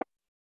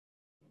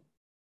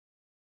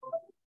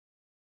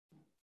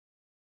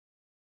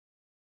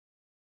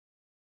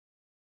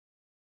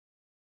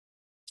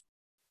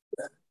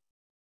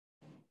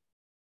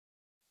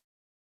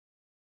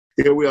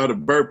Here we are, the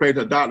birthplace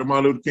of Dr.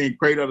 Martin Luther King,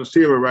 cradle of the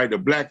civil right, the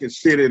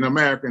blackest city in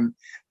America,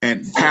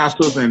 and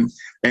pastors and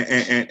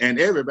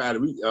everybody.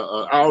 We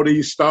all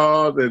these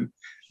stars and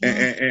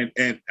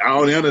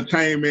all the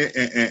entertainment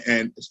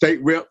and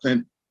state reps,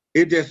 and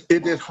it just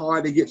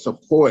hard to get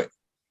support.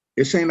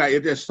 It seems like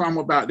it's just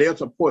something about they'll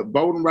support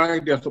voting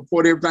rights, they'll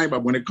support everything,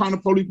 but when it comes to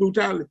police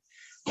brutality,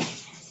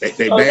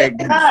 they bag.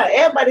 They hide.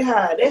 Everybody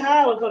hide. They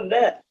hide when it comes to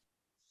that.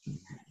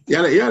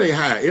 Yeah, they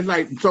hide. It's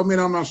like so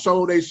many of them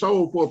sold their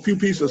soul for a few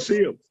pieces of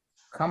silver.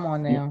 Come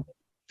on now.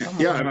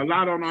 And a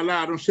lot of them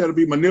allow themselves to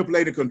be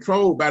manipulated,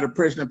 controlled by the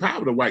person in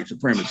power, the white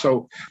supremacists.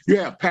 So you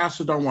have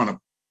pastors don't want to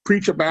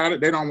preach about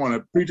it. They don't want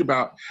to preach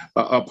about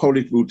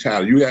police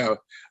brutality. You have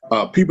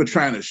people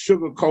trying to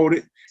sugarcoat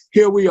it.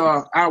 Here we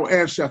are, our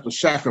ancestors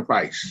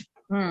sacrificed.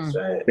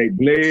 They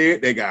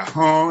bled, they got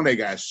hung, they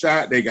got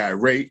shot, they got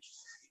raped.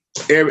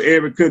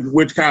 Every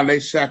which kind they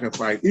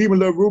sacrificed. Even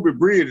little Ruby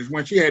Bridges,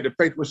 when she had to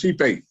face what she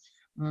faced.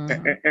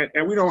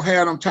 And we don't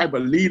have them type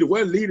of leaders.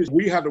 We're leaders.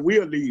 We have the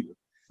real leaders.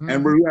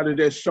 And we got to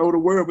just show the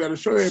world. We got to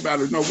show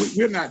everybody. No,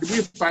 we're not.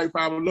 We're fighting for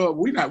our love.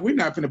 We're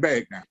not in the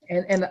bag now.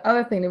 And the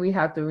other thing that we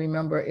have to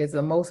remember is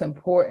the most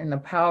important, the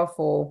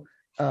powerful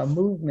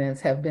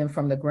movements have been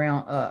from the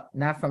ground up,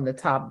 not from the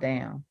top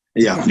down.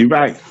 Yeah, you're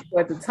right.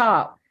 At the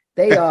top,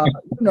 they are,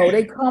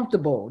 they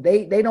comfortable.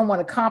 They don't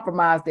want to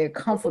compromise their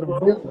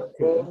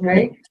comfortability,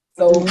 right?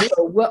 So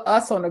we're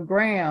us on the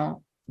ground.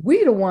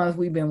 We the ones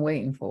we've been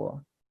waiting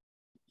for.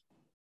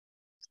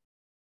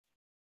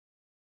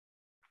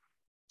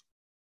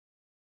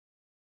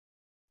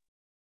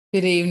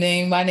 Good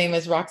evening. My name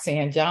is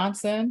Roxanne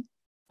Johnson.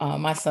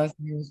 My son's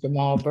name is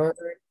Jamal Bird.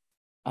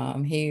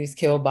 He was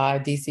killed by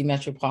DC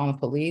Metropolitan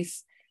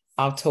Police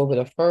October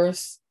the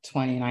 1st,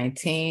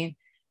 2019.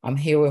 I'm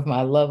here with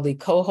my lovely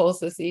co-host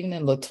this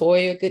evening,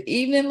 Latoya. Good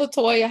evening,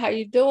 Latoya. How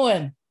you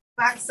doing?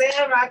 Roxanne.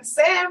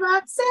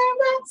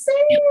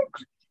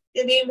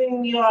 Good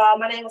evening, you all.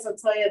 My name is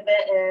Latoya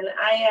Benton.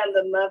 I am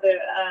the mother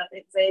of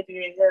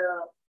Xavier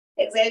Hill.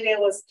 Xavier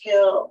was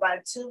killed by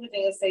two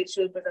Virginia State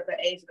troopers at the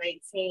age of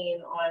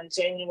 18 on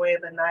January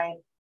the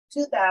 9th,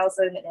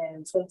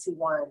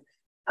 2021.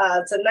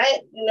 Tonight,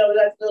 we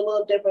like to do a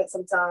little different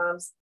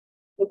sometimes.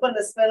 We're putting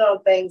a spin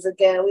on things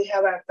again. We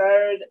have our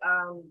third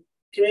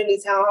Community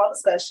Townhall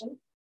discussion,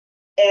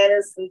 and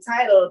it's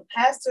entitled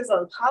Pastors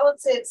on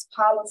Politics,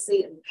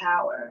 Policy, and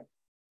Power.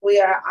 We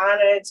are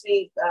honored to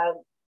be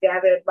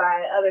gathered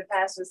by other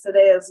pastors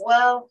today as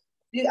well.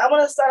 I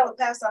want to start with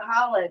Pastor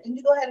Holland. Can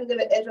you go ahead and give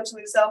an intro to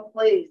yourself,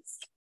 please?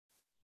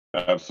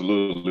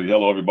 Absolutely.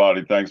 Hello,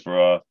 everybody. Thanks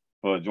for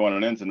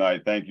joining in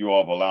tonight. Thank you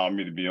all for allowing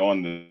me to be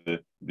on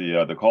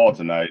the call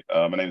tonight.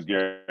 My name is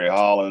Gary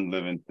Holland,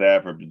 live in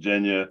Stafford,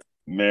 Virginia,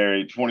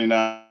 married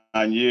 29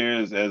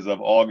 years as of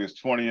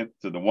August 20th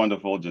to the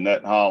wonderful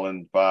Jeanette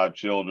Holland, 5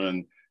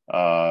 children,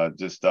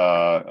 just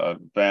a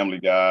family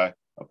guy,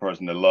 a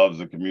person that loves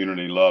the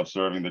community, loves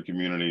serving the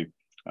community,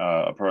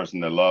 a person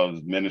that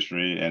loves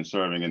ministry and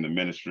serving in the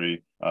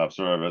ministry,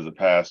 serve as a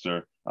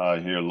pastor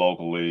here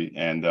locally,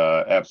 and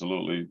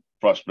absolutely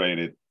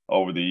frustrated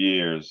over the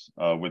years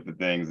with the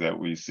things that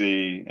we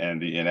see and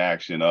the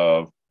inaction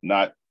of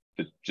not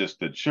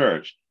just the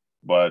church,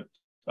 but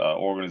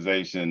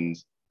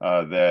organizations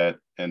that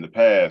in the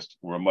past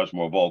were much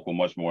more vocal,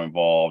 much more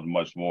involved,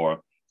 much more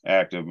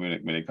active when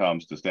it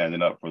comes to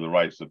standing up for the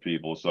rights of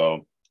people.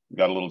 So we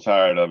got a little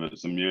tired of it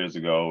some years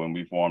ago, and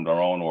we formed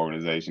our own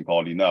organization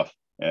called Enough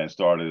and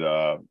started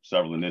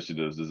several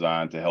initiatives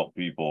designed to help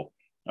people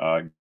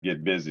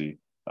get busy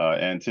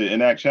and to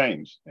enact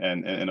change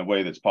and in a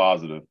way that's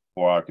positive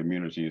for our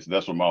community. So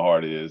that's where my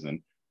heart is,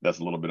 and that's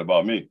a little bit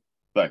about me.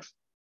 Thanks.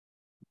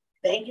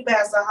 Thank you,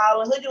 Pastor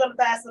Holland. Who do you want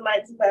to pass the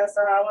mic to,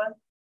 Pastor Holland?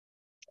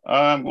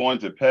 I'm going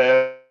to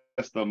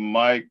pass the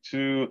mic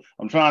to,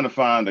 I'm trying to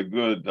find a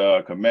good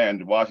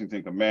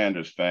Washington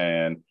Commanders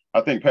fan.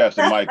 I think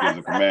Pastor Mike is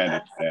a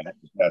Commanders fan.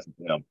 Pass it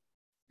to him.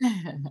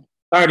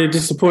 Sorry to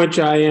disappoint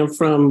you. I am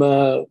from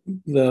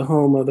the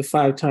home of the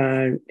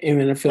 5-time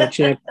NFL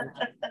champion.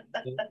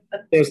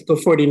 There's the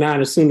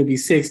 49ers, soon to be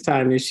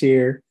 6-time this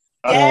year.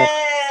 Yes!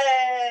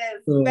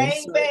 Bang,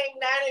 bang,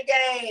 Niner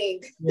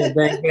gang. Yeah,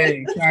 bang,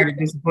 bang. Sorry to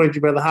disappoint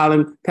you, Brother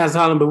Holland, Pastor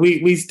Holland, but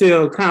we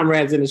still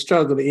comrades in the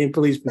struggle to end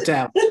police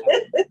brutality.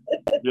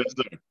 Yes,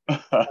 sir.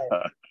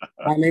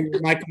 My name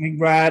is Michael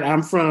McBride.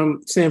 I'm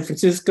from San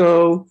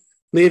Francisco,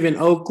 live in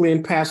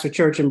Oakland, pastor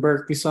church in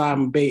Berkeley, so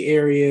I'm a Bay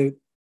Area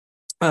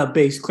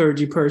based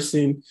clergy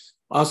person.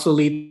 Also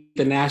lead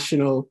the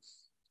national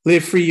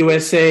Live Free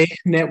USA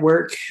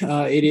network.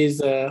 It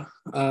is a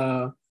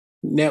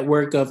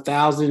network of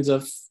thousands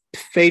of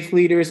faith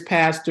leaders,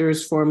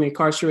 pastors, formerly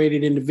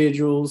incarcerated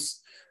individuals.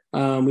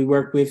 We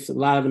work with a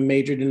lot of the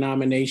major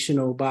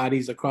denominational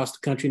bodies across the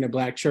country in the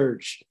Black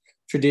church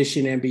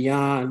tradition and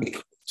beyond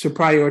to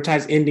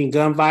prioritize ending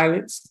gun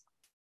violence,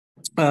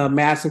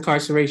 mass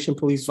incarceration,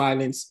 police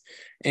violence,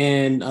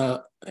 and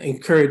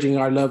encouraging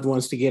our loved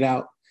ones to get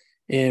out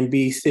and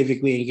be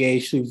civically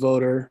engaged through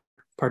voter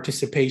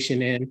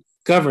participation and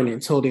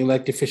governance, holding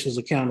elected officials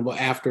accountable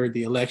after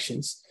the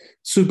elections.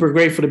 Super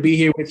grateful to be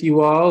here with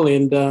you all,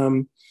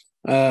 and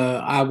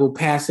I will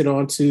pass it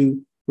on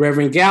to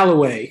Reverend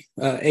Galloway,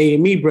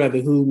 AME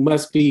brother, who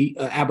must be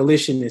an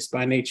abolitionist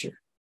by nature.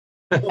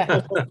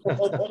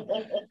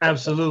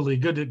 Absolutely.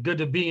 Good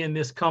to be in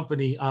this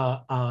company.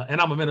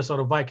 And I'm a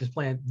Minnesota Vikings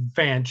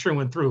fan true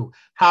and through.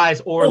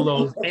 Highs or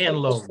lows and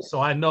lows. So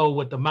I know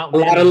what the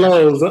mountain. A lot of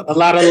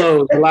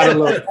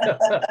lows.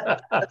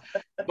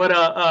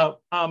 But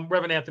I'm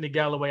Reverend Anthony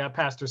Galloway. I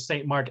pastor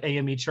St. Mark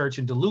AME Church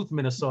in Duluth,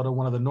 Minnesota,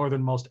 one of the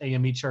northernmost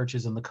AME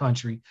churches in the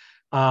country.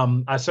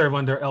 I serve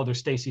under Elder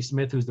Stacy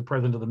Smith, who's the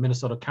president of the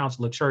Minnesota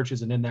Council of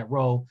Churches. And in that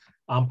role,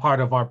 I'm part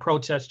of our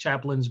protest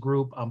chaplains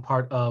group. I'm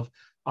part of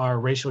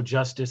our racial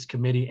justice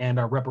committee and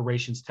our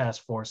reparations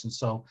task force. And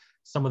so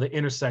some of the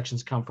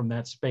intersections come from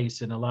that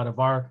space. And a lot of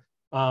our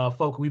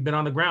folk, we've been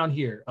on the ground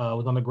here.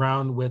 Was on the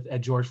ground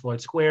at George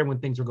Floyd Square when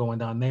things were going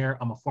down there.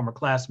 I'm a former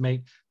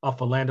classmate of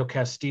Philando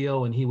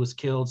Castile, and he was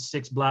killed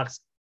 6 blocks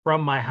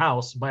from my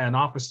house by an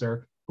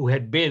officer who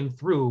had been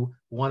through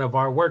one of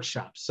our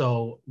workshops.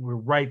 So we're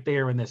right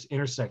there in this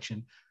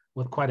intersection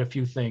with quite a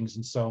few things.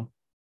 And so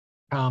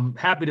I'm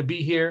happy to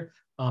be here.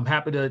 I'm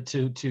happy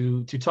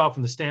to talk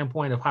from the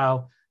standpoint of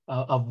how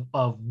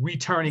of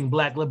returning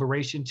Black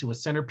liberation to a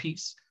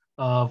centerpiece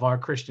of our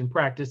Christian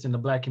practice in the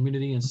Black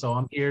community. And so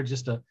I'm here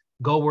just to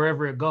go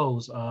wherever it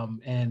goes.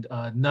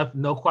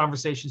 No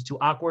conversations too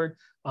awkward.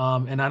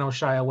 And I don't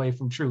shy away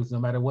from truth, no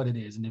matter what it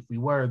is. And if we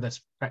were,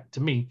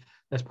 to me,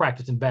 that's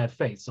practicing bad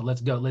faith. So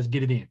let's go. Let's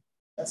get it in.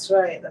 That's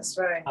right.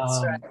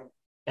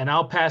 And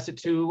I'll pass it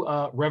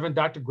to Reverend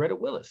Dr. Greta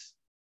Willis.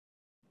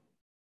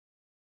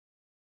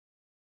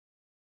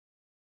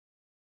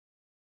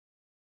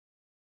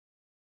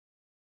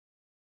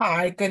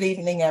 Hi, good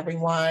evening,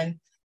 everyone.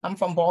 I'm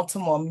from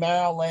Baltimore,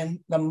 Maryland,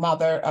 the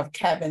mother of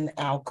Kevin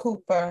Al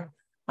Cooper.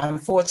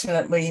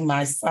 Unfortunately,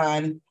 my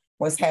son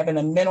was having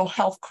a mental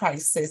health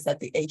crisis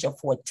at the age of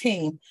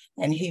 14,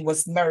 and he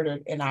was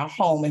murdered in our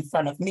home in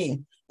front of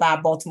me by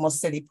a Baltimore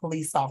City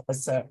police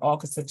officer,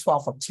 August the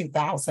 12th of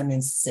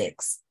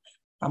 2006.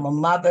 I'm a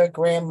mother,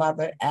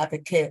 grandmother,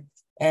 advocate,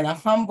 and a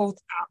humble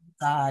child of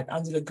God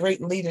under the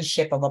great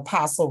leadership of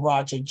Apostle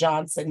Roger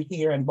Johnson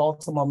here in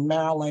Baltimore,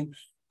 Maryland,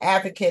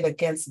 advocate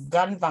against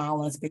gun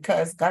violence,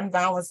 because gun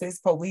violence is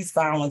police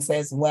violence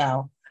as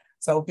well.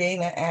 So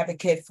being an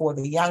advocate for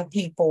the young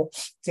people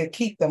to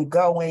keep them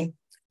going,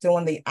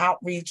 doing the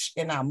outreach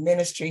in our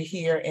ministry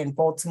here in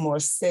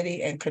Baltimore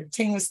City, and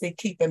continuously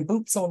keeping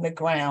boots on the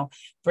ground,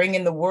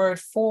 bringing the word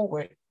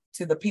forward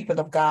to the people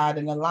of God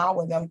and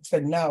allowing them to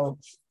know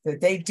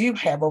that they do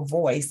have a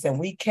voice, and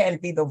we can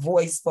be the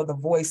voice for the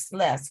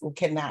voiceless who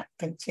cannot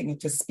continue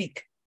to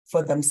speak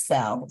for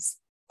themselves.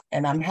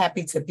 And I'm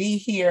happy to be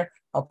here,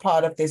 a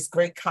part of this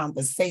great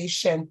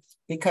conversation,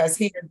 because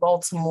here in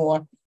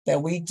Baltimore,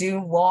 that we do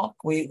walk,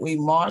 we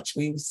march,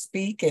 we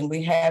speak, and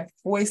we have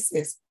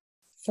voices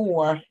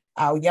for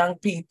our young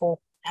people,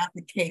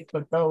 advocate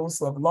for those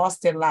who have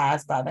lost their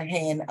lives by the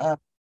hand of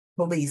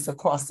police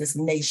across this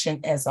nation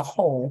as a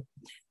whole.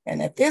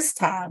 And at this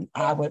time,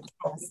 I would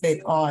pass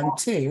it on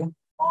to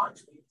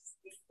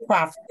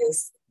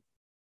Prophetess.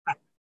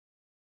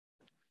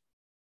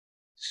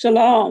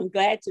 Shalom,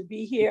 glad to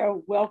be here.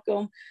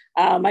 Welcome.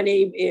 My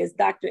name is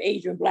Dr.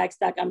 Adrinne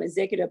Blackstock. I'm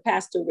executive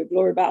pastor with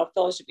Glory Bible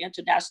Fellowship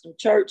International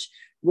Church,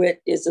 which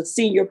is a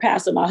senior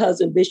pastor, my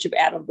husband, Bishop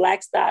Adam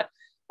Blackstock.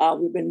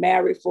 We've been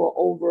married for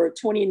over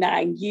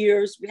 29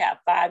 years. We have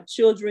 5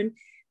 children.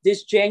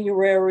 This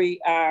January,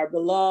 our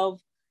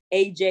beloved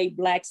AJ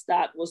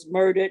Blackstock was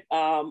murdered,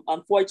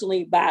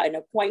 unfortunately, by an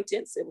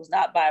acquaintance. It was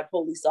not by a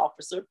police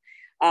officer.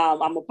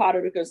 I'm a part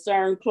of the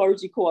Concerned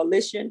Clergy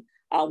Coalition.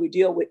 We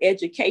deal with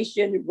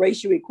education,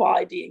 racial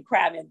equality, and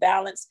crime and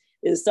balance.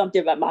 It is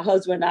something that my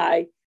husband and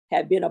I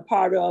have been a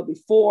part of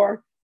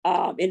before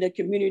in the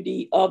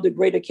community of the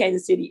greater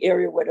Kansas City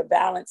area, where the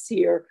balance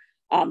here,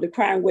 the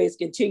crime rates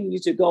continue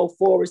to go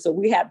forward. So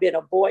we have been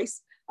a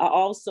voice. I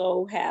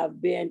also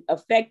have been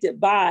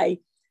affected by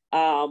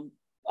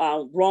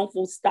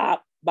wrongful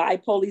stop by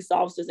police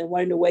officers. And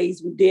one of the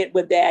ways we did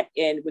with that,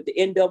 and with the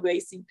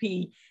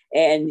NAACP,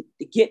 and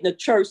getting the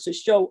church to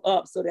show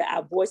up so that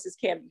our voices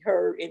can be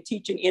heard, and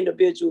teaching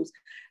individuals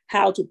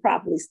how to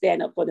properly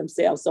stand up for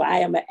themselves. So I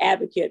am an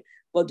advocate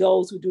for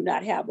those who do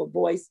not have a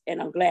voice, and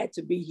I'm glad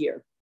to be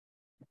here.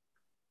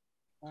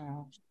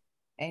 Wow.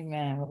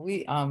 Amen.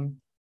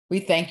 We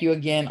thank you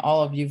again,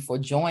 all of you, for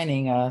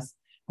joining us.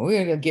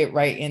 We're gonna get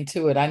right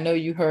into it. I know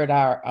you heard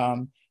our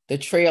the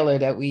trailer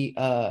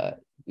that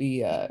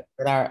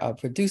our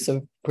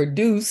producer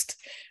produced,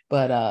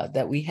 but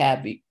that we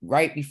had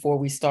right before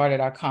we started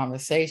our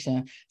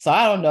conversation. So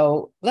I don't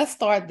know, let's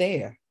start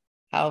there.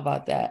 How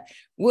about that?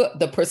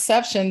 The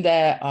perception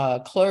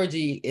that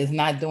clergy is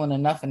not doing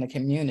enough in the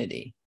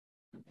community.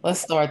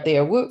 Let's start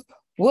there. Where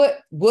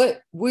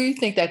do you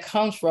think that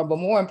comes from? But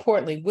more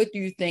importantly, what do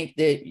you think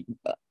that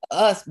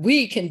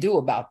we can do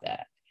about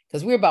that?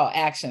 Because we're about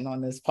action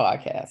on this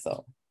podcast.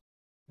 So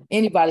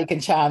anybody can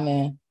chime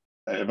in.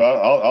 If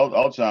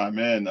I'll chime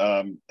in.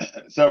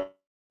 Several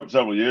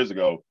several years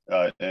ago,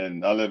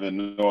 and I live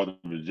in Northern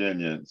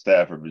Virginia,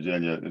 Stafford,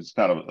 Virginia. It's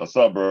kind of a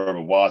suburb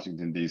of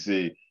Washington,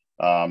 D.C.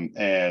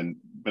 And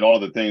all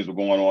of the things were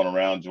going on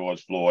around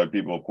George Floyd.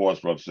 People, of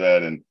course, were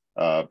upset, and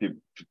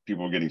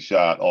people were getting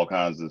shot. All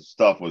kinds of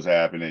stuff was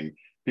happening.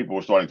 People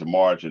were starting to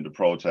march and to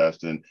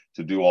protest and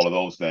to do all of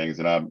those things.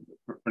 And I'm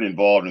pretty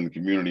involved in the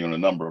community on a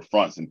number of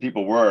fronts. And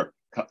people were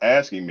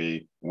asking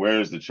me,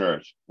 where's the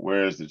church?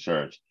 Where's the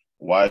church?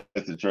 Why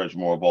is the church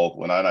more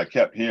vocal? And I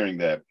kept hearing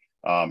that.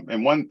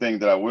 And one thing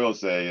that I will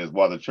say is,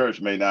 while the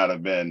church may not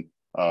have been,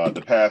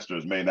 the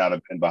pastors may not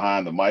have been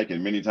behind the mic,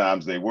 and many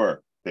times they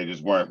were. They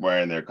just weren't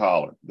wearing their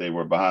collar. They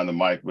were behind the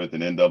mic with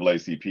an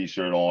NAACP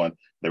shirt on.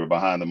 They were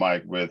behind the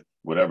mic with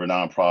whatever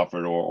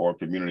nonprofit or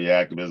community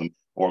activism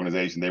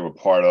organization they were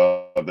part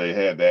of. They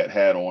had that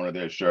hat on or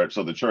their shirt.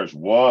 So the church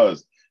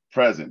was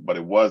present, but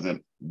it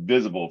wasn't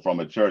visible from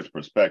a church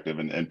perspective.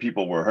 And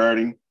people were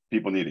hurting.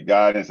 People needed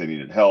guidance. They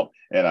needed help.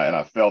 And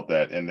I felt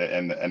that.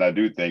 And I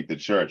do think the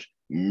church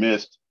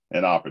missed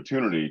an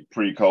opportunity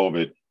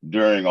pre-COVID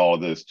during all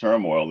of this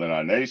turmoil in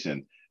our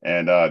nation.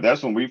 And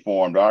that's when we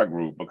formed our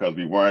group, because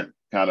we weren't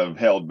kind of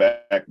held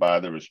back by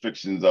the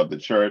restrictions of the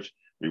church.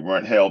 We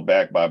weren't held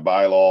back by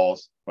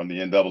bylaws from the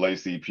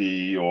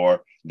NAACP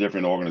or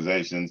different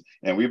organizations.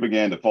 And we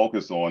began to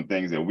focus on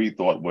things that we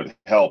thought would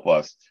help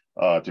us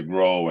to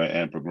grow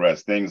and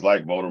progress. Things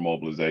like voter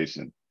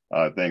mobilization,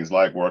 things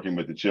like working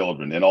with the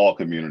children in all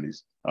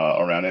communities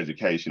around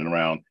education,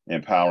 around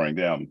empowering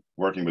them,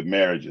 working with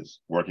marriages,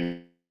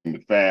 working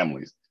with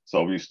families.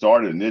 So we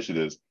started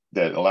initiatives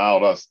that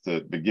allowed us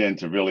to begin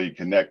to really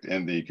connect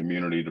in the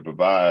community to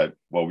provide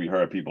what we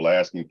heard people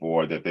asking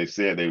for that they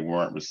said they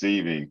weren't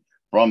receiving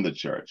from the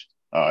church.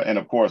 And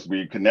of course,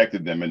 we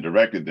connected them and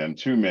directed them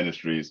to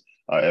ministries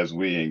as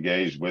we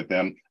engaged with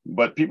them.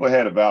 But people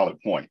had a valid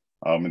point,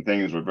 and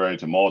things were very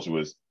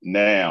tumultuous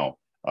now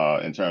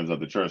in terms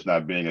of the church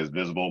not being as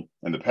visible.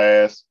 In the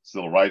past,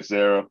 civil rights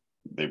era,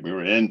 we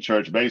were in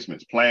church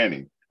basements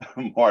planning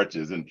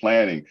marches and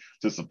planning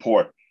to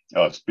support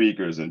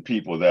speakers and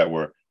people that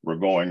were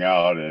going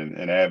out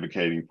and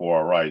advocating for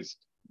our rights.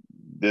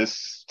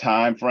 This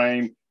time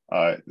frame,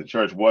 the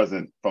church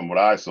wasn't, from what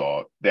I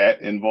saw,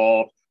 that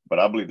involved, but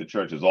I believe the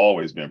church has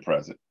always been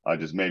present,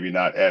 just maybe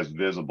not as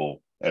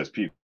visible as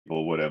people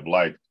would have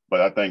liked.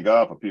 But I thank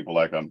God for people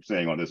like I'm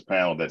seeing on this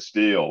panel that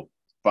still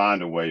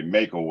find a way,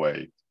 make a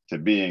way to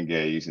be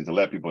engaged and to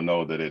let people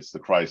know that it's the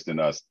Christ in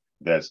us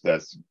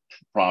that's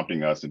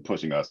prompting us and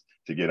pushing us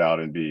to get out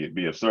and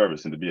be of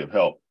service and to be of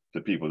help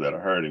to people that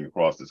are hurting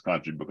across this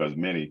country, because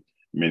many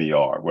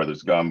are, whether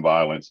it's gun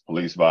violence,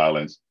 police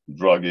violence,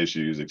 drug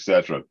issues,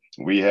 etc.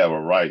 We have a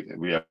right,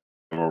 we have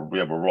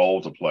a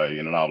role to play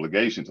and an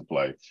obligation to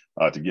play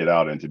to get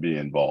out and to be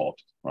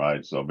involved,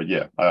 right? So, but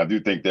yeah, I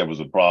do think there was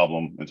a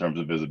problem in terms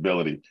of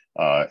visibility,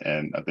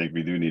 and I think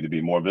we do need to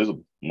be more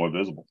visible.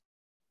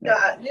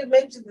 Yeah, you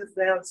mentioned this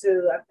now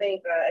too. I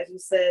think, as you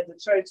said, the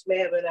church may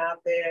have been out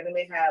there and they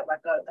may have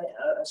like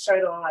a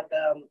shirt on, like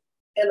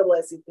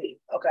NAACP.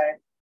 Okay.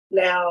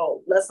 Now,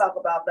 let's talk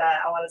about that.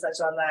 I want to touch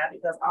on that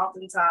because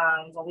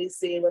oftentimes when we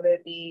see, whether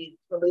it be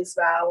police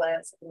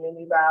violence,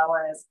 community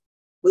violence,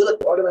 we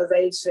look at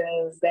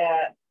organizations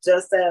that,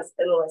 just as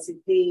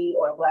NAACP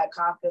or Black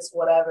Caucus,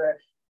 whatever,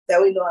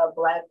 that we know are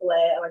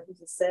Black-led, like you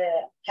just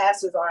said,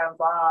 pastors are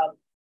involved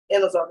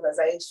in those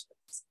organizations.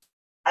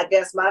 I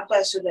guess my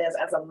question is,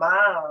 as a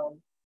mom,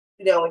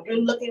 you know, when you're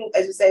looking,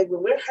 as you say,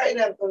 when we're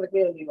hurting from the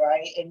community,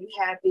 right, and you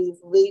have these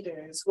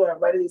leaders who are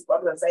running these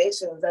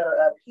organizations that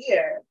are up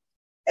here,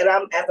 and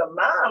I'm, as a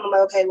mom, I'm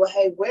like, okay, well,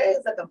 hey, where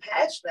is the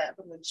compassion at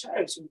from the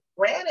church?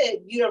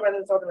 Granted, you're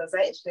running this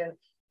organization,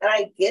 and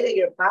I get it,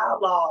 your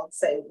bylaws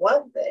say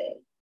one thing,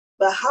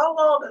 but how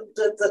long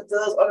do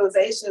those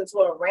organizations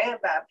who are ran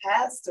by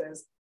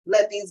pastors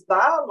let these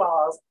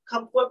bylaws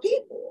come for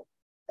people?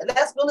 And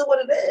that's really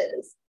what it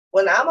is.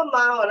 When I'm a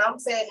mom and I'm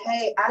saying,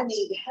 hey, I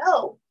need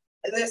help,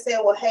 and they're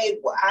saying, well, hey,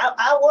 well,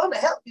 I want to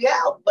help you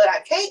out, but I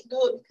can't do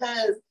it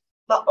because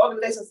my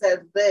organization says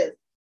this.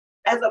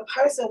 As a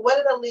person, where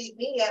did it lead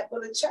me at for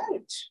the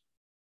church?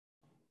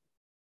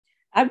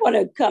 I want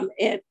to come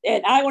in,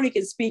 and I only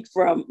can speak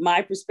from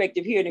my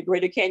perspective here in the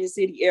greater Kansas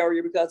City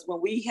area, because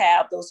when we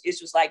have those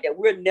issues like that,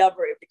 we're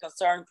never, if the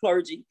concerned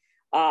clergy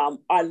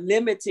are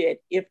limited,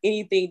 if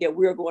anything, that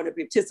we're going to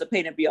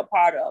participate and be a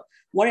part of.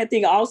 One of the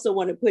things I also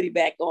want to put it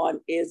back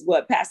on is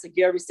what Pastor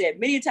Gary said.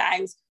 Many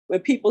times when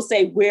people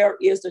say, where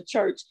is the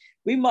church?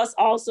 We must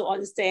also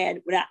understand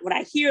when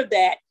I hear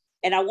that,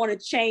 and I want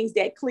to change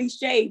that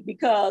cliche,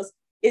 because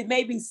it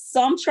may be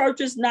some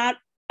churches not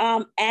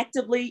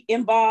actively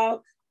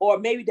involved, or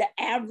maybe the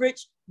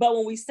average. But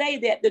when we say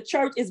that, the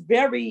church is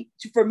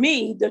for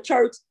me, the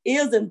church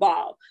is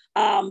involved.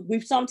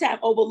 We've sometimes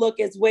overlooked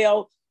as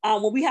well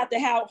when we have to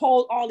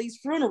hold all these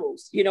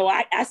funerals. You know,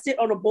 I sit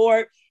on a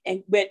board,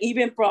 but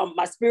even from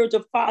my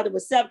spiritual father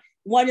was 7,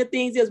 one of the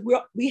things is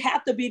we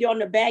have to be on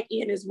the back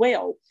end as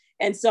well.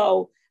 And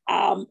so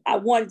I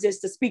wanted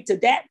just to speak to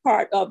that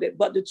part of it.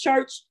 But the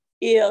church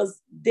is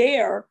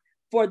there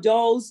for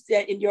those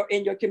that in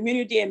your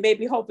community, and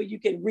maybe hopefully you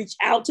can reach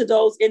out to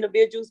those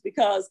individuals,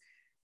 because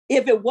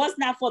if it was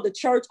not for the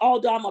church,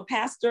 although I'm a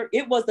pastor,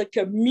 it was the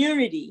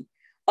community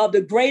of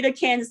the greater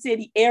Kansas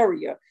City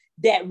area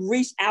that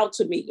reached out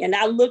to me. And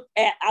I look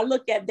at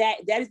that.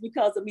 That is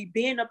because of me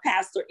being a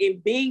pastor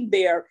and being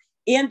there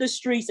in the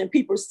streets and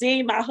people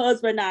seeing my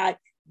husband and I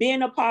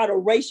being a part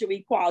of racial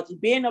equality,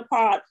 being a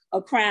part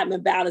of crime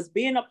and violence,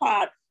 being a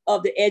part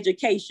of the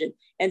education.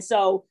 And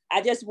so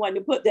I just wanted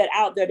to put that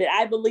out there, that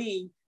I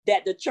believe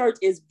that the church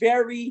is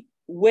very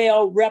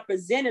well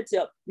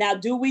representative. Now,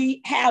 do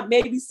we have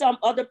maybe some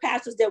other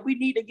pastors that we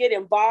need to get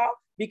involved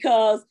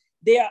because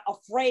they're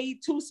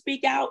afraid to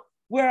speak out?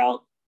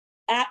 Well,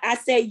 I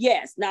say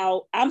yes.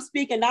 Now, I'm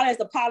speaking not as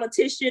a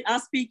politician, I'm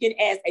speaking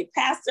as a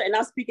pastor, and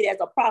I'm speaking as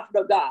a prophet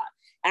of God.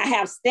 I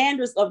have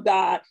standards of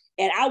God,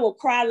 and I will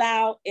cry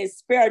loud and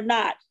spare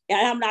not. And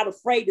I'm not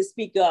afraid to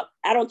speak up.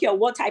 I don't care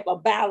what type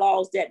of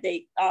bylaws that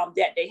they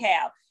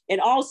have.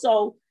 And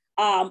also,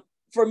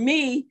 for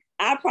me,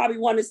 I probably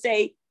want to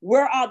say,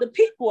 where are the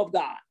people of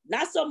God?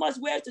 Not so much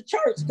where's the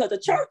church, because the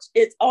church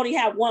is only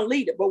have one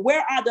leader, but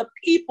where are the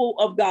people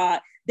of God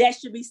that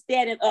should be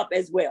standing up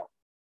as well?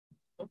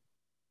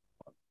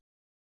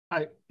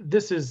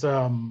 This has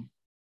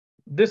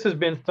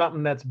been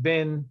something that's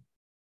been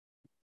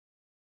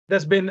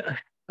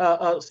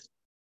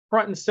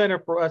front and center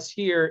for us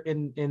here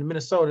in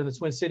Minnesota, in the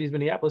Twin Cities,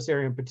 Minneapolis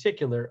area in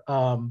particular.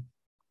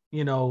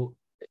 You know,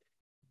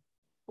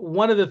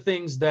 one of the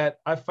things that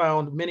I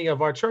found many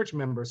of our church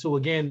members, who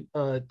again,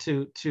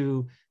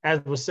 to as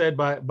was said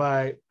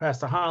by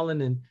Pastor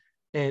Holland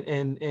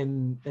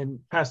and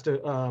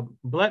Pastor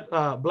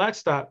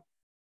Blackstock,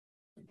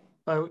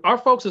 our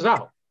folks is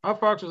out. Our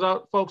folks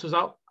was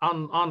out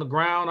on the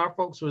ground. Our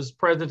folks was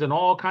present in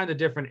all kinds of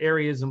different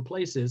areas and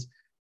places.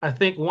 I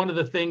think one of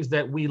the things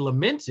that we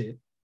lamented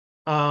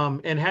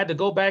and had to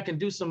go back and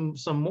do some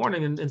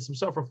mourning and some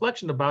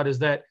self-reflection about is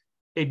that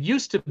it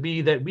used to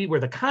be that we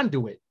were the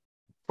conduit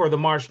for the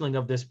marshaling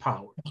of this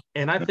power.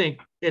 And I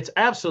think it's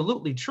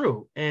absolutely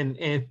true. And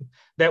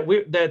that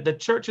the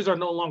churches are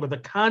no longer the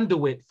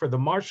conduit for the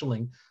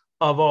marshaling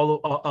of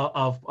all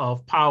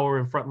of power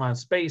and frontline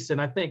space. And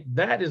I think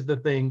that is the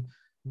thing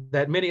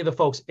that many of the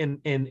folks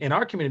in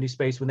our community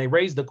space, when they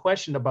raised the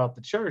question about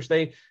the church,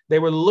 they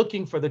were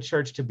looking for the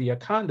church to be a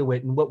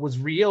conduit. And what was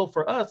real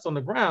for us on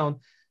the ground,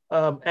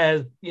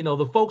 as you know,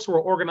 the folks who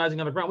were organizing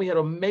on the ground, we had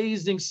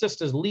amazing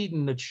sisters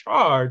leading the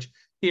charge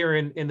here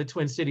in the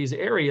Twin Cities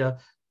area.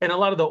 And a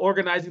lot of the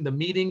organizing, the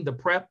meeting, the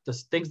prep, the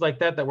things like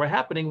that were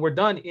happening were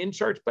done in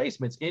church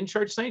basements, in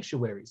church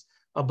sanctuaries.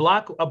 A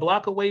block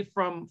away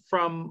from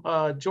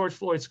George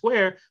Floyd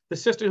Square, the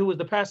sister who was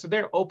the pastor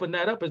there opened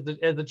that up as the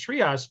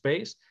triage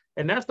space,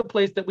 and that's the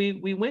place that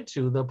we went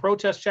to. The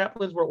protest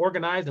chaplains were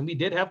organized, and we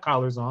did have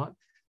collars on,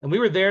 and we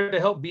were there to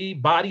help be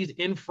bodies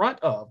in front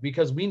of,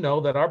 because we know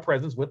that our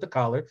presence with the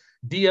collar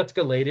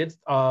de-escalated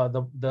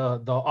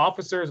the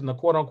officers and the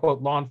quote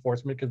unquote law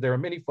enforcement, because there are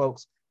many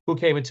folks who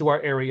came into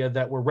our area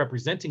that were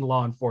representing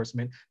law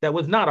enforcement that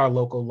was not our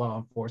local law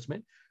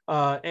enforcement.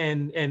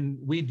 And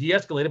we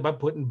de-escalated by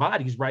putting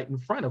bodies right in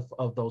front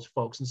of those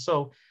folks. And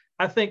so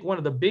I think one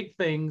of the big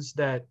things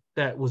that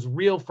was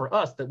real for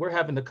us that we're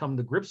having to come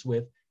to grips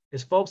with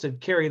is folks that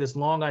carry this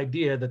long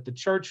idea that the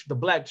church, the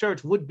Black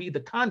church, would be the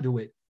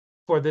conduit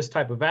for this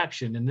type of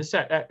action. And this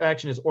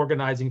action is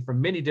organizing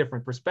from many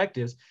different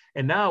perspectives.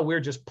 And now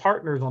we're just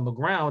partners on the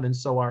ground. And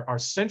so our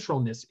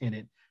centralness in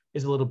it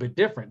is a little bit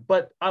different.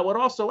 But I would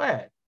also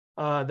add,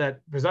 that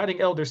presiding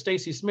elder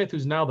Stacy Smith,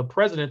 who's now the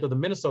president of the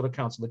Minnesota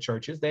Council of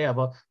Churches, they have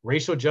a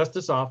racial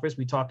justice office.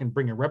 We talk and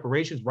bringing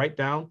reparations right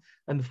down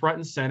in the front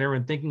and center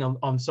and thinking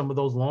on some of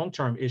those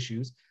long-term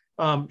issues.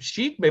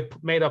 She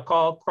made a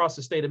call across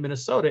the state of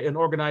Minnesota and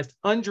organized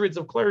hundreds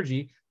of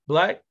clergy,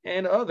 Black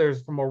and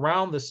others from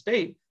around the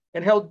state,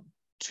 and held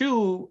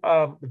two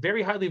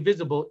very highly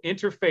visible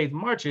interfaith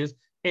marches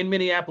in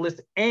Minneapolis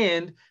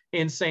and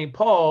in St.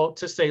 Paul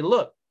to say,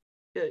 look,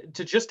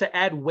 to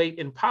add weight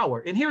and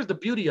power. And here's the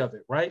beauty of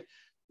it, right?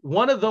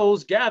 One of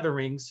those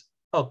gatherings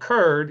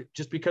occurred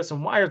just because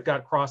some wires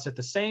got crossed at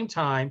the same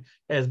time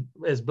as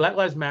Black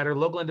Lives Matter,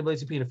 local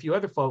NAACP, and a few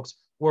other folks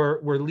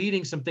were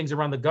leading some things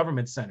around the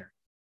government center.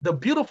 The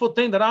beautiful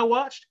thing that I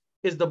watched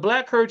is the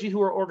Black clergy who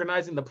were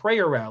organizing the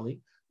prayer rally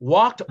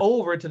walked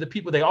over to the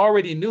people they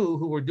already knew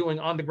who were doing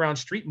on-the-ground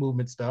street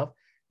movement stuff.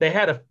 They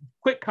had a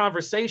quick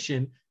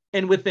conversation,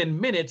 and within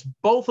minutes,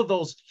 both of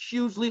those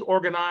hugely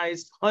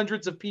organized,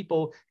 hundreds of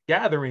people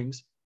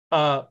gatherings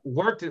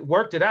worked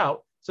it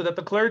out so that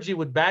the clergy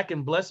would back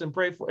and bless and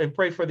pray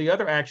for the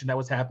other action that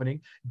was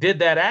happening, did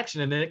that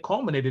action, and then it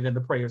culminated in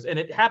the prayers. And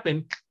it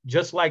happened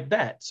just like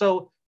that.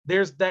 So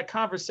there's that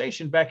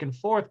conversation back and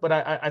forth, but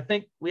I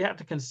think we have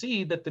to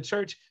concede that the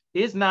church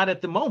is not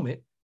at the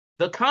moment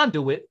the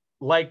conduit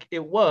like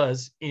it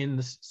was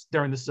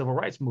during the civil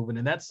rights movement.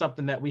 And that's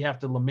something that we have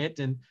to lament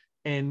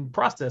and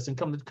process and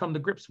come to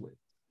grips with.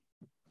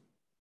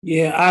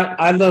 Yeah,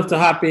 I'd love to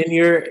hop in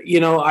here. You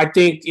know, I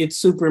think it's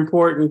super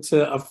important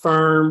to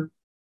affirm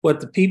what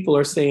the people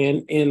are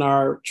saying in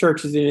our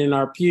churches and in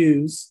our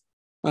pews.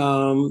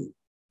 because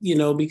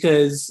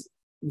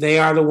they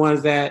are the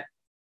ones that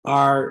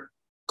are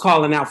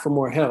calling out for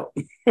more help.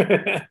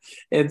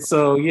 And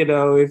so,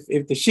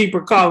 if the sheep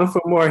are calling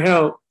for more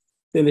help,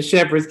 then the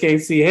shepherds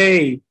can't see,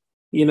 hey,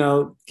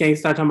 can't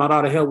start talking about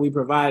all the help we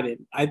provided.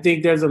 I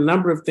think there's a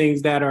number of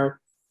things that are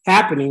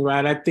happening,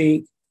 right? I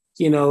think,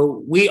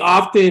 we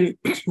often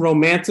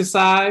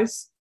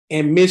romanticize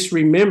and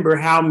misremember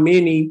how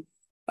many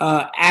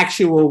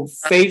actual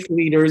faith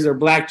leaders or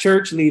Black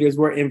church leaders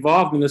were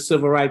involved in the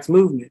civil rights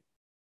movement.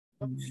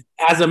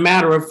 As a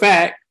matter of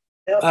fact,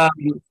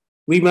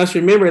 we must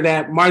remember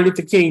that Martin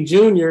Luther King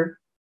Jr.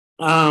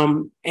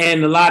 And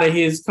a lot of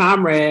his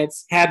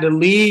comrades had to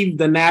leave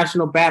the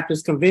National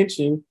Baptist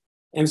Convention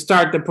and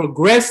start the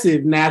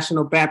Progressive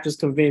National Baptist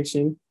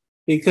Convention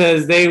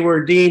because they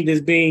were deemed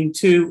as being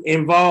too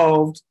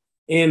involved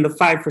in the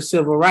fight for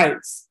civil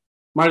rights.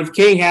 Martin Luther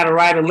King had to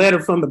write a letter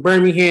from the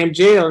Birmingham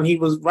jail, and he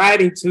was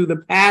writing to the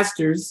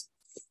pastors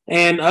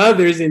and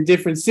others in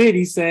different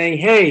cities saying,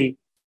 hey,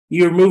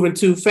 you're moving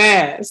too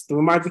fast.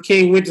 When Martin Luther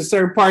King went to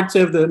certain parts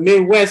of the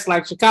Midwest,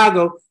 like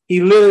Chicago,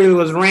 he literally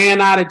was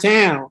ran out of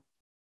town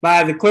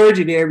by the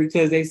clergy there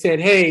because they said,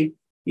 hey,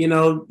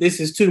 this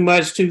is too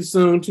much, too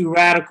soon, too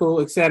radical,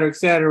 et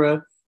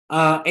cetera,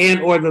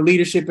 and or the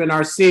leadership in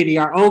our city,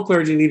 our own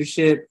clergy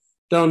leadership,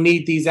 don't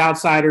need these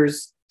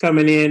outsiders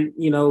coming in,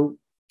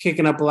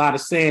 kicking up a lot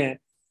of sand.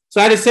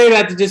 So I just say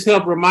that to just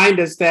help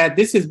remind us that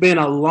this has been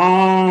a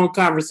long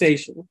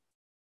conversation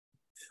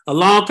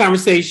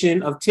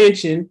of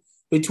tension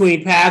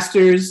between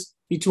pastors,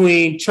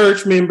 between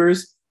church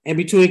members, and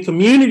between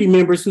community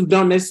members who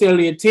don't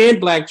necessarily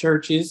attend Black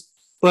churches,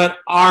 but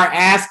are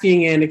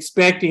asking and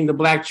expecting the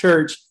Black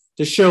church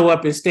to show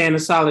up and stand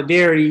in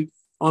solidarity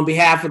on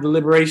behalf of the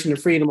liberation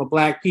and freedom of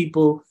Black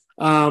people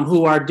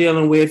who are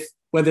dealing with,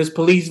 whether it's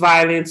police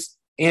violence,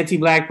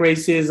 anti-Black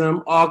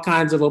racism, all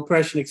kinds of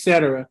oppression, et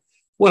cetera.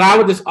 What I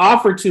would just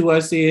offer to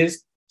us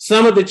is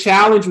some of the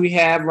challenge we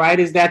have, right,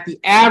 is that the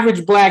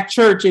average Black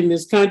church in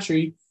this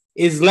country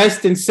is less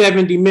than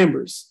 70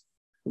 members.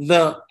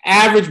 The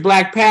average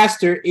Black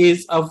pastor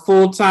has a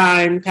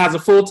full-time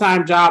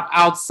job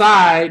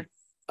outside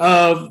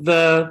of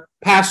the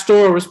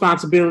pastoral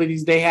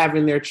responsibilities they have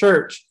in their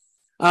church.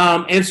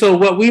 And so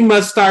what we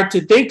must start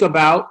to think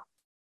about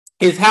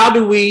is how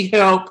do we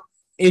help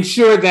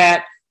ensure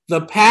that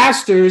the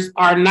pastors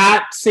are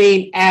not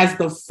seen as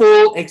the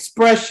full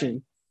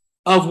expression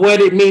of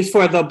what it means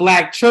for the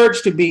Black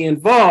church to be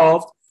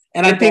involved.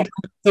 And I think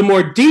the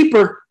more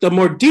deeper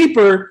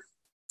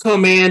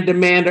command,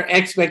 demand, or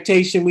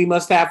expectation we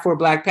must have for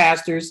Black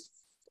pastors,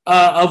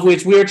 of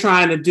which we're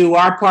trying to do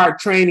our part,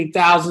 training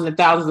thousands and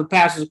thousands of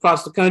pastors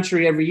across the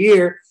country every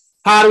year.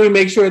 How do we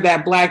make sure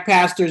that Black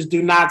pastors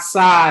do not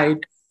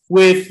side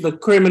with the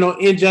criminal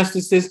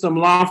injustice system,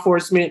 law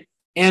enforcement,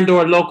 and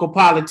or local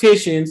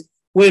politicians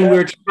when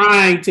we're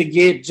trying to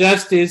get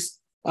justice,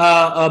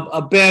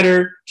 a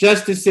better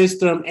justice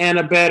system and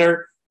a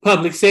better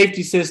public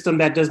safety system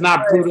that does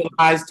not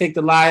brutalize, take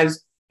the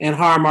lives, and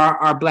harm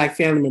our Black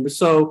family members.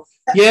 So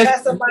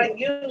yes,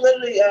 somebody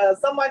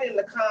somebody in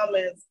the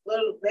comments,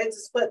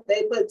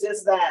 they put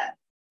just that.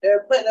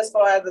 They're putting as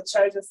far as the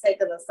church is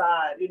taking a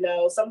side.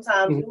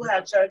 Sometimes you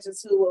have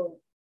churches who will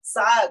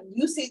side.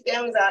 You see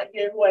families out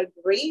here who are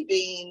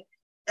grieving,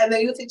 and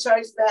then you see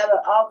churches that have an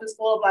office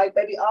full of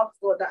baby office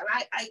full of that.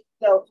 And I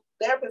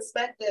their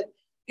perspective,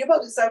 you're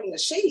supposed to be serving the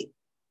sheep.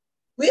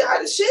 We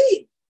are the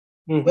sheep.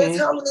 We're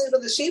telling them for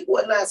the sheep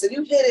whatnot. So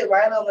you hit it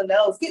right on the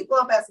nose. Keep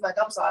going, Pastor Mike.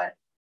 I'm sorry.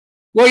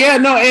 Well, yeah,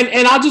 no,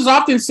 and I'll just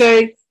often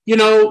say,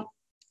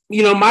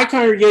 my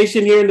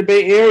congregation here in the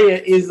Bay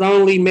Area is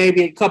only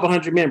maybe a couple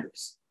hundred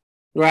members,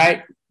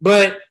 right?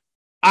 But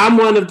I'm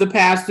one of the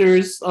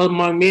pastors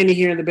among many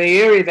here in the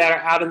Bay Area that are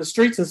out in the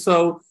streets. And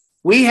so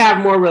we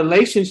have more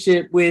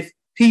relationship with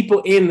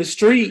people in the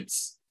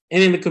streets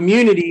and in the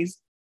communities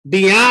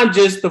beyond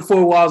just the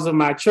four walls of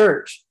my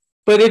church.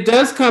 But it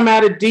does come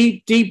at a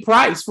deep, deep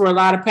price for a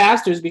lot of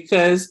pastors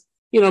because,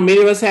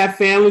 many of us have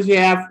families,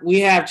 we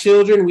have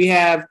children, we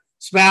have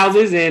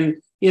spouses,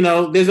 and,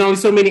 there's only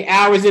so many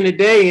hours in a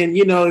day. And,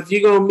 if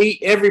you're going to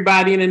meet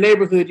everybody in the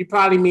neighborhood, you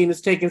probably mean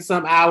it's taking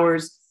some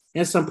hours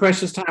and some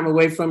precious time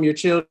away from your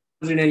children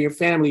and your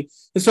family.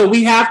 And so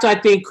we have to, I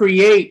think,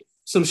 create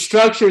some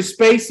structured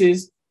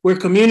spaces where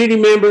community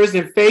members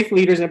and faith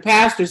leaders and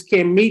pastors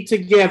can meet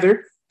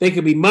together. They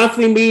could be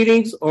monthly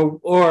meetings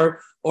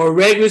or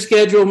regular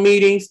scheduled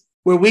meetings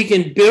where we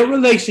can build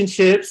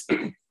relationships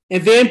and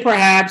then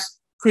perhaps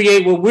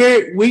create what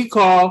we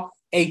call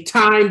a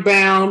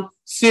time-bound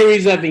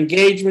series of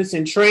engagements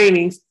and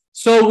trainings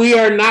so we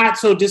are not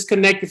so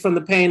disconnected from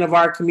the pain of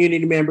our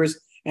community members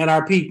and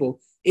our people.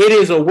 It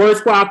is a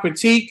worthwhile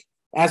critique.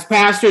 As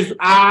pastors,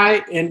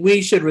 I and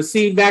we should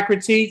receive that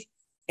critique,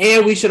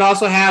 and we should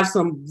also have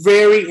some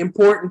very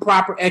important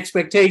proper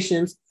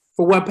expectations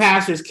for what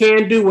pastors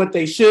can do, what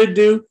they should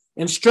do,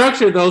 and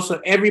structure those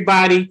so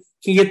everybody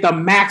can get the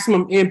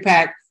maximum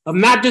impact of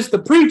not just the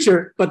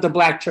preacher, but the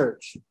Black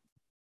church.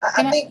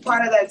 I think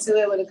part of that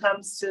too, when it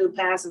comes to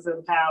pastors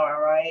in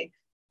power, right?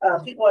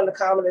 people in the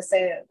comments are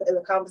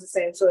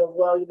saying to it,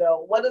 well, you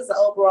know, what is the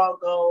overall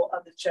goal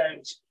of the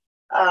church?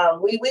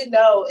 We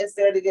know it's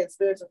there to get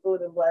spiritual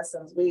food and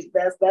blessings.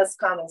 That's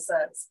common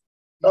sense.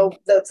 So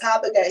the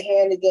topic at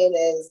hand again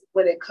is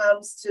when it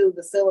comes to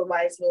the civil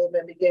rights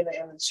movement beginning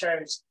in the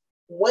church,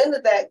 when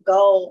did that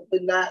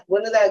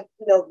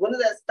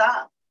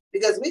stop?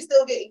 Because we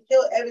still getting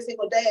killed every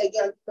single day.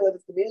 Again, for the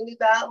community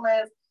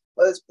violence,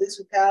 or this police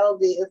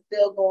brutality is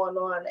still going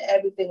on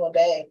every single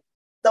day.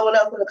 Someone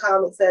else in the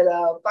comments said,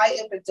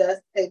 fighting for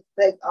justice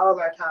takes all of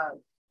our time.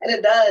 And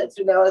it does,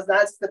 you know, it's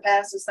not just the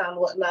pastor's time and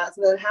whatnot.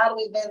 So then how do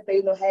we then say,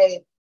 you know,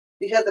 hey,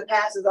 because the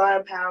pastors are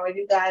empowered,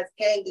 you guys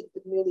can get to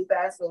the community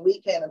faster than we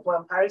can as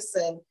one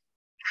person.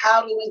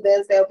 How do we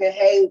then say, okay,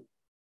 hey,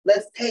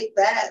 let's take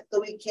that so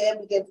we can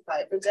begin to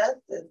fight for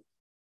justice?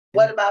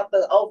 What about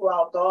the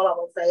overall goal, I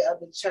would say, of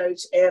the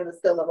church and the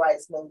civil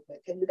rights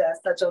movement? Can you guys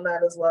touch on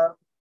that as well?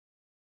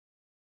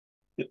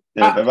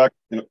 Yeah,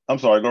 I'm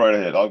sorry, go right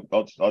ahead.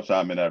 I'll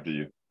chime in after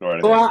you. Go right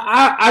ahead. Well,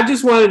 I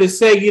just wanted to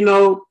say, you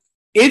know,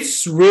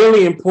 it's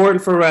really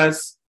important for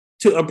us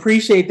to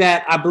appreciate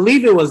that. I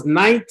believe it was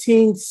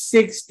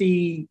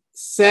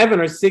 1967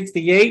 or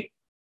 68.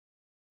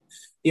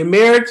 The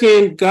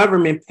American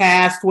government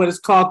passed what is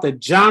called the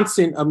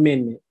Johnson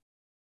Amendment,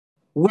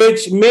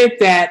 which meant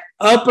that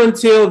up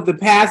until the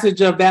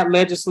passage of that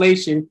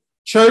legislation,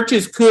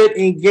 churches could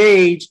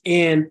engage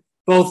in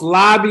both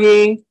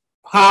lobbying,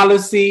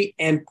 policy,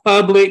 and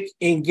public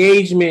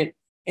engagement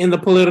in the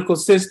political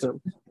system.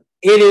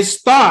 It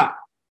is thought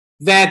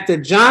that the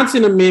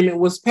Johnson Amendment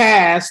was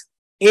passed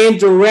in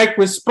direct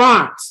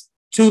response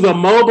to the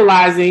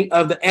mobilizing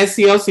of the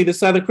SCLC, the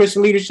Southern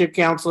Christian Leadership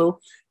Council,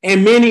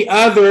 and many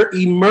other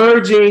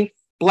emerging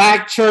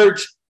Black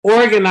church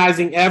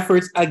organizing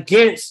efforts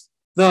against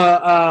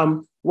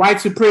the white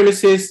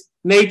supremacist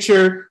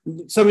nature.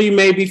 Some of you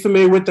may be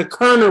familiar with the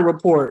Kerner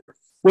Report,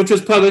 which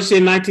was published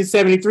in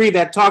 1973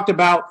 that talked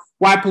about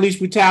why police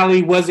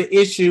brutality was an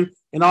issue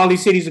in all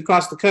these cities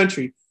across the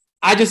country.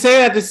 I just say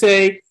that to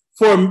say,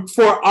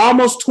 for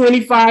almost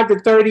 25 to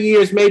 30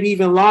 years, maybe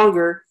even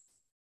longer,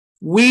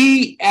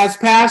 we as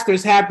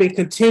pastors have been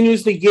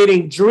continuously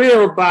getting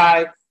drilled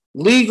by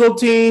legal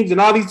teams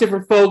and all these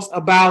different folks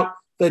about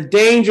the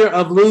danger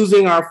of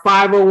losing our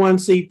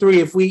 501c3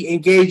 if we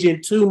engage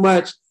in too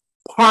much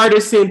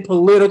partisan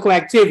political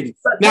activity.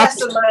 But now,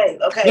 Pastor Mike,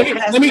 okay,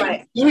 let me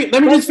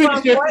just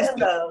finish this.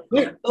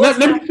 Let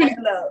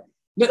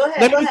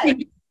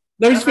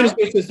me just finish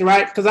this, sister,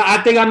 right? Because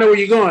I think I know where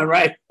you're going,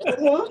 right?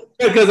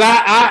 Because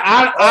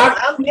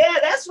yeah,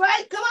 that's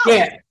right. Come on.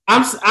 Yeah,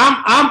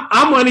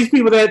 I'm one of these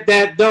people that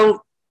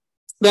don't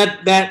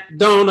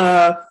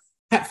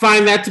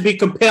find that to be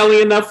compelling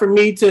enough for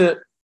me to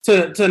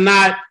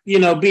not, you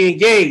know, be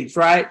engaged,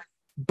 right?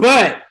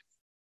 But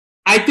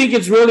I think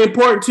it's really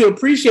important to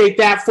appreciate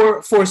that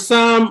for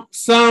some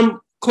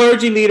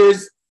clergy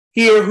leaders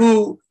here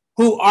who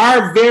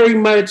are very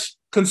much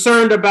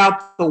concerned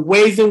about the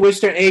ways in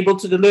which they're able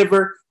to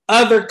deliver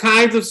other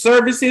kinds of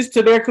services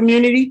to their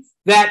community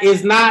that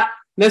is not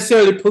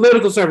necessarily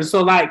political service.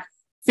 So like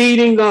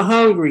feeding the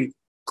hungry,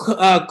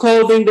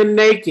 clothing the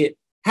naked,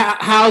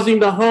 housing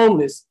the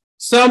homeless.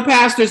 Some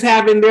pastors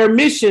have in their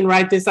mission,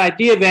 right, this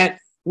idea that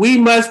we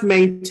must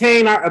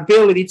maintain our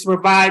ability to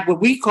provide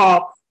what we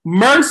call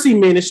mercy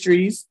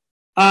ministries.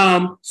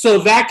 So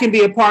that can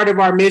be a part of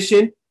our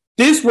mission.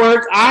 This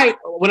work,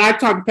 when I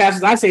talk to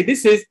pastors, I say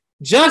this is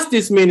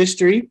justice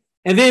ministry.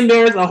 And then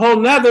there's a whole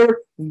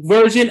nother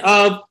version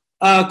of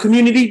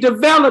community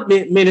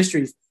development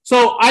ministries.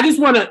 So I just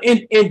want to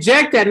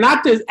inject that,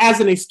 not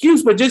as an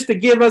excuse, but just to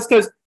give us,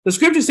 because the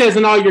scripture says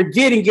in all you're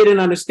getting, get an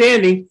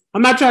understanding.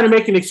 I'm not trying to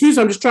make an excuse.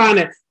 I'm just trying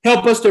to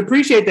help us to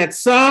appreciate that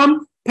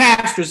some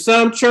pastors,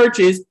 some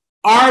churches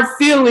are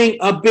feeling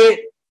a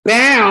bit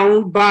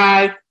bound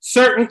by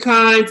certain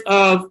kinds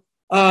of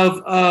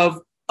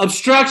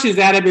obstructions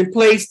that have been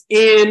placed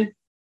in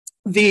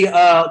the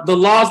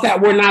laws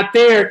that were not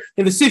there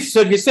in the 60s.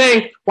 So if you're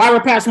saying, why were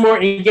pastors more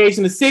engaged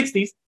in the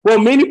 60s? Well,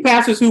 many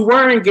pastors who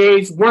were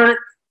engaged weren't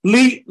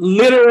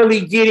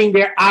literally getting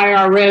their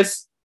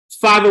IRS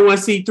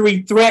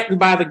 501c3 threatened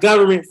by the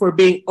government for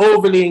being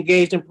overly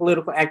engaged in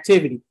political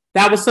activity.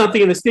 That was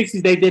something in the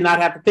 60s they did not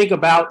have to think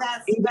about.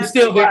 I'd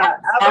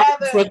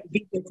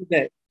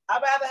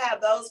rather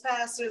have those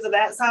pastors at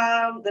that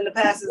time than the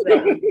pastors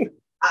now.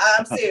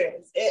 I'm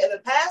serious. If the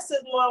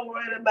pastor's more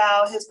worried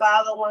about his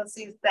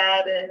 501c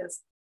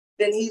status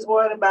than he's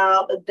worried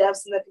about the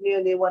deaths in the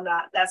community and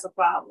whatnot, that's a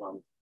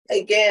problem.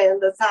 Again,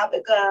 the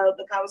topic of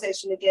the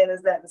conversation again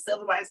is that the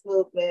civil rights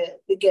movement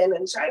began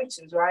in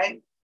churches,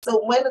 right?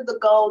 So when did the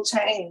goal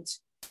change?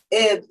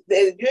 If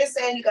you're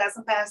saying you got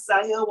some pastors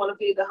out here who want to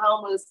feed the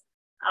homeless,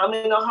 I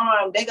mean, no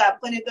harm. They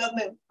got plenty of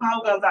government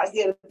programs out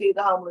here to feed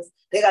the homeless.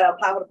 They got to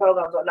apply for the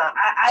programs or not.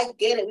 I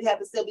get it. We have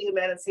to still be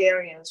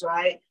humanitarians,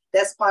 right?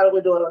 That's part of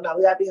what we're doing or not.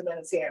 We got to be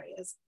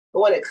humanitarians.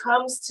 But when it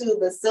comes to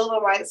the civil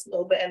rights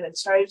movement and the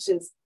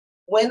churches,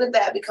 when did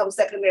that become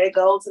secondary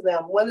goal to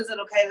them? When is it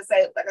okay to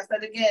say, like I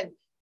said again,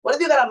 what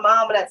if you got a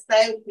mom in that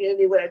same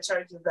community where that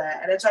church is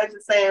at? And the church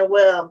is saying,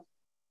 well,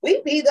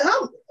 we feed the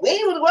hungry. We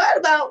ain't really worried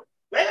about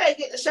Ray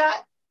getting a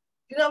shot.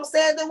 You know what I'm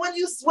saying? Then when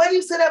you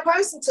send that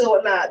person to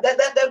or not,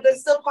 they're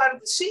still part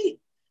of the sheep.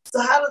 So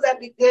how does that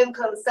become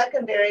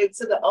secondary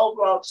to the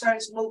overall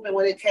church movement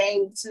when it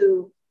came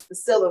to the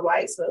civil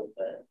rights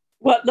movement?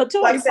 Well,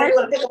 Latoya, I'm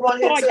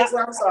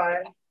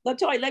sorry.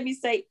 Latoya, let me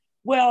say,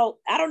 well,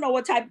 I don't know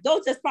what type,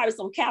 those just probably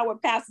some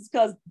coward pastors,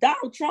 because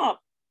Donald Trump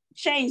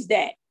changed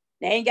that.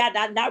 They ain't got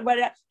not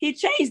ready. He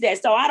changed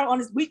that. So I don't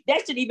understand. That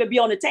shouldn't even be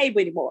on the table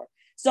anymore.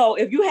 So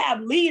if you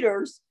have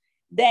leaders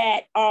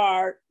that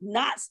are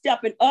not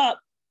stepping up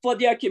for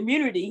their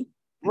community,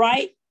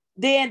 right,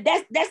 then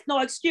that's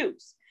no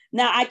excuse.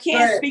 Now I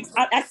can't speak.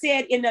 I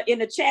said in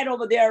the chat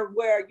over there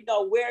where,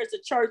 where's the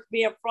church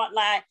being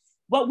frontline,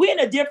 but we're in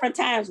a different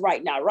times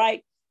right now,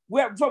 right?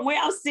 From where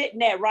I'm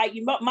sitting at, right?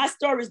 My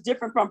story is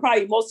different from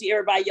probably most of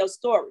everybody else's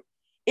story.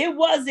 It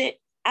wasn't.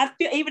 I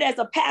feel even as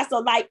a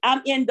pastor, like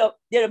I'm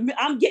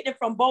I'm getting it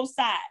from both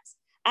sides.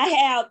 I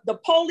have the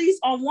police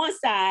on one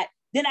side,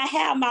 then I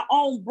have my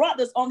own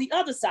brothers on the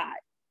other side.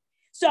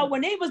 So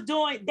when they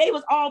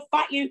was all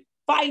fighting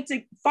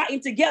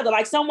together.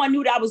 Like someone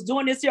knew that I was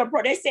doing this here.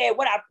 They said,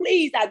 what I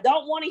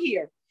don't want to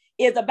hear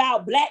is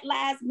about Black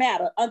Lives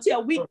Matter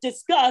until we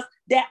discuss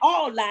that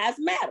all lives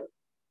matter.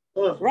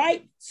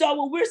 Right? So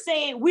when we're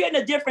saying we're in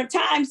a different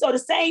time, so the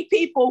same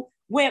people,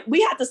 when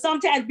we have to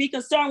sometimes be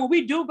concerned when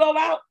we do go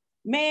out,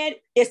 man,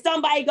 is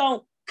somebody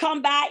gonna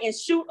come by and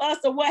shoot us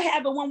or what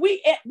have you? When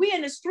we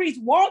in the streets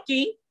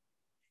walking,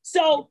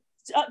 so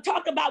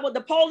talk about what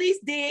the police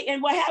did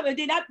and what happened.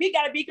 Then we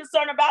got to be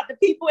concerned about the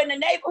people in the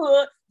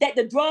neighborhood, that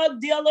the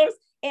drug dealers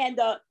and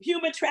the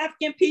human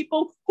trafficking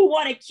people who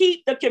want to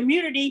keep the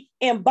community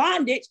in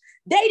bondage.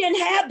 They didn't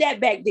have that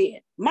back then.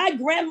 My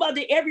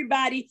grandmother,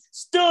 everybody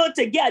stood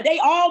together. They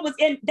all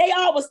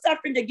was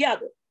suffering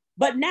together.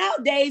 But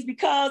nowadays,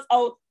 because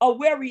of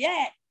where we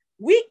at,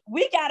 we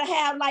got to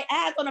have like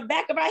eyes on the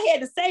back of our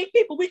head. The same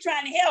people we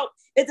trying to help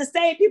is the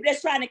same people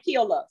that's trying to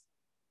kill us.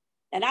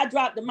 And I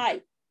dropped the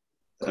mic.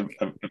 If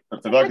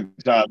I could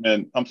chime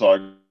in, I'm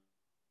sorry.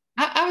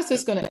 I was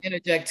just going to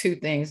interject two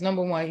things.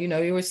 Number one,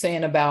 you were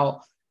saying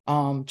about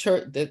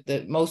church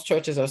that most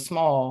churches are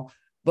small,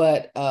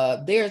 but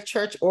there are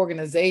church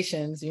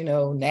organizations,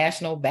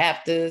 National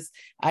Baptist.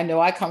 I know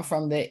I come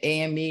from the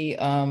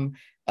AME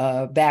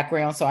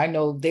background, so I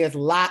know there's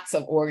lots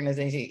of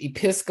organizations,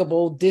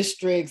 Episcopal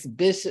districts,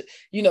 bishop,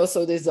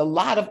 so there's a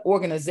lot of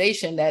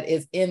organization that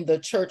is in the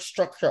church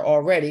structure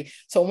already.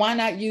 So why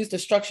not use the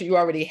structure you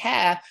already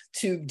have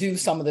to do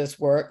some of this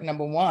work?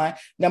 Number one.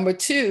 Number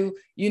two,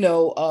 we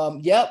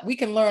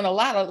can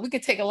learn we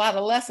can take a lot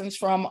of lessons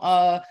from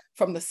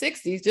the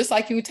 60s, just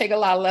like you would take a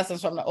lot of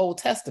lessons from the Old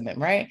Testament,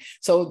 right?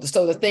 So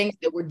the things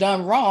that were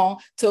done wrong,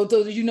 so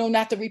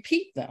not to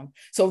repeat them.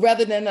 So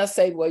rather than us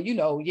say, well,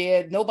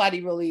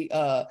 nobody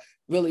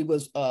really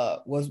was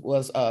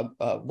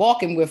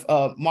walking with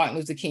Martin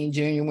Luther King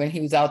Jr. when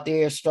he was out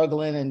there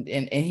struggling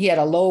and he had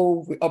a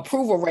low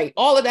approval rate.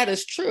 All of that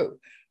is true.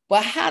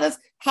 But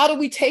how do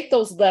we take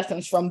those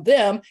lessons from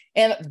them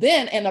and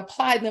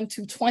apply them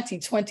to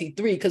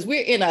 2023? Because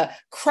we're in a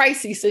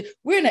crisis,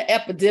 we're in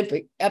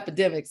an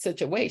epidemic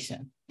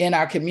situation in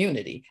our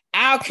community.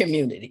 How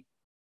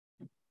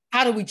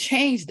do we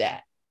change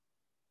that?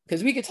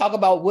 Because we could talk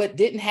about what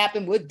didn't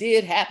happen, what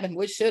did happen,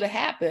 what should have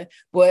happened.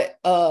 But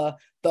the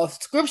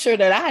scripture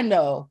that I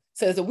know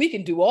says that we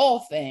can do all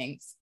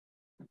things,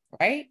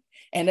 right?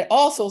 And it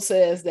also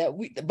says that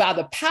by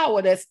the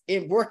power that's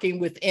working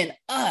within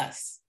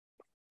us.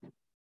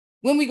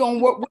 When we gonna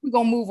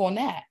move on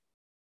that?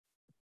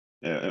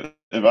 Yeah,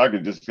 if I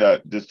could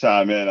just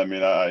chime in. I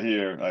mean, I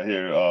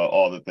hear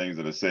all the things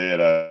that are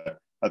said.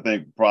 I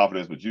think,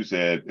 Prophetess, what you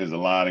said is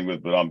aligning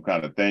with what I'm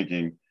kind of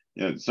thinking.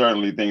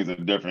 Certainly things are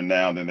different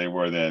now than they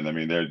were then. I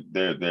mean,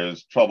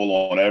 there's trouble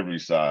on every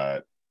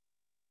side,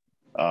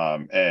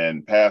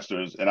 and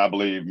pastors, and I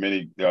believe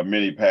there are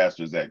many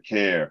pastors that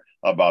care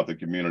about the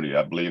community.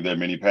 I believe there are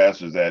many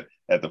pastors that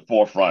at the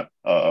forefront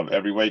of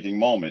every waking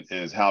moment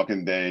is how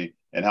can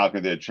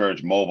their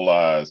church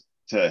mobilize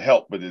to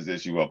help with this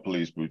issue of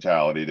police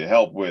brutality, to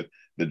help with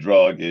the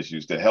drug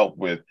issues, to help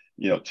with,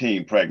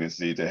 teen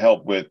pregnancy, to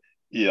help with,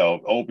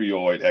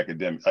 opioid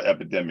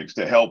epidemics,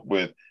 to help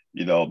with,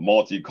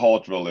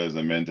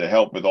 multiculturalism, and to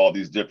help with all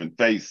these different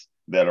faiths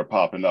that are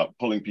popping up,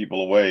 pulling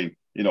people away,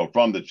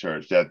 from the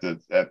church at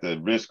the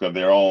risk of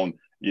their own,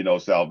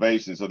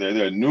 salvation. So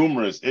there are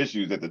numerous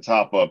issues at the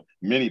top of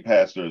many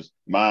pastors'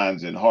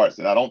 minds and hearts.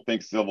 And I don't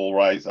think civil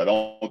rights, I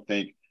don't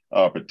think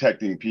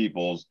protecting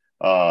people's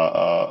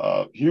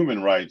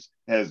human rights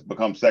has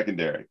become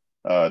secondary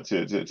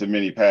to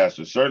many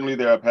pastors. Certainly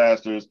there are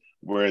pastors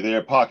where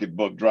their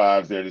pocketbook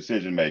drives their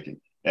decision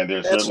making. And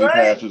there's certainly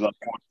pastors,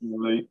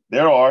 unfortunately,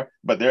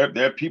 but there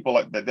are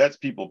people that's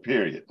people,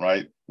 period,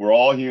 right? We're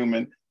all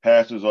human.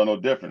 Pastors are no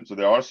different. So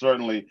there are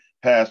certainly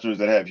pastors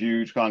that have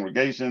huge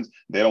congregations.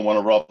 They don't want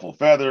to ruffle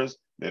feathers.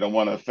 They don't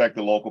want to affect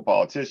the local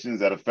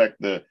politicians that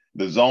affect the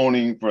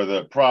zoning for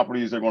the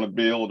properties they're going to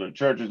build or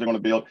churches they're going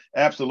to build.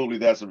 Absolutely,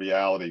 that's a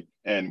reality.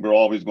 And we're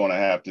always going to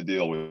have to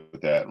deal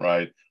with that,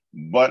 right?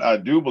 But I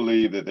do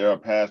believe that there are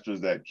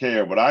pastors that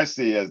care. What I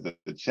see as the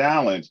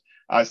challenge,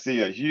 I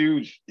see a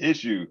huge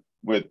issue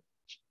with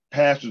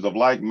pastors of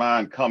like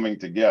mind coming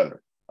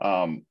together.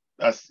 And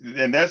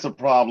that's a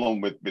problem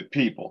with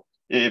people.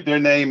 If their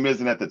name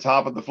isn't at the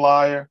top of the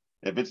flyer,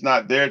 if it's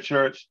not their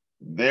church,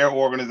 their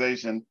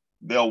organization,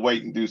 they'll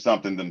wait and do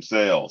something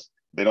themselves.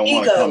 They don't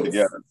want to come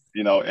together,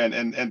 you know,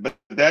 but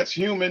that's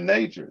human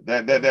nature.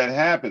 That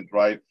happens,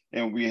 right?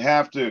 And we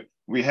have to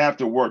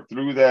work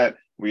through that.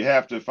 We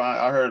have to find,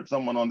 I heard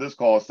someone on this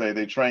call say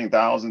they train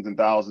thousands and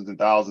thousands and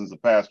thousands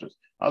of pastors.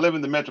 I live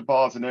in the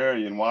metropolitan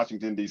area in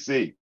Washington,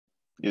 D.C.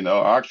 You know,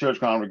 our church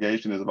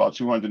congregation is about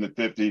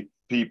 250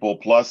 people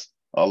plus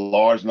a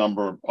large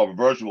number of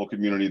virtual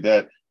community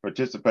that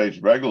participates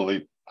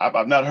regularly.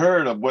 I've not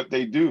heard of what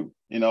they do.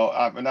 You know,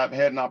 I've not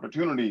had an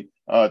opportunity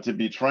to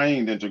be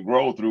trained and to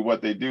grow through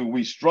what they do.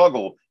 We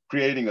struggle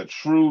creating a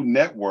true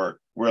network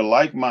where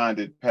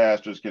like-minded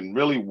pastors can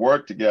really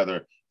work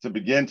together to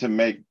begin to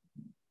make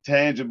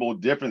tangible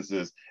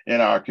differences in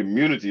our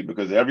community,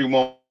 because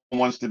everyone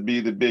wants to be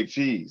the big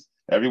cheese.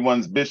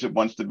 Everyone's bishop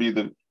wants to be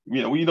the,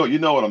 you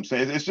know what I'm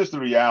saying. It's just the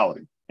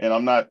reality, and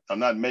I'm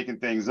not making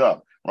things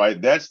up,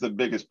 right? That's the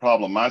biggest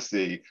problem I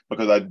see,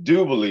 because I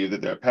do believe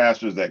that there are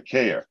pastors that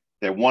care,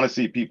 that want to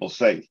see people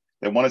safe,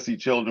 that want to see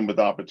children with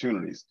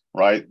opportunities,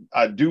 right?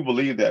 I do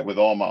believe that with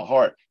all my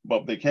heart,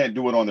 but they can't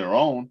do it on their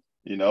own.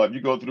 You know, if you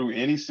go through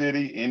any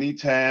city, any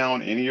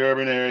town, any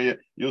urban area,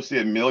 you'll see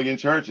 1 million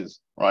churches,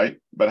 right?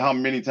 But how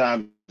many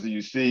times do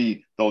you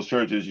see those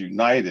churches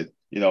united,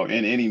 you know,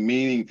 in any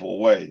meaningful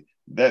way?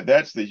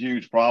 That's the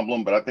huge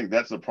problem. But I think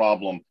that's a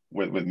problem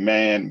with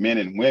men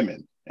and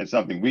women, and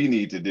something we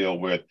need to deal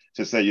with,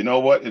 to say, you know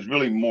what, it's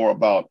really more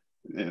about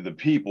the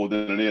people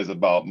than it is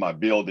about my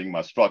building,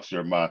 my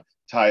structure, my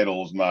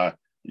titles, my,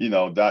 you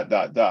know, ...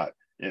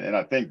 And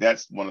I think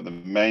that's one of the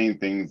main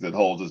things that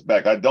holds us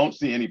back. I don't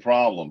see any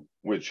problem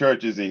with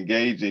churches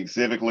engaging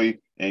civically,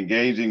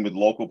 engaging with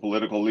local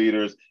political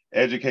leaders,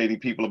 educating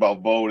people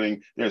about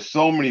voting. There's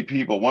so many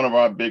people. One of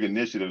our big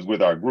initiatives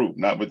with our group,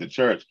 not with the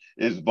church,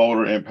 is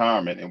voter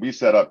empowerment. And we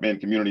set up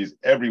in communities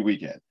every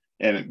weekend.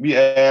 And we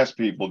ask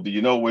people, do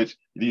you know which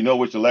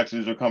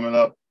elections are coming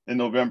up in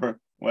November?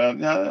 Well,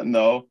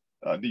 no.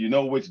 Do you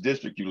know which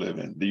district you live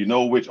in? Do you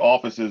know which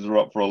offices are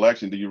up for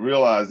election? Do you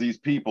realize these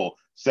people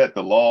set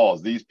the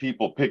laws? These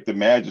people pick the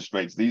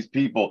magistrates. These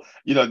people,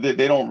 you know,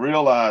 they don't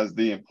realize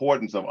the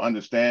importance of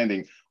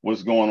understanding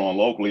what's going on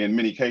locally in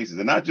many cases,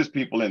 and not just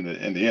people in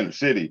the inner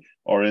city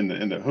or in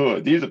the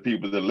hood. These are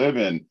people that live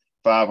in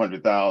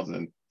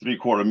 $500,000,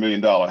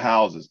 $750,000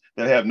 houses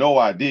that have no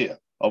idea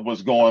of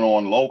what's going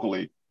on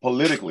locally,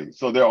 politically.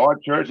 So there are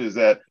churches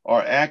that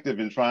are active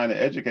in trying to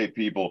educate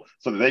people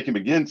so that they can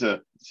begin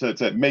to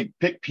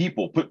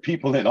put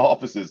people in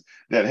offices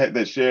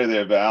that share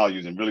their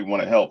values and really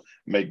want to help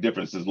make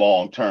differences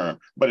long term.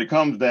 But it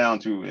comes down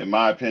to, in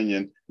my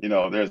opinion, you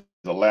know, there's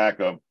a lack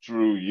of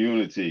true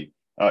unity,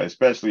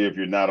 especially if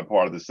you're not a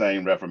part of the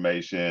same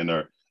Reformation,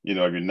 or, you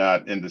know, if you're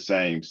not in the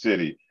same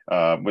city.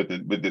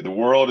 The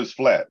world is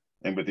flat,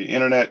 and with the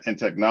internet and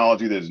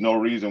technology, there's no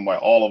reason why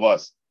all of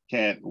us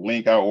can't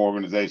link our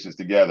organizations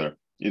together.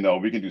 You know,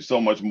 we can do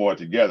so much more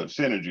together.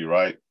 Synergy,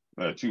 right?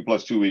 2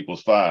 + 2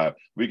 = 5.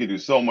 We can do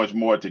so much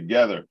more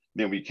together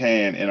than we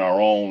can in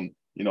our own,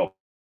 you know,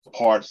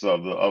 parts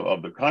of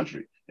the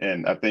country.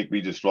 And I think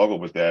we just struggle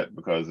with that,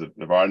 because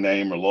if our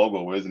name or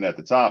logo isn't at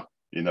the top,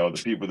 you know,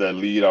 the people that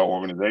lead our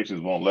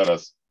organizations won't let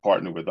us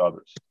partner with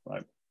others,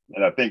 right?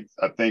 And I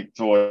think,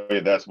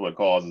 Toy, that's what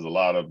causes a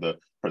lot of the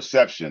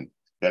perception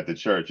that the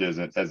church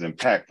isn't as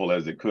impactful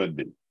as it could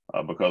be,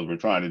 because we're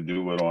trying to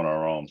do it on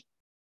our own.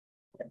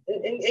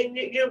 And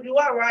you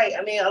are right.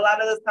 I mean, a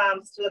lot of the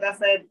times, like I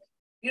said,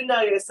 you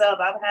know yourself,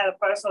 I've had a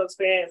personal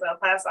experience.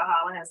 Pastor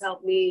Holland has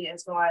helped me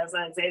as far as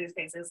Xavier's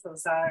case is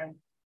concerned.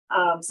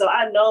 So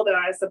I know there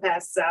are some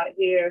pastors out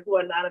here who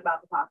are not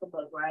about the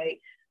pocketbook,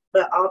 right?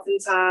 But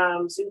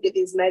oftentimes you get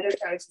these mega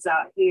churches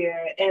out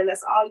here, and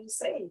that's all you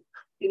see.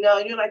 You know,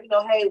 you're like, you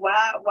know, hey,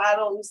 why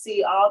don't you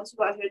see all these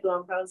people out here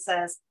doing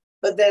protests,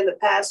 but then the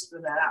pastors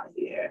are not out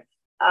here?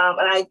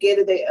 And I get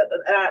it.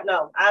 I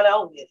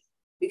don't get it.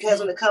 Because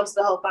when it comes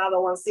to the whole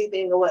 501c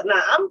thing or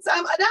whatnot, I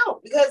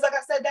don't. Because like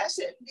I said,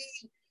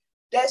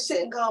 that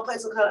shouldn't go in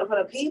place in front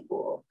of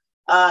people.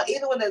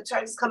 Even when the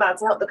churches come out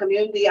to help the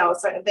community out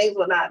with certain things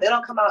or not, they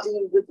don't come out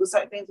even with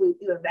certain things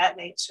of that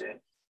nature.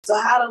 So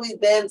how do we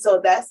then, so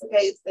if that's the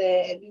case,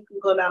 then if you can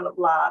go down the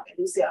block and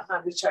you see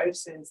 100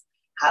 churches,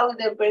 how do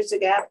we then bridge the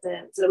gap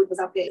then so that we can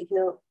stop getting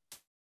killed?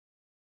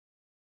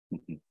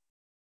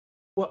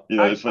 Well, you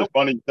know, it's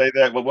funny you say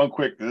that, but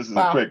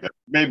it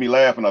made me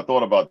laugh when I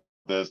thought about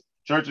this.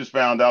 Churches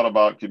found out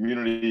about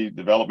community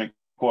development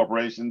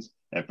corporations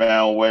and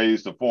found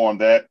ways to form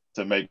that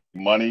to make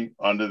money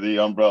under the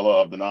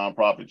umbrella of the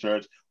nonprofit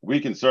church. We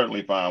can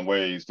certainly find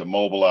ways to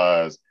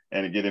mobilize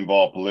and get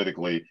involved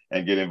politically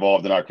and get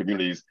involved in our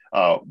communities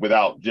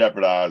without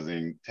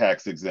jeopardizing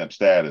tax-exempt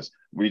status.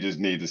 We just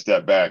need to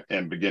step back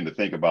and begin to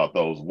think about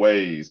those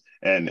ways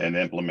and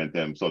implement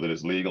them so that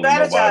it's legal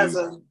and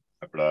nobody's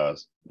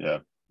jeopardized. Yeah,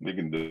 we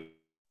can do it.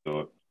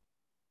 it.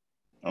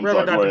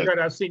 Reverend Dr.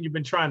 Greta, I've seen you've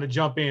been trying to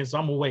jump in, so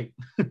I'm gonna wait.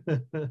 Thank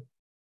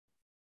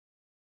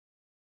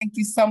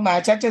you so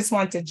much. I just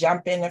want to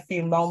jump in a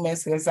few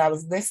moments because I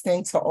was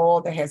listening to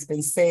all that has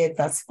been said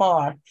thus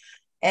far.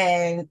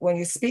 And when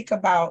you speak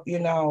about,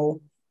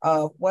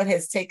 what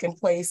has taken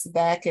place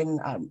back in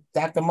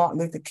Dr. Martin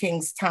Luther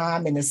King's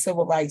time in the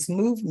civil rights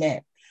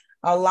movement,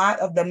 a lot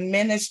of the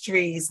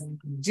ministries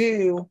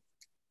do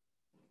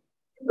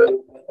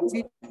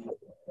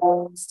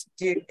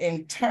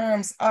in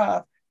terms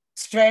of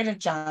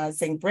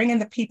strategizing, bringing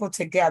the people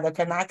together,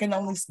 because I can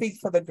only speak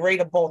for the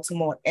greater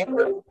Baltimore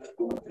area,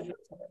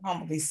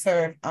 humbly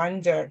serve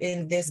under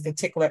in this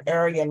particular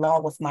area,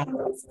 along with my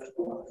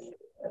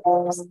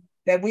husband.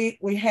 That we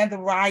had the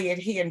riot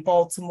here in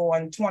Baltimore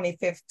in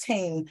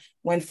 2015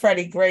 when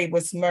Freddie Gray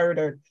was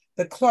murdered.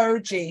 The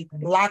clergy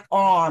locked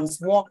arms,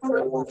 walked,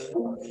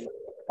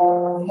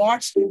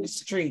 marched through the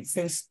streets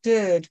and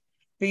stood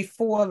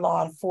before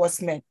law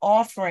enforcement,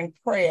 offering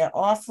prayer,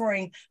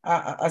 offering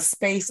a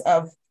space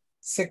of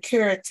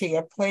security,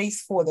 a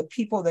place for the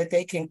people that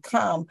they can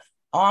come,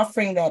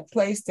 offering that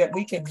place that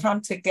we can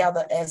come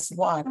together as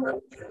one.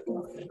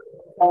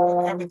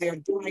 Whatever their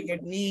dire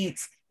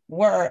needs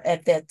were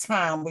at that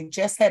time. We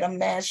just had a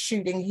mass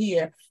shooting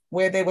here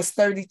where there was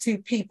 32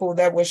 people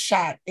that were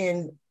shot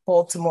in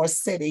Baltimore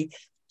City.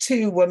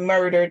 2 were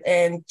murdered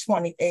and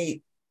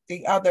 28,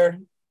 the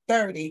other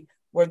 30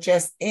 were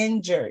just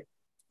injured.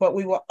 But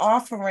we were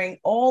offering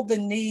all the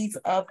needs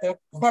of the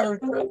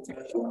clergy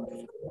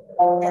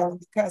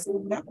because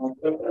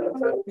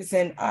it's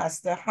in us.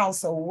 The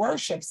house of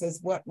worships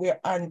is what we're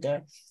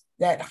under,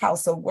 that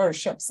house of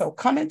worship. So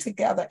coming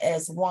together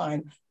as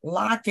one,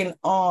 locking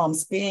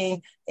arms,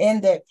 being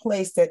in that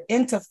place, that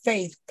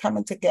interfaith,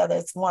 coming together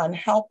as one,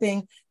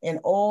 helping in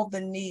all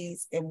the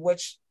needs in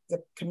which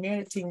the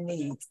community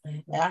needs.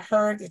 I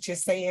heard that you're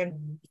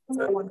saying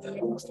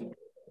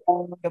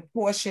the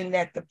portion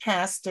that the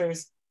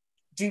pastors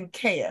do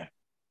care.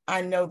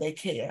 I know they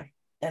care.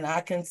 And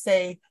I can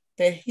say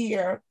that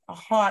here,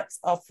 hearts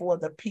are for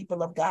the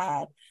people of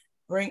God,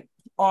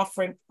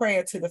 offering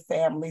prayer to the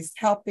families,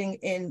 helping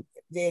in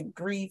their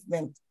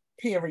bereavement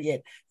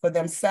period for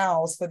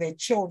themselves, for their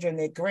children,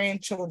 their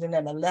grandchildren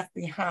that are left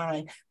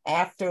behind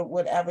after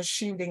whatever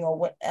shooting or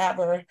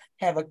whatever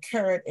have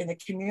occurred in the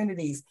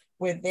communities.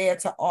 We're there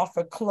to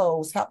offer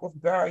clothes, help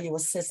with burial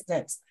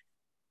assistance,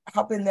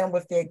 helping them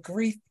with their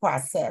grief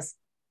process.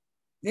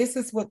 This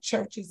is what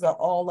churches are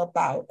all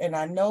about. And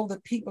I know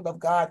the people of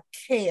God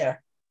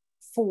care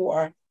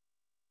for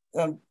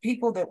the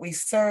people that we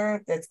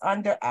serve that's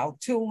under our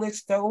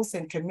tutelage, those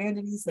in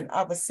communities and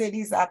other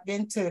cities. I've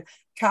been to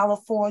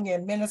California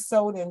and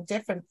Minnesota and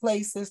different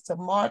places to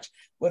march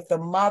with the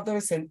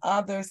mothers and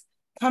others,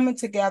 coming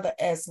together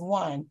as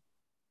one,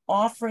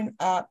 offering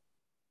up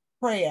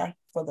prayer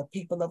for the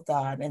people of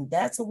God. And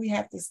that's what we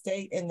have to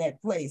stay in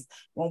that place.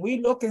 When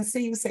we look and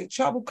see, you say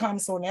trouble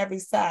comes on every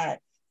side.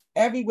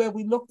 Everywhere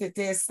we look, that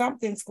there's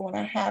something's going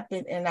to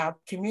happen in our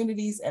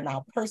communities and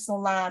our personal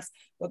lives.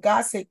 But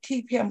God said,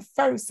 keep him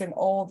first in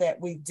all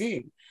that we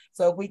do.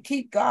 So if we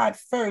keep God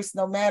first,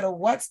 no matter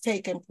what's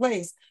taking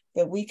place,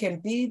 that we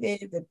can be there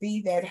to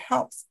be that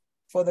helps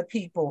for the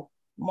people,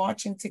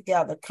 marching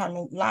together,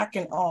 coming,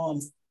 locking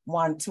arms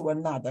one to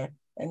another.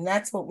 And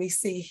that's what we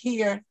see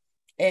here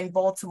in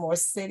Baltimore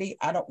City.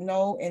 I don't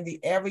know in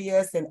the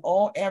areas, in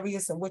all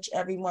areas in which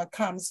everyone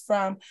comes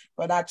from,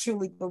 but I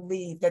truly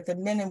believe that the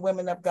men and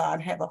women of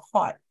God have a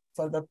heart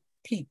for the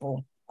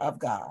people of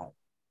God.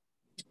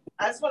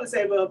 I just want to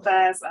say real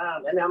fast,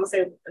 and I'm going to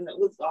say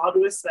with all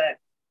due respect,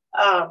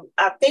 I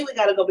think we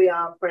got to go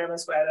beyond prayer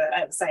and spread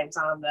at the same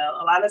time, though.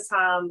 A lot of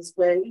times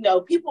when,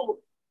 people,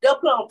 they'll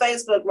put on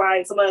Facebook,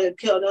 right, somebody get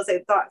killed, they'll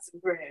say thoughts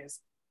and prayers.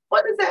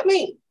 What does that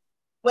mean?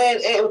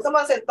 When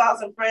someone says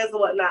thoughts and prayers and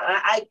whatnot,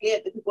 I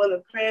get the people in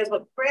the prayers,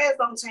 but prayers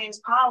don't change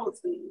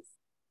policies.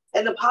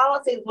 And the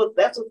policies,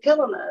 that's what's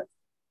killing us.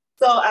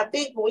 So I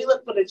think when we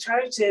look for the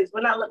churches,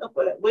 we're not looking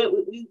for it.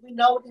 We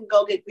know we can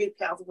go get grief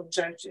counsel from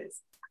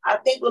churches. I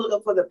think we're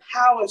looking for the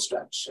power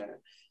structure.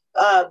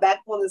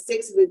 Back when the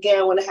 60s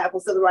again, when it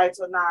happened, civil rights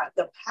or not,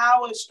 the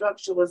power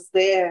structure was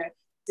there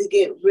to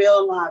get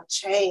real life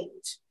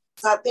change.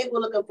 So I think we're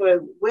looking for,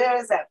 where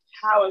is that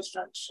power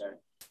structure?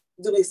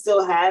 Do we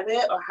still have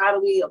it, or how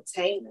do we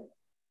obtain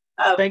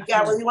it?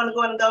 Gary, you want to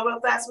go in and go real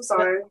fast? I'm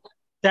sorry.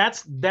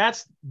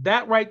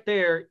 That right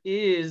there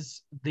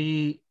is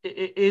the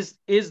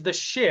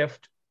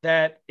shift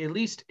that, at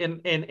least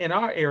in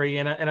our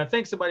area, and I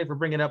thank somebody for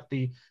bringing up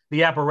the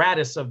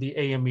apparatus of the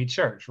AME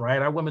Church,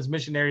 right? Our women's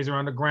missionaries are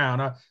on the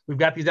ground. We've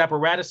got these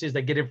apparatuses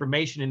that get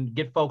information and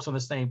get folks on the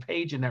same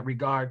page in that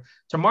regard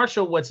to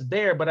marshal what's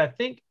there. But I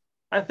think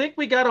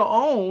we got to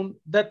own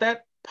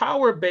that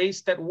power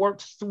base that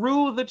worked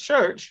through the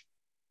church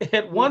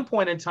at one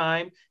point in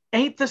time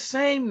ain't the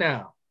same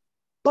now.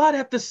 But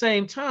at the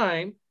same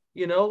time,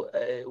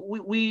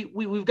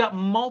 we've got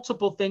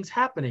multiple things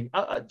happening.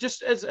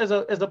 Just as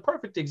a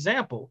perfect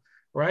example,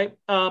 right?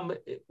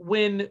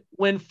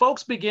 When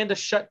folks began to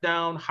shut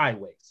down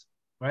highways,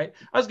 right?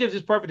 I'll just give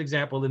this perfect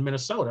example in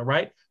Minnesota,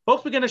 right?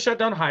 Folks began to shut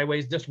down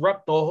highways,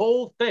 disrupt the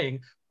whole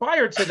thing.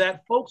 Prior to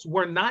that, folks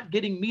were not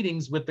getting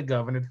meetings with the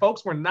governor.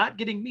 Folks were not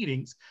getting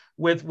meetings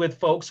with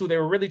folks who they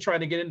were really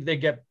trying to get in. They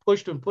get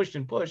pushed and pushed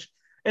and pushed.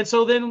 And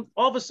so then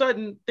all of a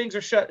sudden things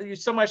are shut.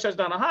 Somebody shuts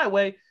down a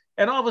highway,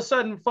 and all of a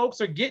sudden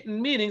folks are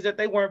getting meetings that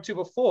they weren't to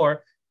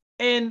before.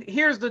 And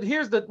here's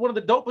the one of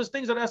the dopest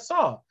things that I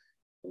saw.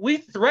 We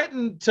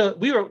threatened to,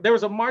 there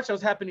was a march that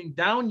was happening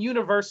down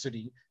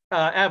University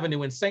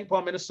Avenue in St.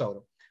 Paul,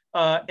 Minnesota.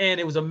 And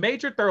it was a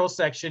major thorough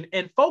section.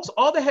 And folks,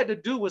 all they had to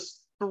do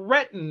was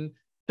threaten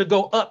to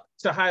go up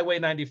to Highway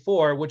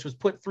 94, which was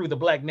put through the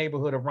Black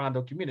neighborhood of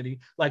Rondo community,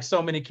 like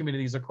so many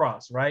communities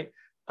across, right?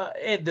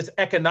 And this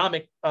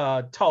economic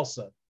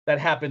Tulsa that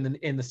happened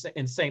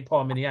in St.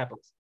 Paul,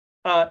 Minneapolis.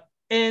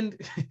 And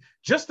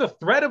just the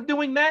threat of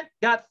doing that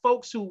got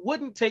folks who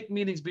wouldn't take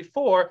meetings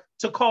before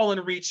to call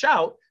and reach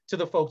out to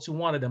the folks who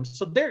wanted them.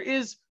 So there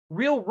is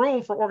real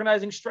room for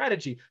organizing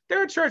strategy.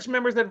 There are church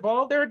members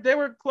involved. There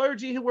were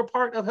clergy who were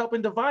part of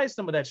helping devise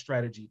some of that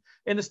strategy.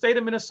 In the state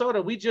of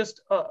Minnesota, we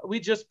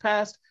just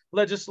passed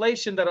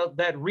legislation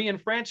that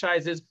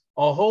re-enfranchises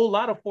a whole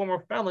lot of former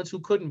felons who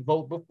couldn't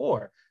vote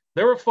before.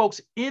 There were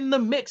folks in the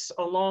mix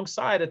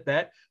alongside of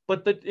that,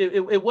 but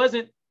it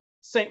wasn't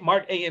St.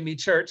 Mark AME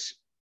Church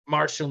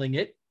marshaling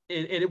it.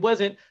 It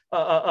wasn't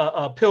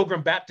a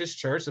Pilgrim Baptist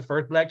Church, the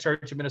first Black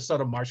church in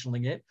Minnesota,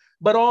 marshaling it,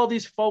 but all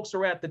these folks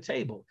are at the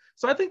table.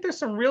 So I think there's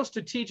some real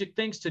strategic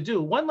things to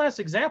do. One last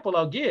example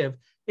I'll give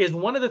is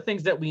one of the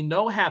things that we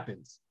know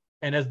happens,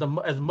 and as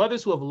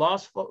mothers who have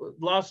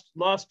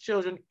lost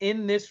children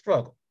in this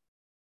struggle,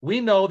 we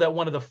know that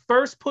one of the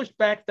first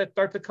pushbacks that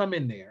start to come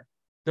in there,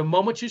 the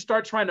moment you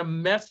start trying to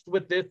mess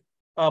with this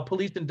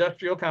police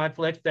industrial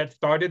complex that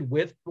started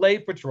with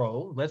Slave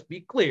Patrol, let's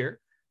be clear,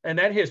 and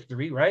that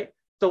history, right?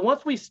 So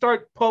once we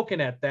start poking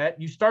at that,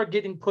 you start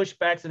getting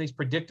pushbacks and these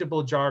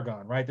predictable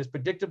jargon, right? This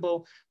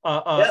predictable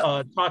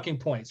talking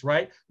points,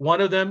 right?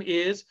 One of them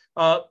is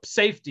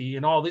safety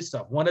and all this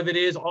stuff. One of it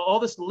is all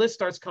this list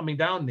starts coming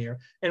down there,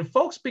 and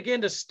folks begin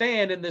to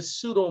stand in this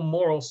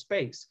pseudo-moral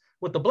space.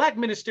 What the Black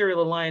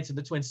Ministerial Alliance in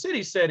the Twin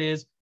Cities said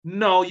is,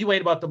 no, you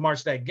ain't about to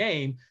march that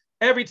game.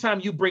 Every time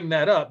you bring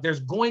that up,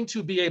 there's going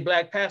to be a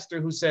Black pastor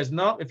who says,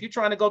 no, if you're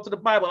trying to go to the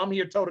Bible, I'm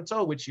here toe to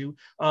toe with you.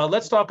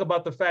 Let's talk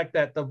about the fact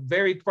that the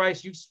very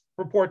Christ you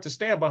purport to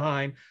stand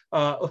behind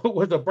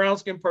was a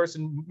brown-skinned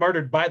person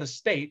murdered by the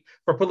state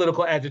for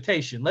political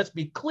agitation. Let's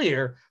be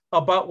clear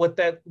about what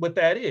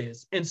that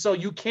is. And so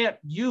you can't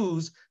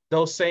use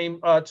those same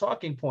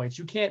talking points.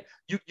 You can't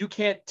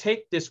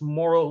take this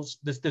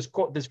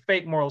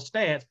fake moral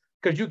stance,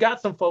 because you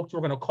got some folks who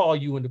are going to call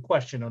you into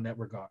question on that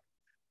regard.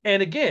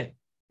 And again,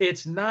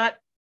 it's not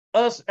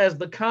us as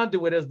the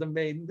conduit, as the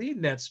main lead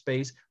in that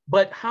space,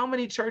 but how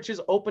many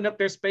churches open up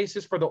their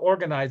spaces for the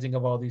organizing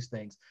of all these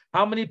things?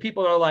 How many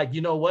people are like,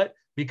 you know what?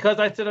 Because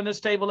I sit on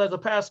this table as a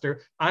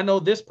pastor, I know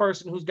this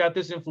person who's got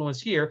this influence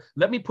here.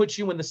 Let me put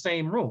you in the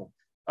same room.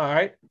 All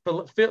right.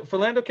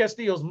 Philando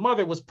Castillo's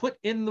mother was put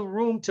in the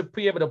room to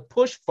be able to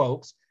push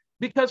folks,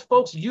 because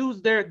folks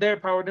use their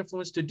power and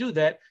influence to do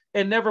that,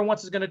 and never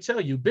once is going to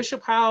tell you.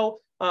 Bishop Howe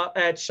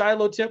at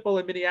Shiloh Temple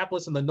in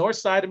Minneapolis, on the north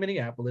side of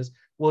Minneapolis,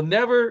 will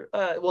never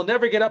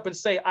get up and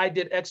say, I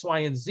did X, Y,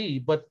 and Z,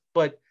 but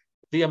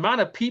the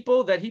amount of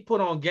people that he put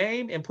on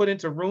game and put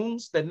into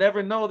rooms that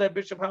never know that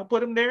Bishop Howe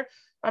put him there,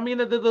 I mean,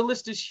 the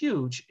list is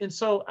huge. And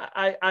so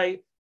I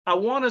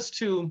want us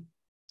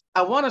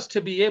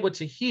to be able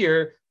to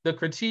hear the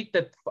critique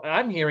that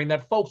I'm hearing,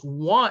 that folks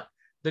want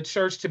the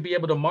church to be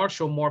able to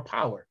marshal more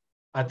power.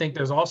 I think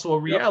there's also a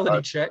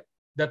reality check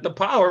that the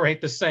power ain't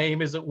the same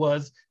as it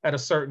was at a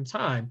certain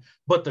time,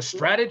 but the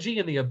strategy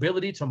and the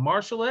ability to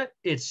marshal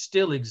it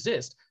still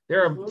exists.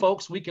 There are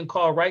folks we can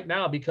call right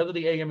now because of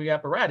the AME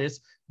apparatus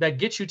that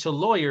get you to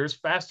lawyers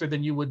faster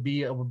than you would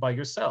be by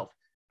yourself.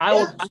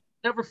 I'll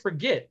never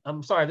forget.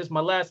 I'm sorry, this is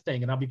my last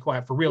thing, and I'll be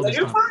quiet for real. No,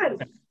 you're fine.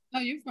 No,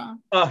 you're fine.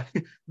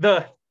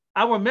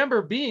 I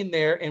remember being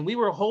there, and we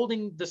were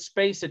holding the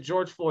space at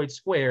George Floyd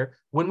Square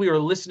when we were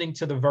listening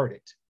to the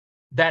verdict.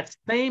 That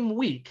same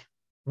week,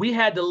 we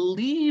had to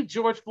leave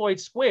George Floyd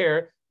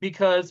Square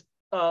because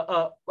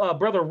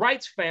Brother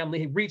Wright's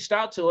family reached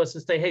out to us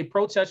and say, hey,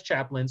 protest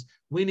chaplains,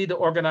 we need to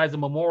organize a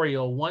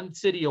memorial one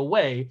city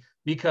away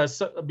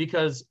because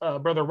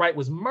Brother Wright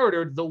was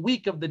murdered the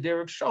week of the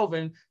Derek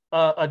Chauvin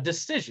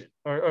decision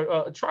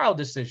or a trial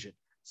decision.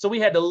 So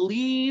we had to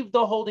leave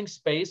the holding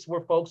space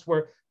where folks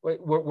were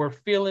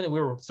feeling, and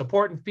we were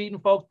supporting, feeding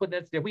folks, putting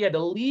that there. We had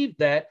to leave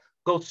that,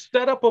 go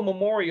set up a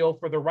memorial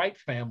for the Wright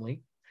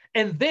family.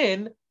 And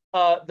then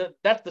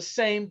that's the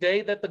same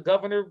day that the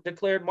governor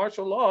declared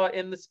martial law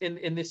in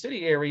the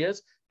city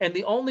areas. And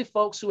the only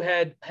folks who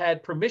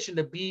had permission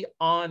to be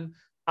on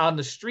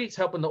the streets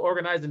helping to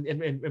organize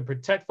and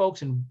protect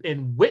folks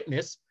and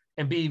witness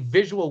and be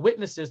visual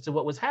witnesses to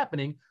what was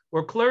happening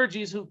were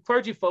clergy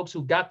folks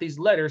who got these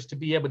letters to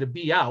be able to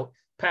be out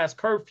past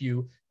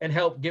curfew and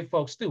help get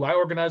folks through. I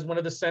organized one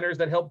of the centers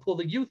that helped pull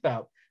the youth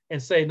out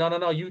and say, no,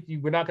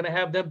 we're not going to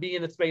have them be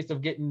in the space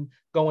of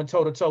going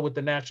toe to toe with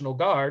the National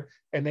Guard.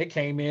 And they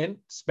came in,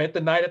 spent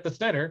the night at the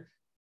center,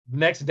 The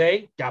next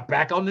day, got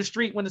back on the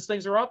street when the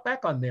things are up,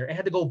 back on there, and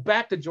had to go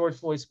back to George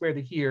Floyd Square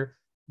to hear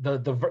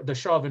the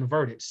Chauvin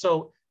verdict.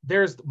 So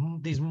there's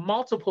these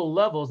multiple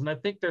levels, and I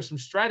think there's some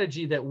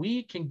strategy that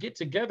we can get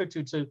together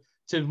to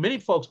many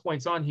folks'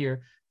 points on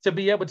here, to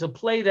be able to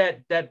play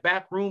that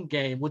backroom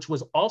game, which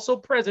was also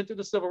present through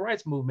the civil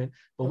rights movement,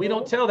 but we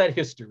don't tell that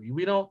history.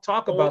 We don't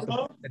talk about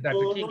that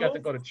Dr. King got to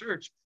go to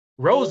church.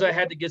 Rosa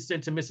had to get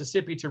sent to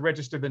Mississippi to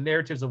register the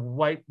narratives of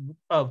white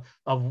male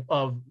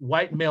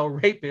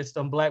rapists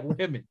on Black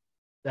women,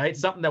 right?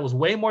 Something that was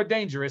way more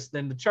dangerous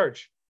than the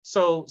church.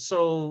 So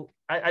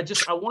I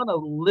want to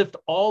lift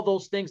all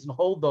those things and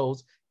hold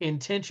those in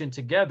tension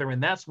together,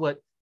 and that's what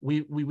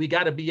we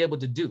got to be able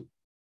to do.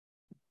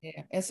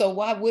 Yeah, and so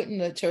why wouldn't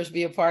the church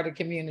be a part of the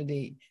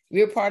community?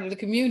 We're part of the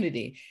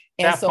community,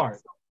 and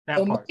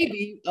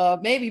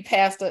maybe,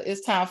 Pastor,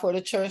 it's time for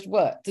the church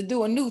to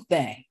do a new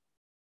thing.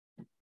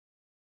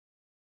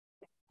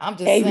 I'm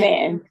just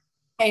Amen.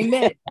 Saying.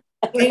 Amen.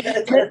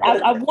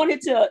 I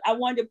wanted to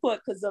put,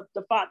 because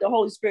the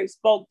Holy Spirit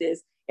spoke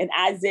this in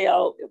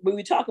Isaiah. When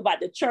we talk about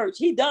the church,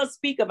 he does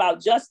speak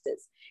about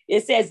justice.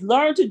 It says,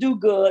 learn to do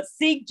good,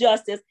 seek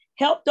justice,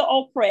 help the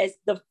oppressed,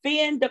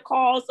 defend the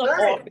cause of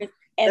office,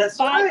 and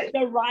fight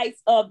the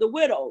rights of the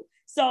widow.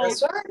 So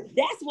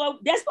that's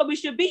what we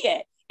should be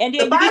at. And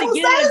then you need to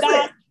get out of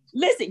God's,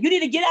 listen, you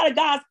need to get out of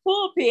God's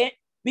pulpit,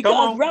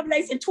 because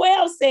Revelation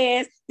 12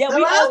 says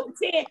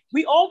that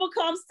we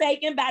overcome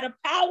Satan by the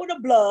power of the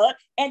blood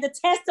and the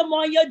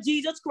testimony of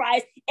Jesus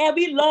Christ, and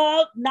we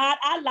love not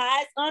our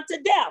lives unto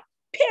death.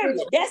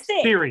 Period. That's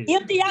it. Period.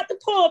 Empty out the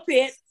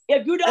pulpit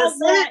if you don't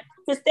want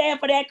to stand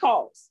for that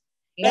cause.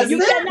 And you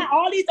cannot,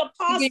 all these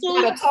apostles,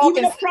 even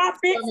the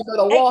prophets,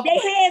 their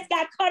heads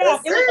got cut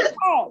off. It was a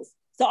cause.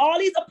 So all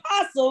these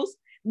apostles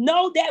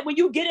know that when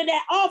you get in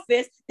that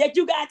office, that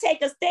you got to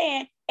take a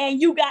stand, and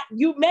you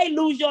may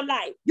lose your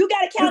life. You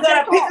got to count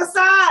that. Pick a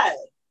side.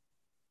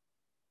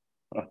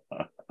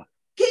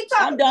 Keep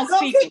talking. I'm done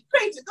speaking. Keep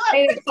preaching. Go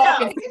ahead.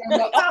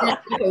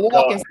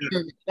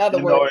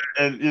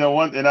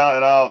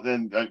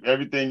 And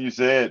everything you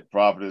said,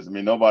 prophetess. I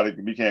mean,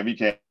 we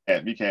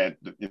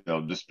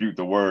can't dispute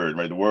the word,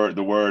 right?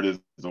 The word is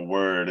a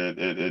word.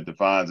 It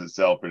defines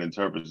itself. It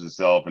interprets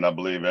itself. And I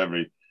believe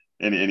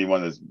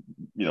anyone that's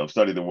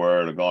studied the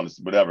word or gone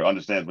to whatever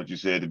understands what you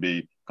said to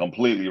be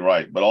completely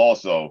right. But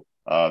also,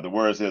 the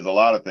word says a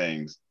lot of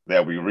things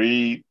that we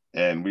read,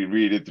 and we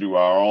read it through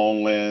our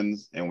own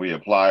lens, and we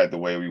apply it the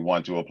way we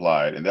want to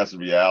apply it. And that's the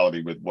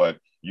reality with what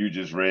you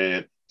just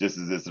read, just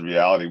as it's the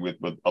reality with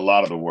a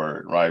lot of the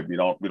word, right? We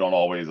don't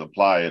always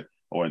apply it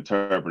or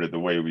interpret it the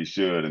way we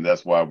should. And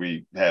that's why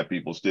we have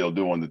people still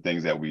doing the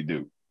things that we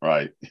do,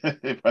 right?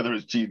 Whether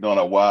it's cheating on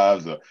our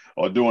wives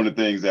or doing the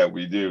things that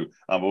we do.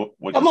 What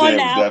you said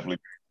was definitely,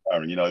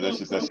 that's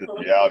just the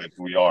reality of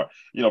who we are.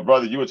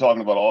 Brother, you were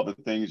talking about all the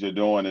things you're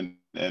doing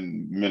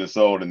in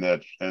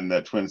Minnesota and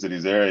that Twin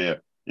Cities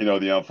area.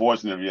 The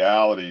unfortunate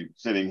reality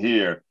sitting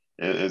here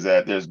is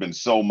that there's been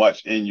so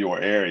much in your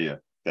area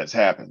that's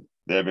happened.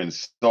 There have been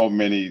so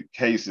many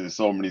cases,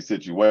 so many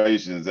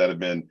situations that have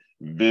been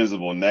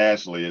visible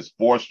nationally. It's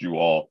forced you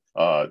all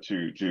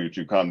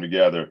to come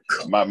together.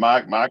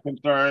 My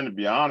concern, to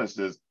be honest,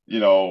 is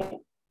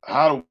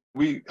how do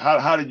we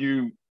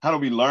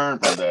learn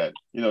from that?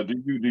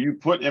 Do you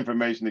put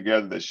information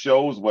together that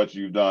shows what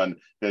you've done,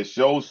 that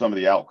shows some of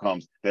the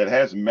outcomes, that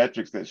has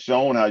metrics that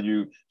shown how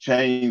you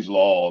change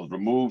laws,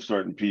 remove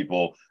certain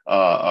people,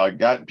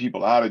 got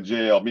people out of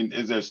jail? I mean,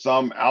 is there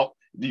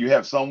do you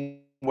have some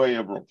way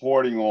of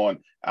reporting on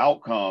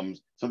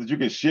outcomes so that you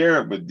can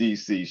share it with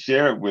DC,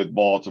 share it with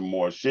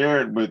Baltimore,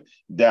 share it with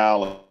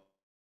Dallas,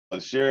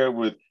 share it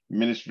with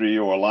ministry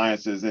or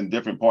alliances in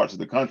different parts of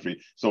the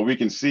country, so we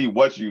can see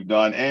what you've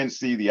done and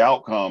see the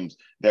outcomes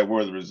that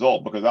were the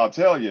result? Because I'll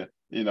tell you,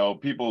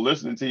 people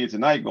listening to you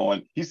tonight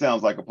going, he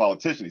sounds like a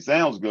politician. He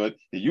sounds good.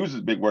 He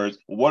uses big words.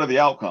 What are the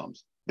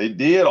outcomes? They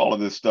did all of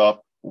this stuff.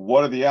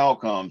 What are the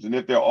outcomes? And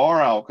if there are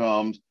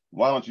outcomes,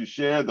 why don't you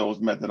share those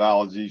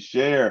methodologies,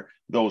 share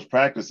those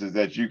practices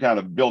that you kind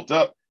of built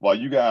up while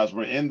you guys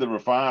were in the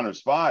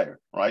refiner's fire,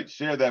 right?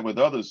 Share that with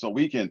others so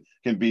we can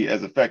be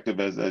as effective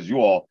as you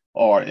all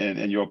are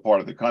in your part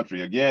of the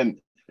country. Again,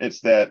 it's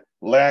that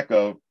lack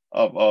of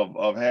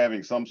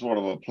having some sort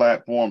of a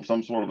platform,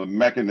 some sort of a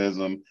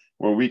mechanism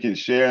where we can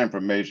share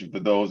information for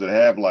those that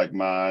have like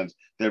minds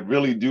that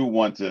really do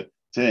want to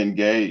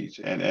engage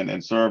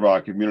and serve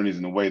our communities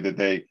in the way that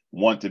they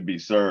want to be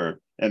served.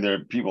 And there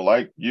are people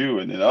like you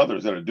and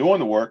others that are doing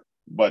the work,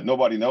 but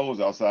nobody knows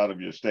outside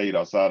of your state,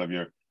 outside of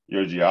your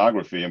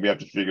geography. And we have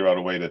to figure out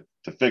a way to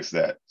fix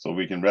that so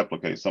we can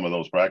replicate some of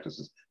those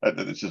practices.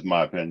 That's just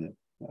my opinion.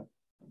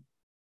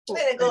 And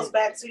it goes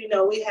back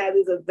to, we have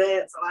these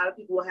events. A lot of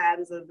people have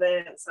these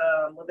events,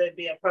 whether it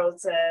be a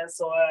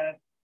protest or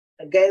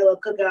a gala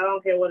cookout, I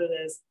don't care what it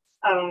is.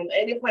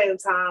 Any point in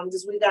time,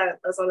 we got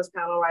us on this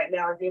panel right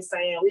now, like you're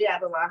saying, we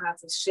have to learn how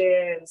to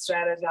share and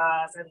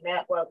strategize and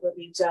network with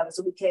each other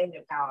so we can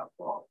get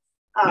powerful.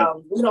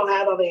 We don't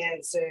have all the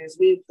answers.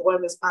 We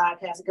run this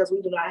podcast because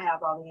we do not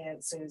have all the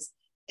answers.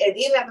 And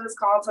even after this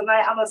call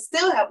tonight, I'm gonna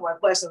still have more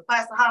questions.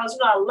 Pastor Holland,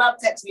 I love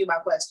texting you my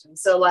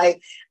questions. So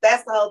like,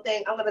 that's the whole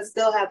thing. I'm gonna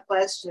still have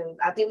questions.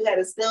 I think we had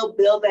to still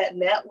build that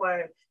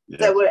network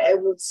that we're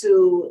able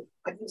to,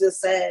 like you just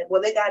said,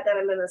 what they got done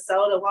in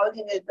Minnesota, why we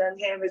can get done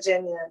here in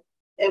Virginia,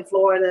 in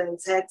Florida and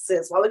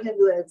Texas, why we can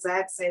do the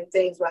exact same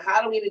things, but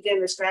how do we begin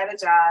to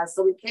strategize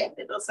so we can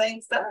get those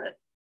things done?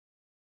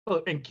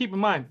 Well, and keep in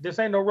mind, this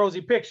ain't no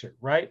rosy picture,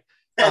 right?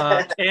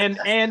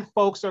 And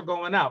folks are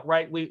going out,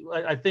 right?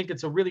 I think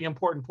it's a really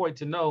important point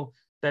to know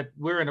that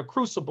we're in a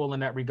crucible in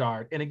that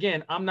regard. And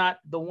again, I'm not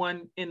the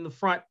one in the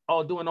front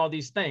doing all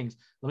these things.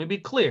 Let me be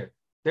clear.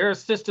 There are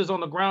sisters on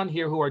the ground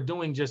here who are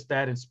doing just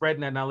that and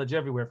spreading that knowledge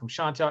everywhere, from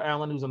Chantel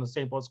Allen, who's on the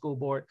St. Paul School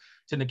Board,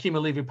 to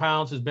Nakima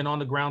Levy-Pounds, who's been on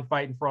the ground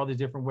fighting for all these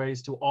different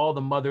ways, to all the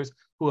mothers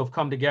who have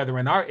come together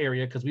in our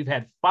area, because we've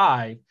had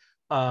 5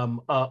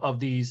 of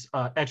these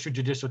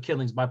extrajudicial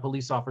killings by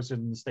police officers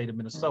in the state of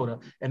Minnesota.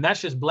 And that's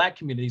just Black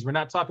communities. We're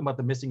not talking about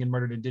the missing and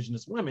murdered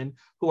Indigenous women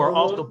who are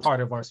also part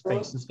of our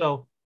space. And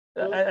so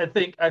I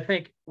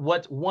think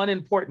what's one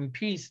important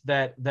piece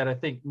that I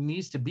think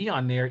needs to be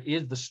on there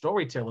is the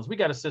storytellers. We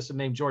got a sister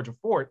named Georgia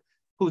Fort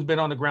who's been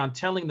on the ground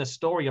telling the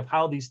story of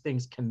how these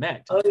things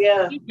connect. Oh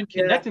yeah, she's been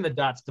connecting the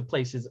dots to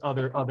places,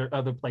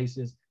 other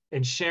places,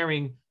 and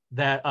sharing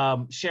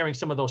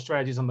some of those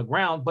strategies on the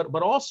ground.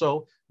 But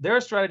also there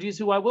are strategies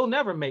who I will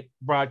never make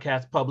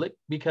broadcast public,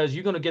 because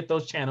you're going to get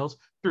those channels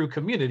through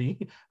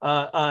community,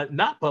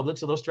 not public.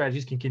 So those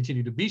strategies can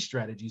continue to be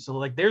strategies. So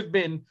like there's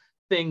been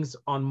things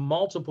on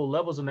multiple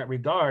levels in that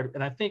regard.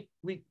 And I think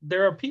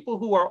there are people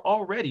who are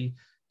already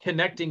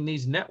connecting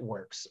these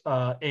networks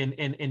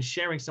and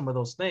sharing some of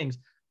those things.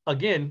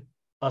 Again,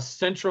 a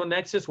central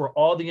nexus where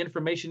all the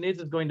information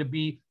is going to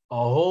be a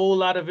whole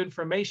lot of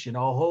information, a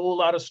whole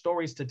lot of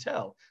stories to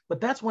tell. But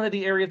that's one of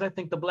the areas I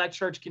think the Black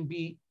church can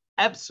be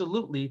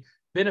absolutely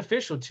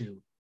beneficial to.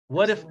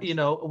 What if,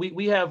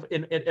 we have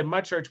in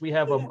my church, we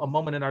have a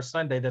moment in our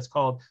Sunday that's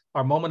called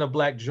our Moment of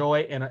Black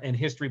Joy and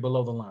History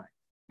Below the Line.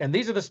 And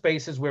these are the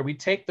spaces where we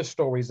take the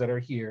stories that are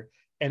here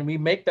and we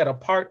make that a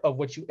part of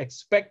what you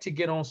expect to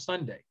get on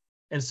Sunday.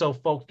 And so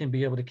folks can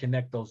be able to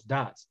connect those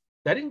dots.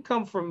 That didn't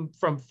come from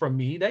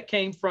me. That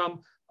came from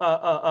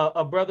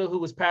a brother who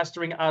was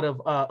pastoring out of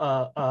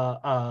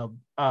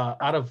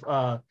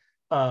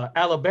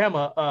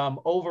Alabama,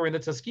 over in the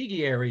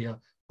Tuskegee area,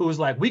 who was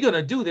like, we're going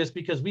to do this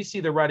because we see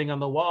the writing on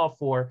the wall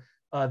for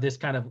this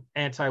kind of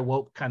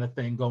anti-woke kind of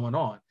thing going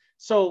on.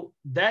 So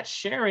that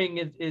sharing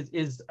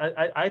is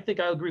I think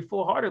I agree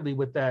full-heartedly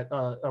with that,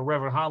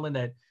 Reverend Holland,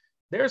 that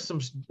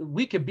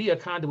we could be a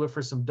conduit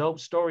for some dope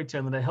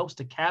storytelling that helps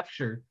to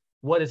capture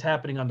what is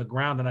happening on the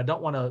ground. And I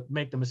don't want to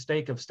make the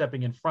mistake of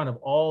stepping in front of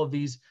all of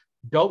these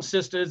dope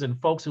sisters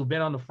and folks who've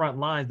been on the front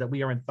lines that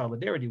we are in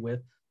solidarity with,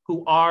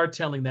 who are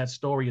telling that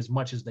story as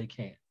much as they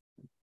can.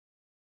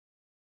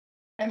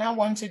 And I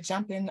want to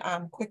jump in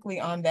quickly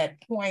on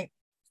that point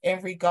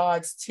in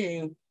regards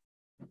to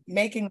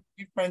making a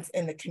difference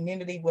in the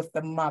community with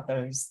the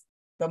mothers.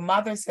 The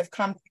mothers have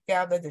come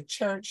together, the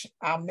church,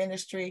 our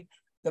ministry,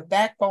 the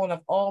backbone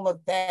of all of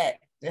that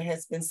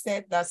has been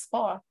said thus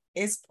far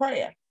is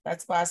prayer.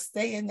 That's why I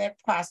stay in that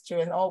posture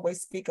and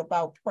always speak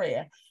about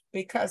prayer,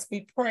 because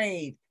we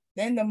prayed.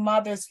 Then the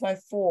mothers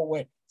went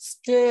forward,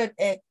 stood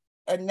at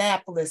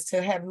Annapolis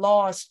to have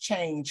laws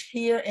change.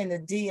 Here in the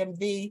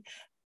DMV,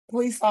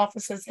 police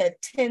officers had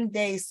 10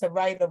 days to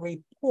write a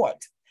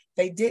report.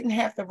 They didn't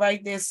have to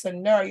write their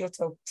scenario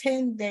till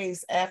 10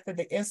 days after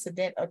the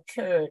incident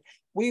occurred.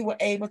 We were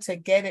able to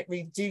get it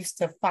reduced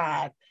to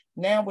 5.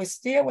 Now we're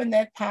still in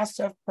that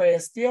posture of prayer,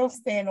 still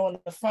staying on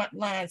the front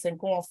lines and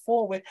going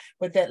forward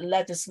with that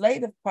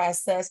legislative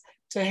process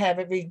to have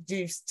it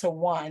reduced to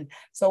 1.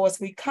 So as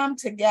we come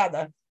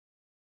together,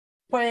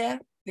 prayer,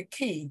 the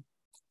key,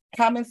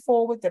 coming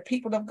forward, the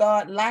people of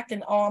God,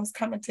 locking arms,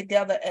 coming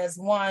together as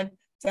one,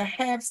 to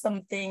have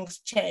some things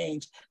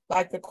change,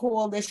 like the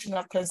Coalition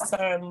of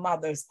Concerned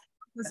Mothers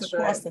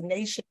across the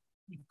nation,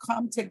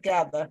 come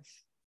together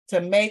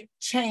to make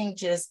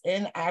changes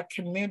in our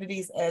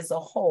communities as a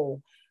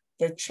whole.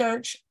 The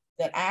church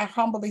that I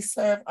humbly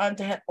serve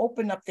under have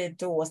opened up their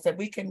doors, that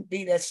we can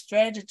be that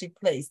strategy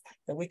place,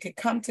 that we could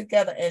come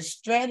together and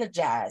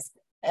strategize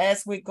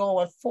as we're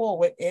going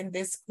forward in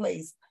this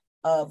place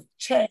of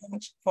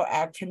change for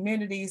our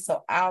communities,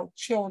 so our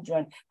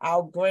children,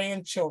 our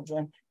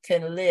grandchildren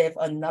can live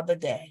another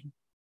day.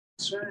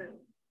 Sure.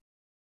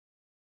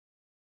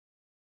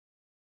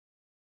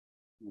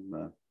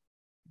 Amen.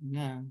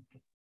 Yeah.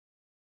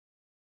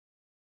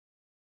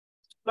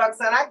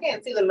 Roxanne, I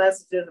can't see the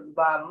messages at the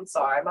bottom. I'm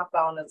sorry. My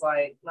phone is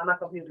like, my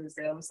computer is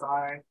there. I'm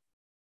sorry.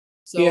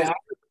 So yeah,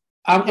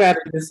 I'm glad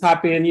to just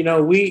hop in.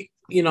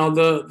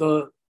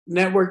 The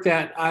network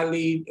that I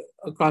lead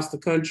across the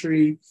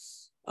country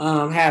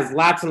has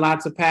lots and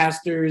lots of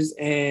pastors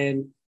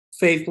and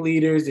faith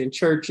leaders and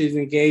churches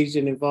engaged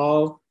and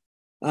involved.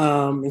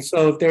 And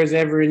so if there's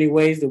ever any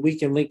ways that we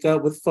can link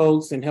up with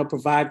folks and help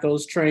provide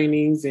those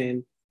trainings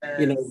and,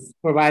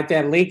 provide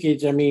that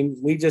linkage, I mean,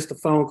 we just a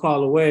phone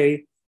call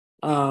away.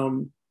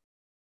 And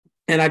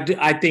And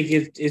I think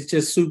it's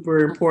just super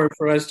important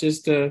for us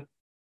just to,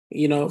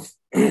 you know,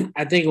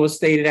 I think it was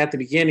stated at the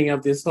beginning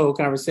of this whole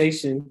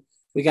conversation,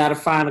 we got to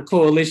find a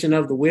coalition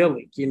of the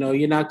willing. You know,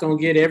 you're not going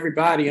to get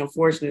everybody,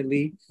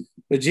 unfortunately,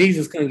 but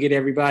Jesus couldn't get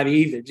everybody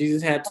either.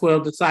 Jesus had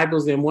 12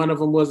 disciples and one of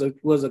them was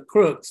a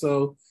crook.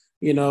 So,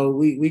 you know,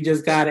 we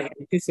just got to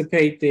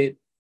anticipate that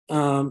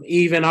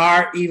even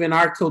our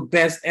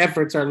best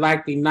efforts are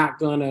likely not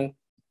gonna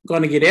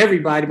get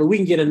everybody, but we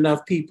can get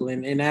enough people.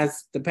 And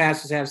as the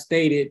pastors have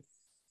stated,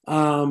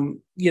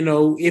 you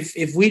know,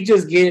 if we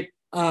just get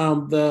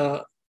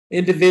the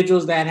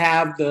individuals that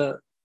have the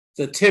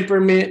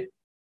temperament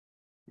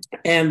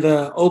and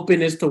the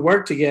openness to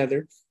work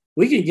together,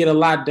 we can get a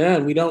lot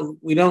done. We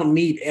don't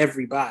need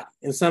everybody.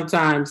 And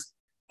sometimes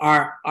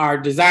our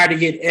desire to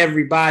get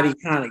everybody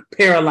kind of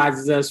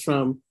paralyzes us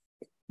from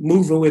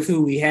moving with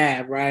who we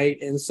have, right?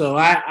 And so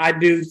I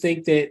do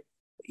think that,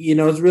 you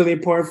know, it's really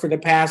important for the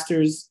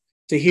pastors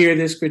to hear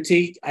this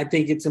critique. I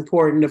think it's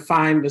important to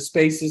find the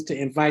spaces to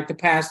invite the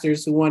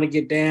pastors who want to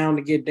get down,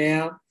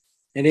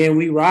 and then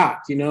we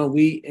rock, you know,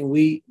 we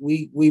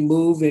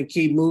move and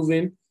keep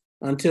moving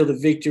until the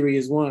victory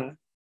is won.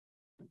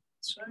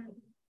 That's right.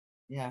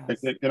 Yeah.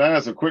 Can I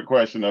ask a quick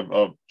question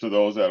of to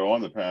those that are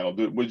on the panel?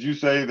 Would you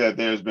say that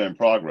there's been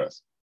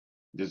progress?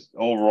 Just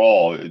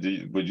overall,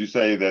 would you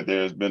say that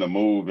there's been a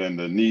move in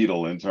the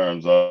needle in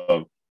terms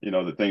of, you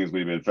know, the things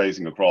we've been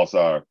facing across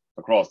the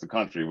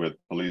country with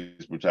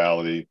police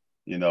brutality,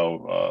 you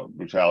know,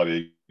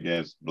 brutality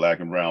against Black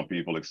and brown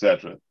people, et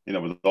cetera? You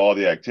know, with all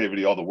the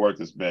activity, all the work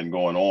that's been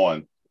going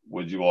on,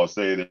 would you all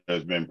say that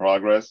there's been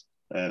progress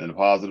in a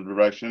positive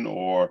direction,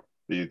 or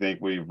do you think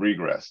we've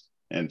regressed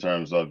in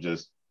terms of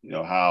just, you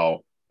know,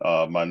 how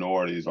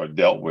minorities are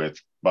dealt with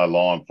by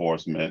law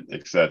enforcement,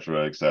 et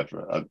cetera, et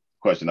cetera? A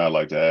question I'd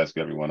like to ask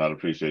everyone. I'd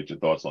appreciate your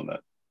thoughts on that.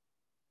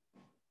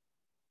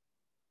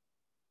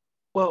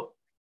 Well,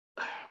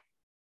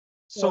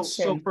 so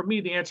for me,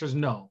 the answer is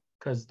no,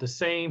 because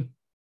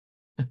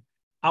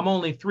I'm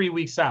only 3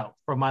 weeks out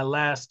from my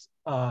last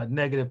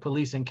negative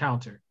police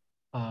encounter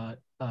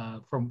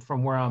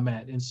from where I'm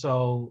at. And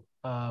so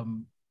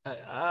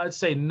I'd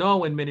say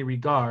no in many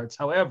regards.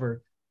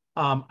 However,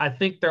 I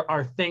think there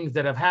are things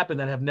that have happened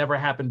that have never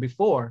happened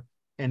before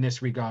in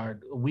this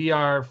regard. We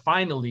are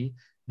finally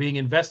being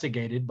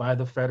investigated by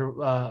the federal,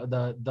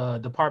 the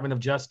Department of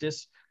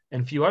Justice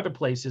and a few other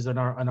places in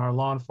our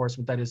law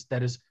enforcement that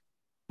is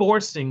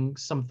forcing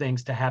some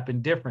things to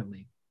happen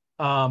differently.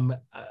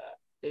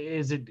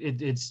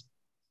 It's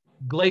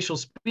glacial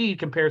speed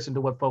comparison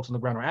to what folks on the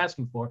ground are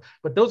asking for,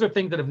 but those are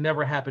things that have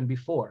never happened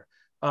before.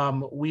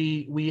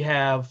 We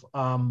have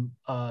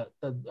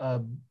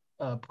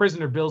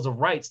prisoner bills of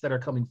rights that are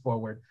coming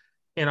forward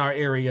in our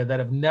area that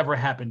have never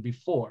happened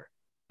before.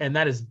 And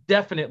that is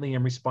definitely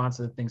in response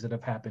to the things that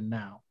have happened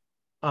now.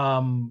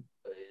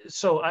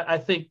 So I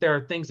think there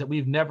are things that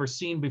we've never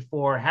seen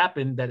before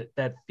happen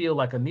that feel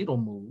like a needle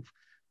move,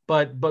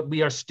 but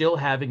we are still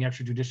having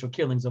extrajudicial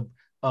killings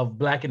of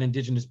Black and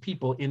Indigenous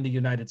people in the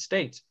United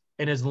States.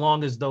 And as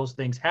long as those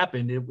things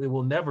happen, it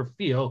will never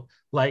feel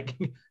like,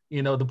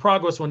 you know, the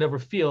progress will never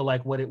feel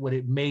like what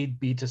it may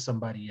be to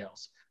somebody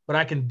else. But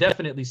I can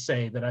definitely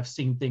say that I've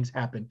seen things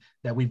happen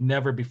that we've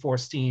never before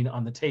seen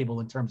on the table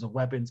in terms of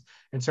weapons,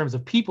 in terms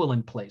of people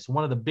in place.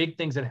 One of the big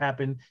things that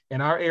happened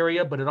in our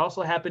area, but it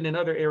also happened in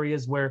other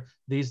areas where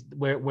this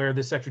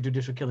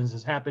extrajudicial killings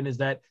has happened, is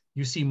that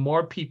you see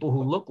more people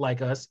who look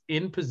like us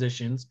in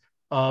positions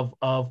of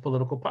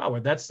political power.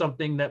 That's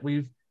something that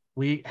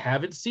we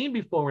haven't seen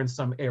before in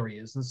some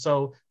areas. And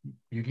so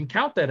you can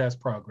count that as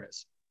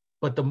progress.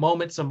 But the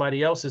moment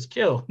somebody else is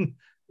killed,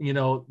 you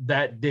know,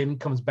 that then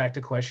comes back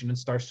to question and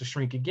starts to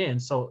shrink again.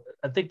 So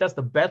I think that's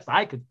the best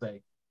I could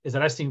say, is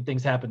that I've seen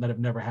things happen that have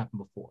never happened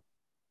before.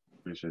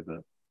 Appreciate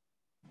that.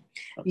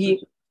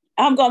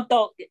 I'm going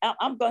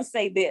to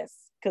say this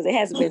because it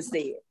hasn't been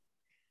said.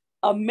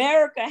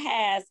 America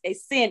has a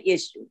sin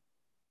issue.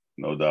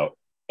 No doubt.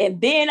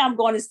 And then I'm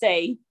going to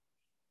say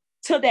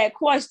to that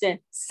question,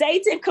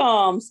 Satan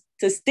comes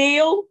to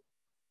steal,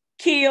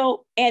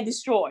 kill, and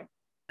destroy.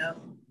 Yep.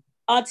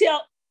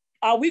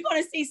 Are we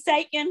going to see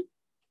Satan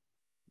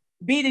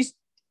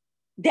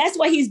that's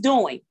what he's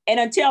doing. And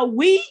until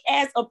we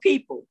as a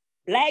people,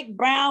 Black,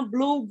 brown,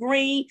 blue,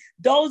 green,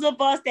 those of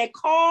us that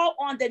call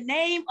on the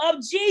name of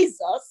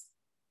Jesus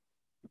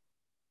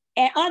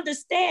and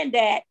understand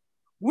that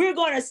we're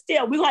going to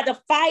have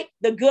to fight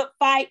the good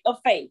fight of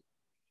faith.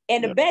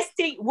 And the best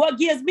thing, what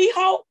gives me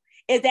hope,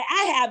 is that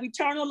I have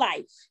eternal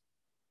life.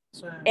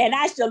 Right. And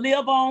I shall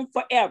live on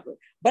forever.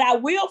 But I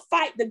will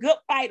fight the good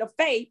fight of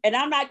faith. And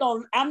I'm not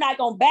going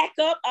to back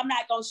up. I'm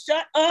not going to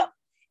shut up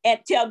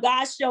until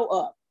God show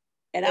up.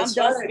 And that's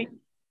I'm done. Right.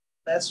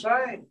 That's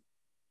right.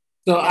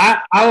 So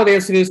I would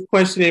answer this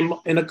question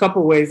in a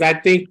couple of ways. I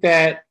think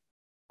that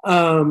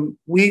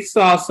we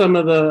saw some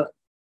of the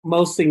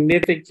most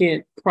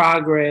significant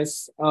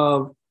progress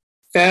of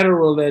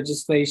federal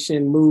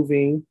legislation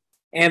moving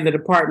and the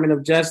Department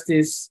of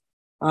Justice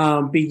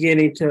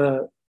beginning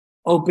to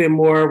open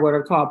more what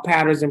are called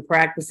patterns and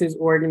practices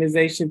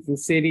organizations in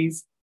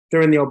cities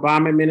during the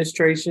Obama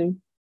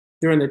administration.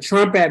 During the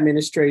Trump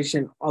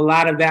administration, a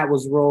lot of that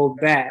was rolled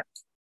back.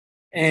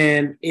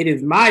 And it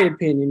is my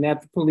opinion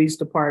that the police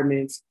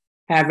departments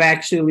have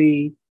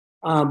actually,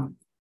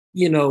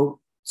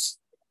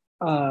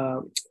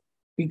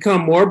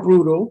 become more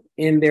brutal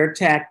in their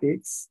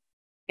tactics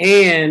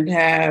and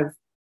have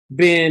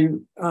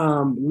been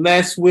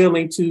less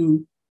willing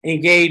to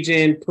engage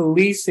in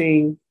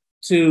policing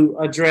to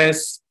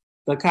address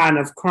the kind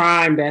of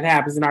crime that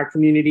happens in our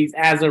communities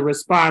as a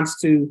response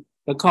to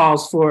the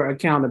calls for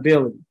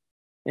accountability.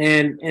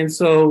 And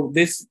so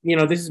this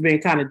has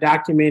been kind of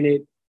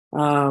documented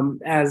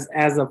as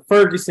a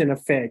Ferguson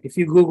effect. If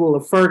you Google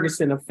a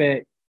Ferguson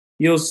effect,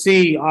 you'll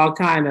see all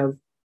kind of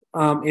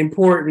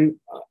important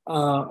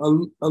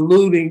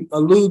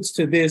alludes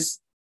to this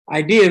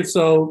idea. And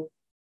so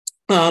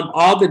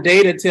all the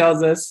data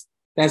tells us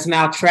that's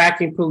now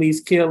tracking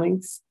police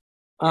killings,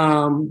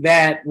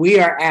 that we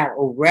are at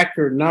a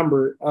record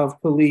number of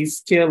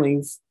police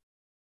killings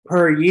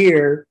per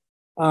year.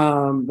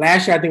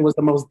 Last year, I think, was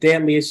the most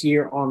deadliest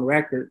year on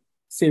record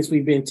since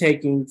we've been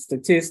taking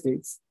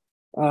statistics.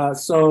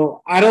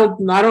 So I don't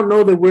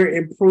know that we're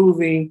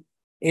improving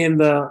in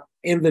the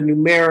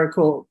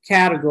numerical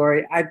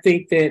category. I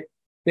think that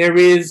there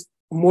is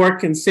more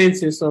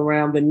consensus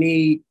around the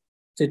need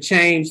to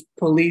change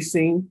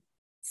policing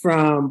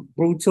from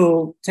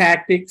brutal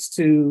tactics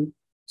to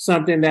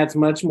something that's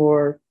much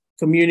more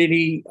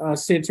community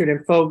centered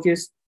and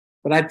focused.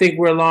 But I think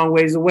we're a long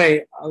ways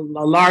away. A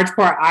large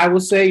part, I will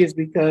say, is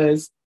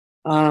because,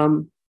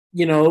 folks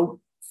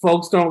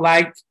don't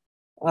like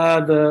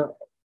the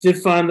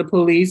defund the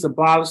police,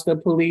 abolish the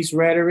police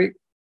rhetoric.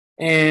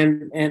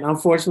 And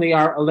unfortunately,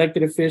 our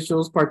elected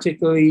officials,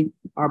 particularly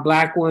our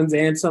Black ones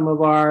and a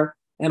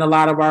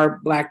lot of our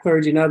Black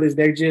clergy and others,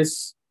 they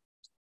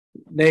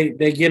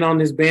get on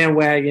this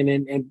bandwagon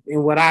and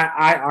what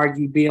I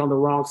argue be on the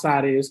wrong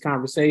side of this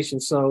conversation.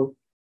 So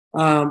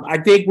I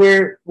think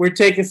we're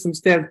taking some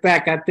steps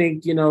back. I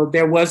think,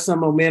 there was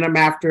some momentum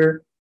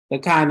after the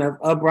kind of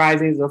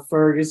uprisings of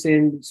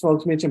Ferguson.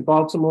 Folks mentioned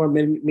Baltimore,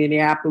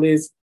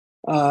 Minneapolis,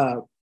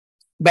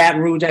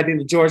 Baton Rouge. I think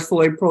the George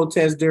Floyd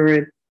protest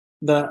during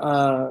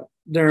the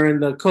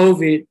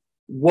COVID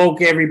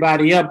woke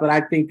everybody up, but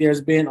I think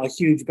there's been a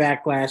huge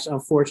backlash,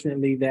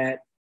 unfortunately, that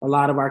a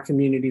lot of our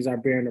communities are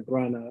bearing the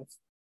brunt of.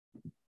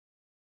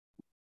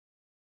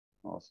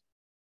 Awesome.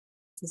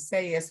 To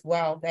say as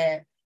well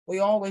that we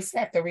always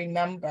have to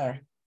remember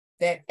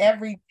that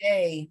every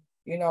day,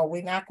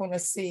 we're not going to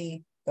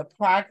see the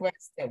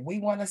progress that we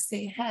want to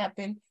see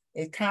happen.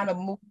 It kind of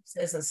moves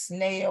as a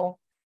snail,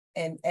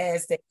 and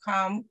as they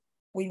come,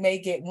 we may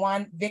get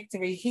one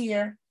victory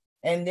here,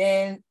 and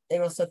then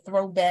it'll a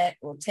throwback,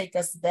 will take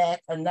us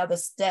back another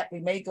step. We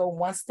may go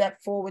one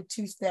step forward,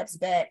 two steps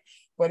back,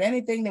 but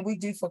anything that we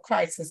do for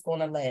Christ is going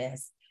to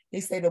last.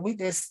 He said that we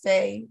just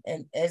stay,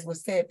 and as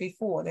was said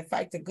before, to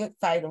fight the good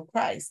fight of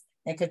Christ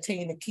and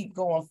continue to keep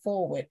going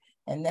forward.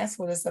 And that's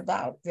what it's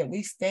about, that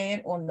we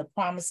stand on the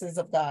promises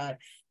of God.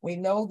 We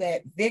know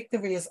that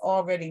victory is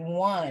already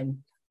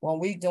won when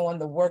we're doing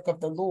the work of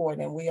the Lord,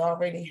 and we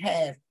already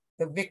have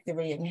the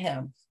victory in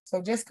him.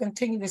 So just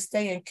continue to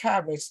stay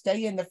encouraged,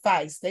 stay in the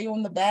fight, stay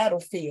on the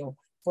battlefield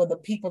for the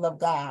people of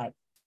God.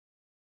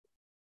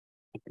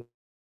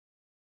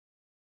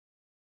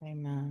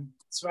 Amen.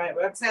 That's right,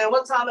 Roxanne.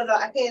 What time is it?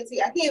 I can't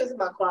see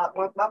my clock.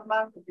 My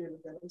computer.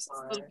 I'm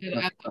sorry.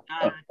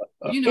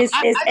 It's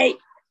 8.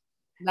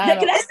 Now,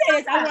 can I say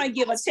this? I want to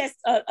give a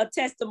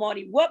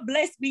testimony. What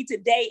blessed me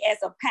today as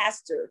a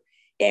pastor,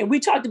 and we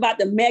talked about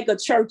the mega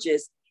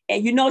churches,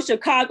 and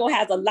Chicago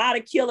has a lot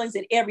of killings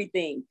and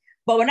everything.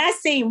 But when I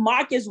seen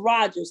Marcus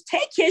Rogers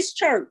take his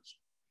church,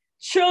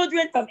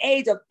 children from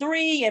age of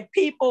 3 and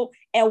people,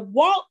 and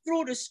walk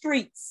through the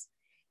streets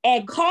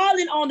and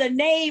calling on the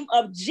name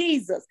of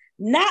Jesus,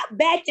 not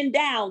backing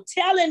down,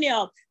 telling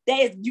them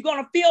that you're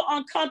going to feel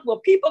uncomfortable.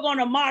 People are going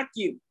to mock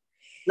you.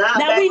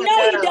 Now we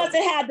know he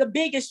doesn't have the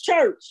biggest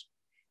church.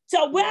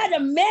 So where the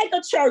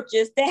mega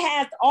churches that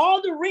has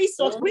all the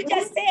resources, we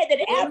just said that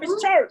the average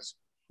church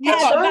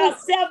has about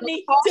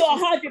 70 to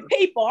 100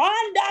 people.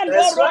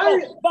 That's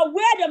right. But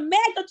where the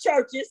mega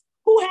churches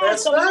who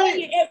have the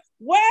money,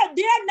 where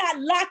they're not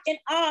locking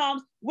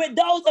arms with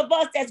those of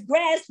us that's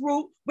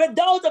grassroots, with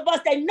those of us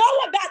that know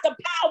about the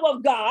power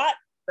of God,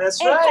 and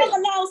come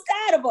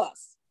alongside of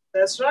us.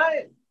 That's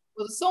right.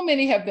 Well, so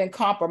many have been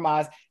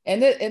compromised,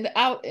 and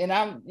I'll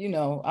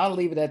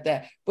leave it at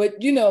that. But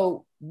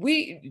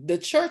the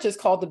church is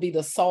called to be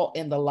the salt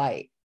and the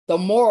light, the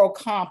moral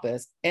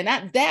compass, and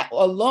that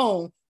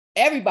alone,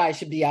 everybody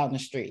should be out in the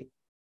street.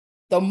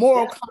 The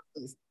moral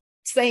compass,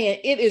 saying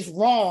it is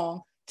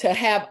wrong to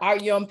have our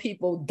young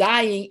people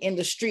dying in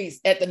the streets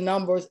at the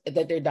numbers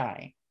that they're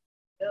dying.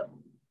 Yep.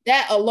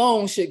 That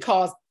alone should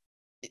cause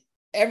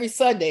every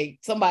Sunday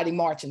somebody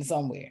marching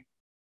somewhere.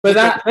 But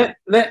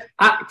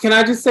can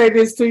I just say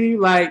this to you?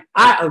 Like,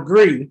 I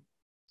agree.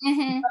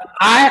 Mm-hmm.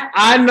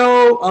 I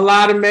know a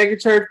lot of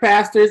megachurch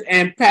pastors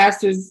and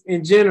pastors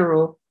in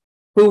general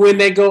who, when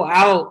they go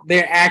out,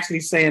 they're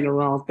actually saying the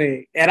wrong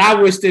thing. And I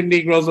wish the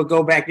Negroes would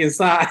go back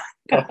inside.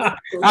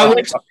 I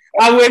wish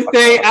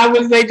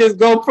they just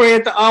go pray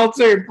at the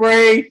altar and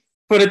pray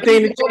for the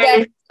thing to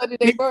change.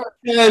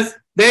 Because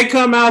they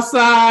come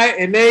outside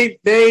and they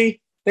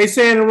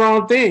saying the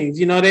wrong things.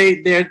 You know,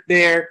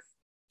 they're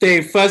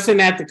fussing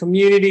at the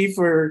community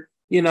for,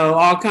 you know,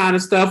 all kind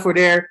of stuff, for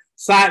their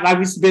side, like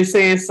we've been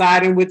saying,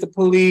 siding with the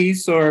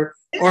police or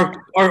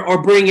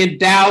bringing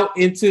doubt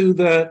into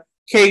the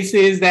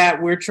cases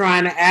that we're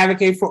trying to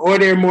advocate for, or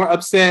they're more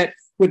upset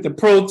with the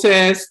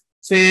protests,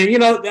 saying, you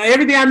know,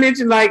 everything I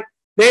mentioned, like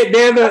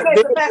they're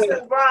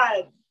Pastor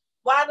McBride,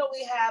 why don't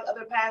we have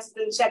other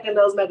pastors checking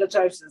those mega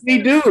churches?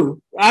 We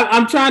do.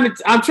 I'm trying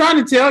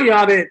to tell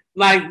y'all that,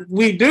 like,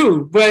 we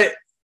do, but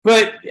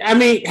I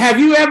mean, have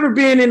you ever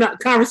been in a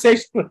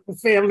conversation with a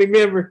family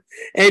member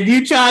and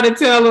you try to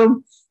tell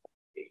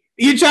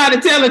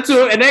it to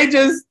them and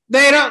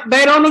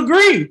they don't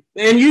agree,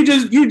 and you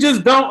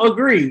just don't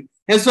agree,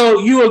 and so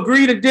you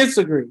agree to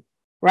disagree,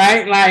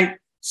 right? Like,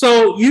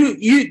 so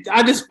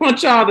I just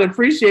want y'all to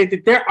appreciate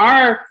that there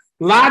are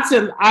lots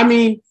of, I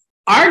mean,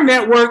 our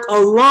network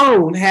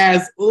alone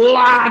has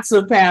lots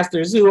of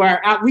pastors who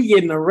are out. We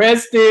getting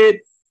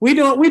arrested. We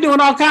doing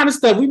all kind of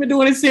stuff. We've been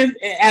doing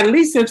it at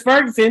least since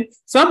Ferguson.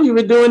 Some of you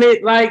have been doing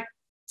it like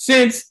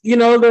since, you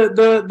know,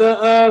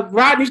 the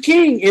Rodney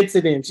King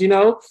incidents. You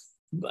know,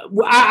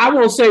 I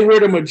won't say we're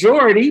the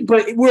majority,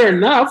 but we're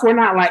enough. We're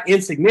not like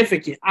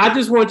insignificant. I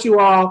just want you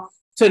all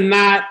to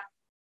not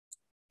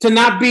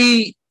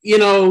be, you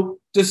know,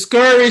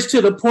 discouraged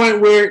to the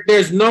point where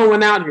there's no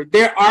one out here.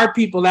 There are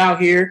people out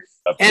here.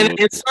 And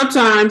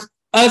sometimes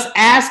us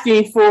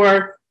asking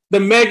for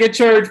the mega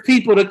church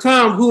people to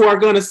come who are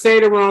going to say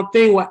the wrong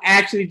thing will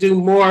actually do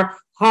more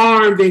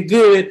harm than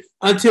good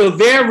until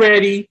they're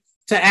ready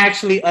to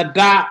actually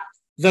adopt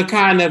the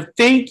kind of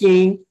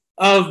thinking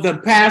of the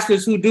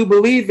pastors who do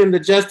believe in the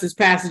justice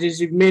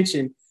passages you've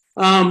mentioned.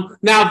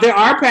 Now, there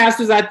are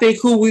pastors, I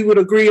think, who we would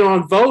agree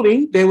on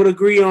voting. They would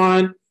agree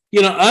on,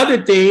 you know,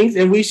 other things,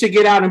 and we should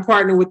get out and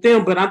partner with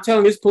them. But I'm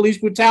telling you, this police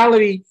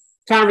brutality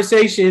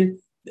conversation,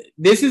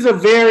 this is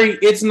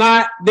there's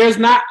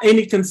not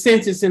any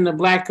consensus in the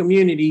Black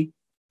community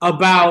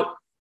about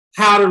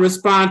how to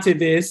respond to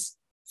this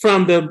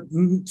from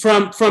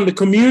the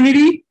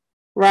community,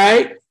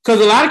 right?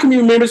 Because a lot of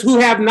community members who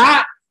have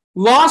not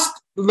lost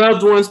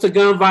loved ones to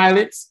gun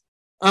violence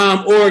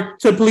or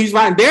to police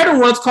violence, they're the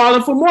ones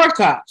calling for more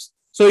cops.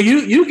 So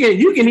you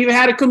can even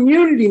have the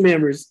community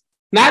members,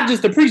 not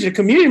just the preacher, the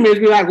community members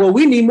be like, well,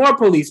 we need more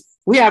police.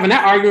 We're having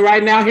that argument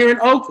right now here in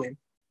Oakland.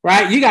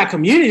 Right, you got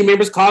community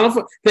members calling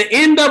for, the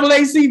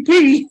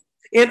NAACP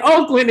in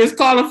Oakland is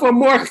calling for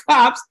more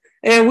cops,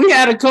 and we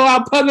had to go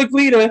out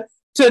publicly to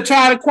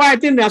try to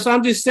quiet them down. So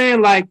I'm just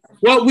saying, like,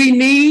 what we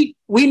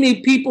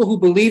need people who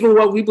believe in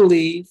what we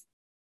believe.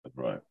 That's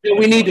right. And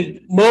we need to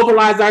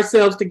mobilize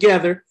ourselves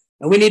together,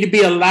 and we need to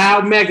be a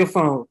loud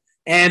megaphone.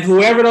 And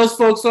whoever those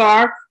folks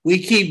are,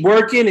 we keep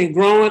working and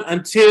growing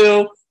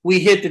until we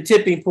hit the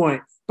tipping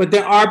point. But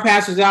there are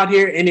pastors out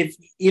here, and if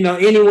you know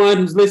anyone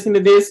who's listening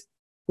to this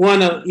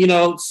want to, you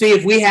know, see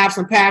if we have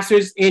some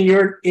pastors in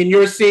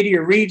your city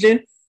or region,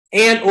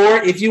 and or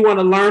if you want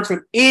to learn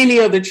from any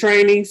of the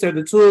trainings or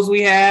the tools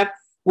we have,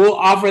 we'll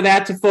offer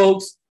that to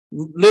folks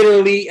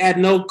literally at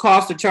no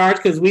cost or charge,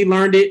 because we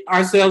learned it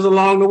ourselves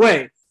along the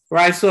way,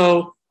 right?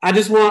 So I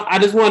just want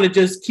to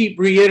just keep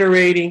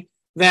reiterating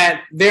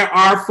that there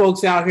are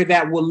folks out here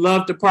that would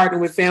love to partner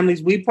with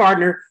families. We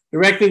partner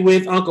directly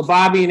with Uncle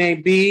Bobby and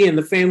Aunt B and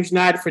the Families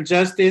United for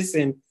Justice,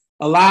 and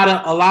a lot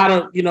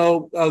of you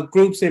know,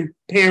 groups and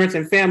parents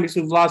and families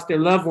who've lost their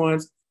loved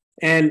ones,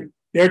 and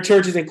there are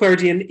churches and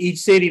clergy in each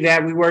city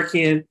that we work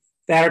in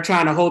that are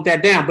trying to hold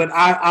that down. But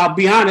I'll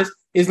be honest,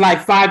 it's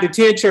like 5 to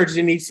 10 churches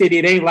in each city.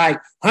 It ain't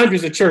like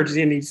hundreds of churches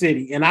in each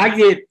city. And I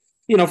get,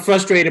 you know,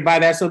 frustrated by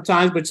that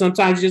sometimes, but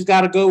sometimes you just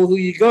got to go with who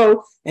you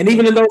go. And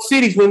even in those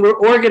cities, when we're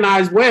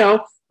organized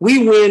well,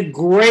 we win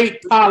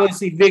great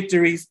policy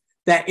victories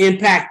that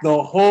impact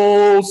the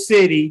whole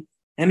city,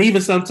 and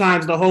even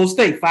sometimes the whole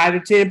state. 5 to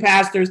 10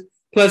 pastors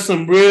plus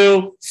some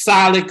real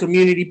solid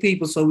community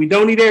people. So we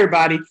don't need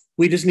everybody.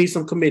 We just need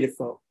some committed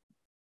folk.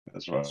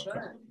 That's right. That's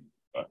right.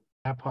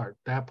 That part.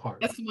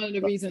 That's one of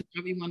the reasons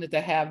we wanted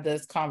to have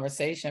this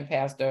conversation,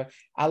 Pastor.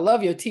 I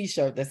love your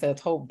T-shirt that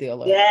says Hope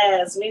Dealer.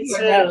 Yes, me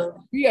too.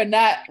 We are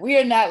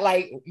not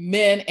like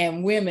men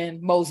and women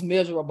most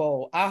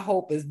miserable. Our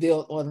hope is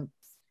built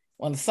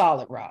on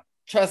solid rock.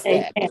 Trust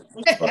that.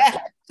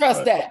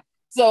 Trust that.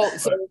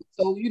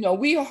 So you know,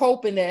 we are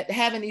hoping that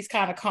having these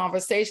kind of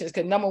conversations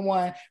could, number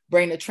one,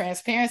 bring the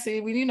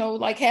transparency. We, you know,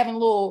 like having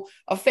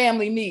a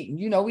family meeting.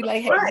 You know, we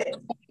like having a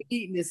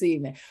meeting this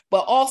evening,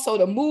 but also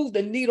to move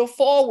the needle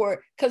forward,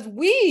 because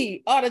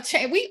we are the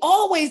change. We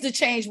always the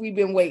change we've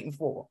been waiting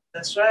for.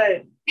 That's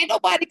right. Ain't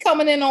nobody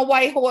coming in on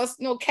white horse,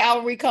 no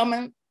cavalry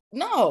coming.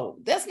 No,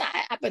 that's not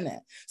happening.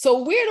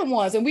 So we're the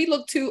ones, and we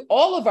look to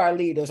all of our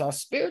leaders, our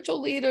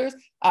spiritual leaders,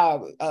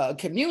 our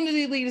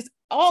community leaders,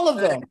 all of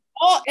them,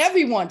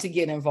 everyone to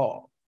get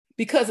involved.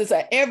 because it's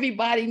a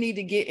everybody need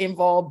to get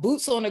involved,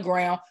 boots on the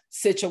ground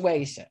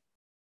situation.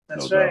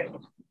 That's right.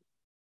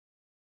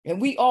 And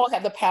we all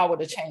have the power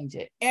to change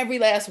it. Every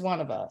last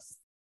one of us.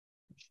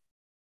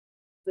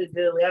 We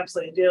do. We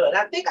absolutely do. And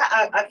I think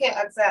I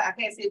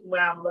can't see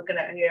where I'm looking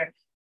at here.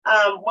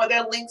 Were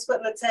there links put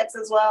in the text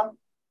as well?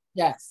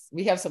 Yes,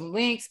 we have some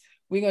links.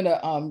 We're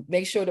gonna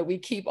make sure that we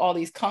keep all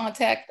these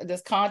contact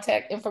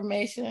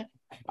information.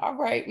 All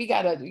right,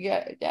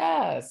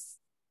 yes.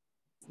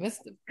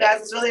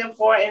 Guys, it's really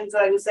important. So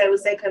like we said, we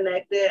stay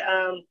connected.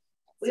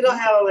 We don't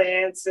have all the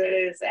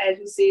answers. As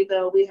you see,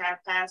 though, we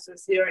have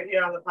pastors here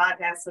on the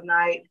podcast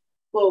tonight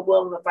who are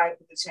willing to fight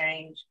for the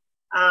change.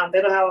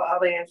 They don't have all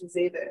the answers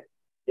either,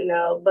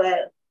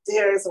 but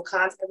here is some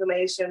contact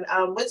information.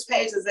 Which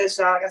page is this,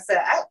 y'all? Like I said,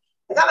 I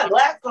got my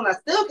glasses on, I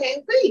still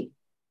can't see.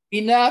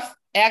 Enough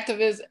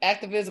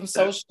activism,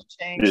 social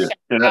change.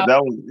 Yeah,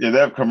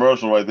 that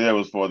commercial right there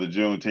was for the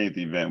Juneteenth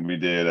event we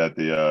did at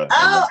the.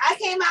 I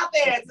came out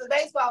there to the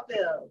baseball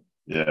field.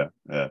 Yeah.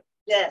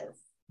 Yes.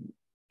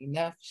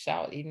 Enough,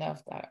 shout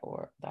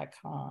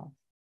enough.org.com.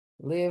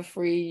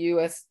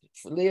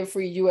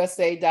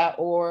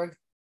 livefreeusa.org.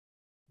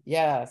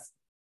 Yes.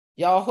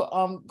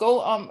 Y'all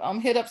go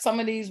hit up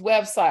some of these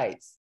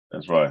websites.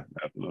 That's right.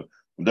 Absolutely.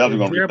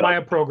 The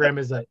Jeremiah program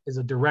is a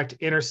direct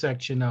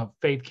intersection of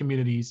faith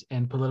communities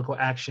and political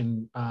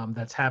action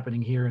that's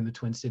happening here in the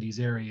Twin Cities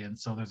area. And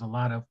so there's a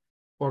lot of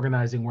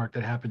organizing work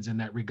that happens in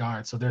that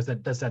regard. So that's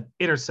that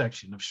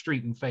intersection of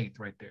street and faith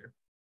right there.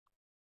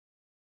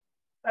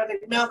 Okay,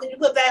 Mel, can you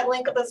put that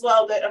link up as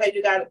well? Okay,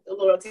 you got a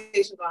little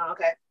rotation going on.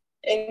 Okay,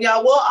 and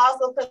y'all, we'll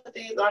also put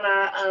these on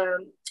our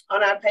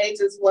page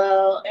as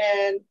well.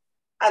 And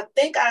I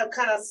think I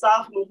kind of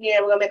saw from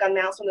here, we're gonna make an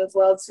announcement as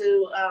well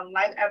too.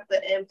 Life After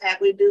the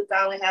Impact, we do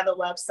finally have a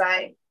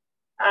website.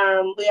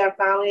 We are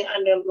finally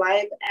under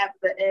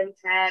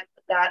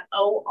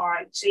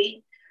lifeaftertheimpact.org.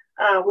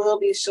 We'll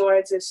be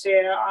sure to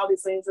share all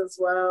these links as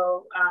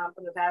well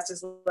from the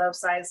pastors'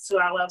 websites to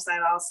our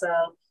website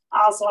also.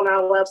 Also on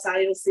our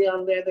website, you'll see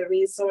on there the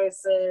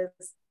resources,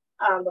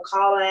 the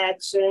call to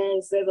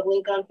actions. There's a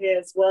link on here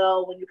as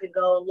well where you can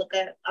go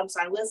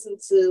listen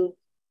to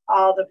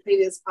all the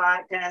previous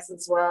podcasts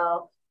as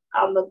well.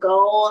 The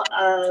goal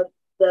of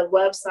the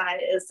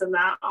website is to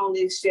not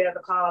only share the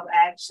call to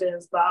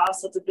actions, but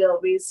also to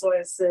build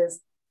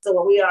resources. So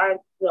when we are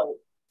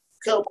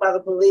killed by the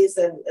police,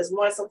 and it's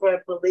more so for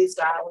police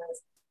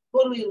violence,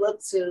 who do we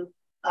look to?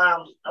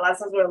 A lot of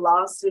times we're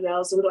lost, so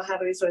we don't have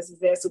the resources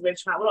there. So we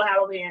don't have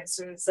all the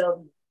answers.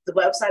 So the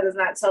website is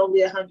not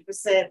totally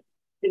 100%.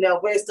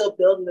 We're still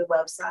building the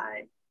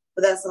website,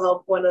 but that's the whole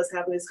point of us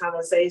having these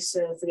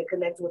conversations to get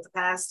connected with the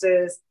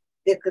pastors,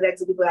 get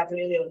connected with people in our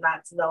community, and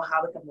not to know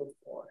how we can move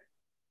forward.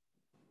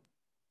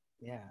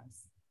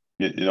 Yes.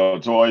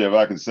 Toya, if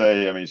I can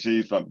say,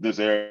 she's from this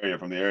area,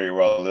 from the area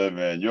where I live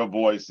in. Your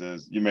voice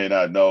is, you may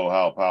not know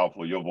how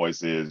powerful your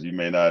voice is. You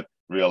may not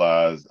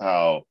realize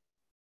how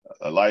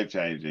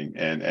life-changing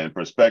and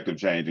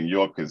perspective-changing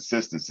your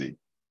consistency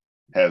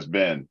has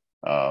been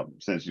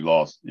since you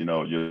lost,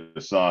 your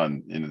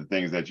son. The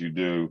things that you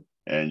do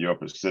and your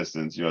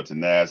persistence, your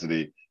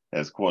tenacity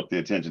has caught the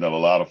attention of a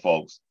lot of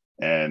folks.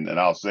 And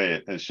I'll say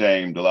it has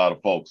shamed a lot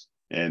of folks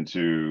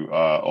into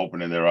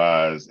opening their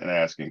eyes and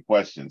asking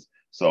questions.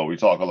 So we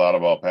talk a lot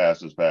about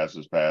pastors.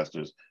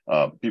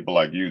 People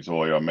like you,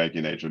 Toya, are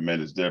making a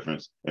tremendous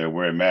difference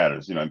where it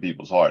matters, in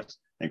people's hearts,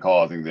 and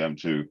causing them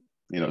to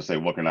say,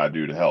 what can I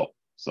do to help?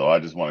 So I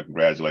just want to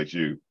congratulate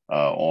you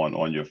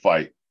on your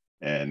fight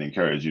and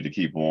encourage you to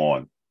keep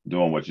on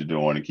doing what you're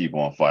doing and keep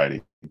on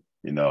fighting.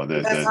 Don't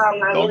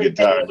get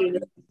tired.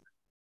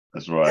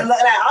 That's right. And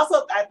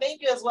I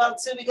thank you as well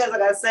too, because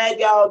like I said,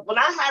 y'all, when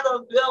I had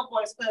those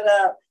billboards put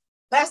up,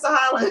 Pastor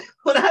Holland,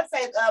 when I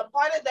say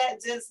part of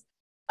that just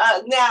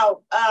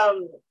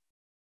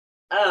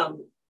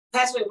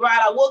Pastor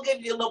McBride, I will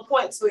give you a little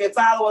point to your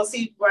follow and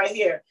see right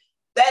here.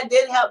 That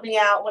did help me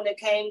out when it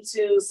came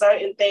to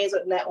certain things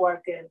with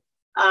networking.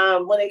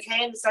 When it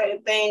came to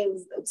certain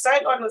things,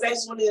 certain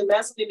organizations wouldn't even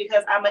mess with me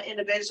because I'm an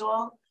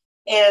individual,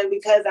 and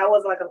because I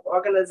wasn't like an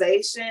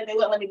organization, they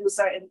wouldn't let me do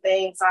certain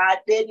things. So I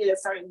did need a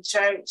certain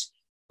church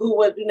who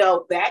would,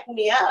 back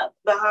me up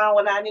behind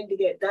what I need to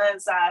get done.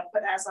 So I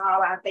put that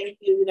all. I thank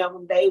you,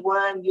 from day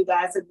one. You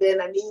guys have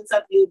been, I need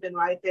something, you've been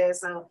right there.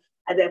 So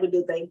I definitely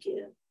do thank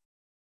you.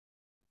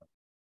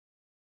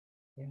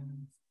 Yeah.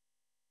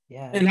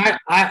 Yeah. And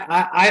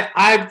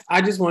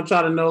I just want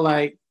y'all to know,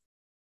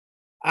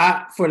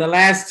 for the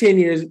last 10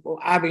 years,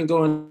 I've been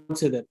going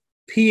to the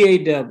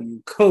PAW,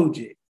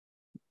 COGIC,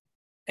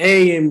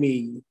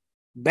 AME,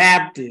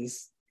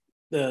 Baptist,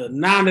 the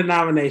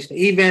non-denominational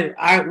event.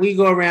 We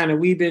go around and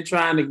we've been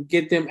trying to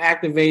get them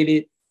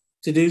activated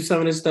to do some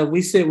of this stuff.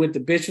 We sit with the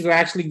bishops. We're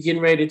actually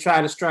getting ready to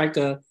try to strike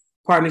a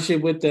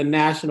partnership with the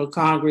National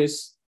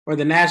Congress or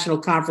the National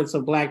Conference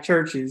of Black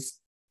Churches,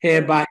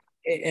 headed by,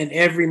 and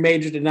every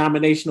major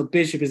denominational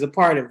bishop is a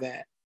part of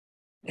that.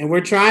 And we're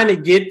trying to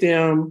get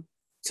them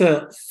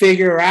to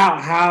figure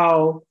out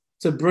how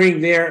to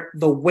bring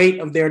the weight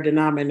of their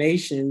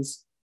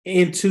denominations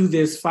into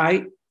this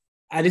fight.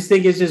 I just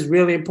think it's just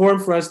really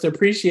important for us to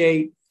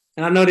appreciate.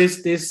 And I know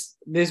this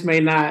may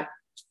not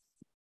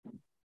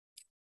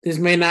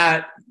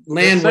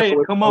land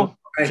well. Come on,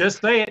 right?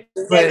 Just say it.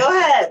 Yeah, go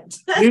ahead.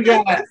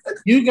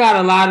 you got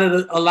a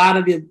lot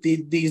of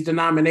these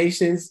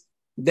denominations.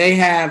 They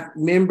have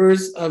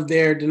members of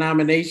their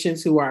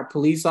denominations who are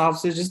police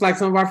officers, just like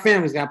some of our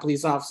families got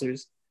police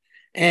officers,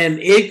 and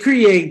it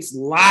creates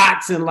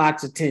lots and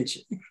lots of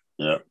tension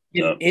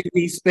in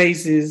these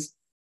spaces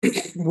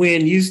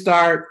when you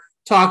start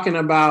talking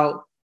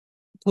about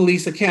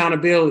police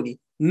accountability.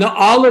 No,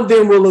 all of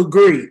them will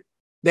agree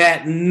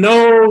that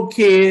no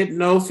kid,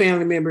 no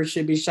family member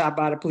should be shot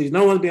by the police.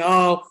 No one's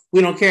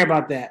we don't care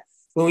about that.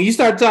 But when you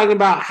start talking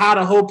about how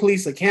to hold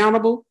police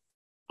accountable,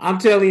 I'm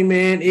telling you,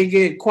 man, it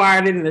get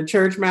quieted in the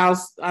church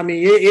mouse. I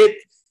mean,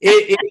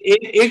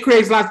 it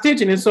creates lots of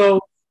tension. And so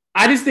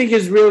I just think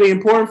it's really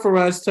important for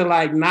us to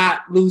like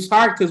not lose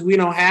heart because we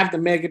don't have the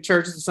mega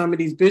churches of some of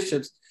these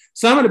bishops.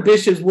 Some of the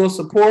bishops will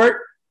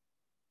support,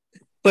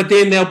 but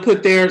then they'll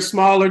put their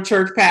smaller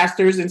church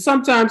pastors and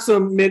sometimes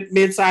some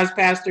mid-sized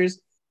pastors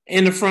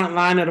in the front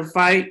line of the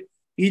fight.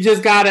 You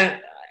just gotta,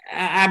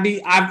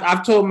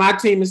 I've told my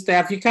team and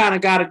staff, you kind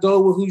of gotta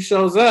go with who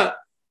shows up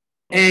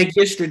and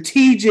get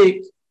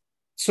strategic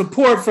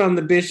support from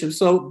the bishop.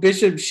 So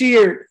Bishop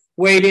Sheard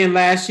weighed in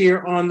last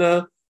year on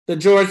the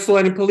George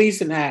Floyd and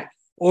Policing Act,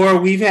 or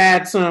we've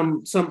had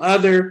some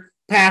other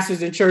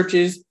pastors and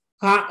churches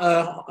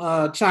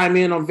chime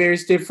in on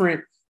various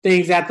different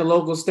things at the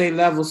local state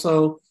level.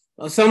 So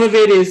some of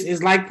it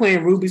is like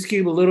playing Rubik's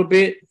Cube a little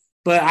bit,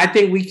 but I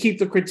think we keep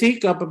the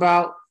critique up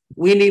about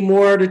we need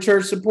more of the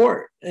church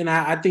support. And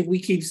I think we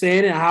keep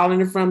saying it and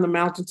hollering it from the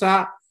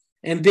mountaintop,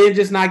 and then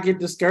just not get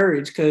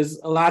discouraged because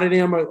a lot of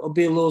them will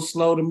be a little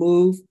slow to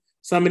move.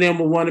 Some of them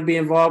will want to be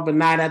involved, but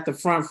not at the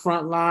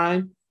front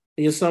line.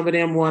 Some of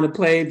them want to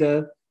play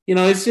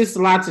it's just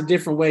lots of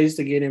different ways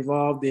to get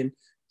involved. And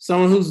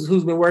someone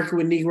who's been working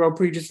with Negro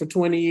preachers for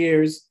 20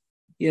 years,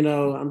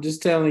 I'm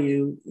just telling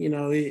you,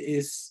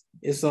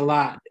 it's a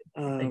lot.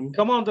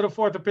 Come on to the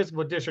 4th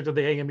Episcopal District of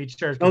the AME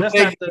Church. That's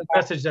not the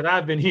message that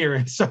I've been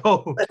hearing.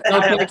 So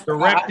I have a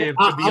directive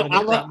to be on the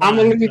front line. I'm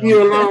going to leave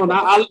you alone.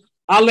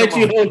 I'll let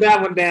you hold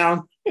that one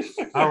down.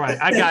 All right.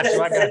 I got you.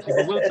 But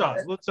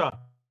we'll talk.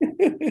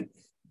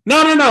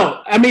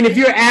 No. I mean, if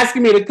you're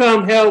asking me to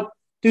come help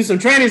do some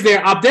trainings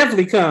there, I'll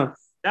definitely come.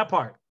 That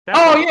part.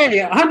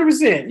 Yeah,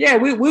 100%. Yeah,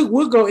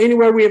 we'll go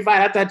anywhere we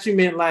invite. I thought you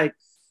meant like,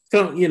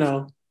 come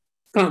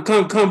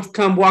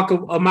walk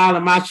a mile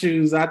in my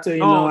shoes. I tell you.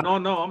 No.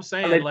 I'm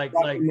saying like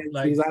I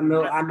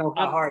know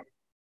how hard.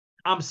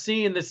 I'm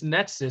seeing this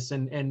nexus,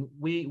 and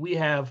we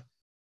have.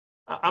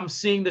 I'm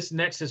seeing this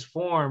nexus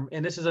form,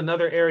 and this is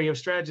another area of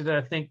strategy that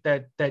I think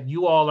that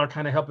you all are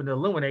kind of helping to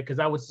illuminate, because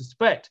I would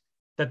suspect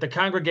that the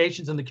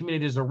congregations and the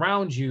communities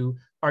around you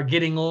are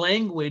getting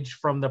language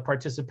from the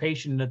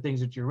participation in the things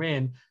that you're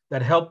in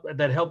that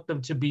help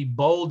them to be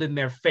bold in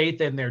their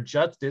faith and their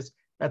justice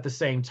at the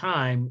same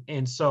time.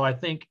 And so I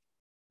think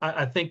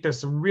there's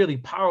some really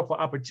powerful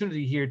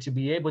opportunity here to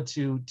be able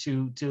to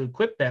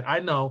equip that. I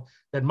know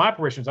that my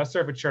parishioners, I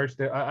serve a church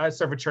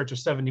of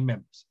 70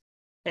 members.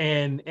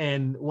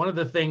 And one of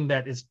the things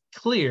that is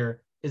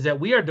clear is that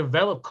we are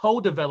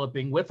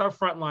co-developing with our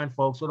frontline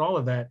folks, with all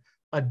of that,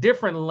 a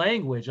different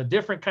language, a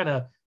different kind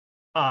of,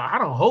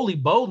 holy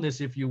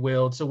boldness, if you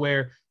will, to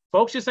where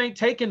folks just ain't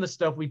taking the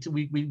stuff we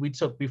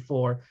took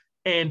before,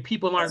 and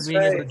people aren't being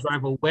able to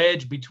drive a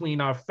wedge between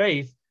our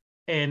faith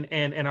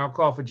and our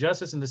call for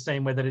justice in the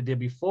same way that it did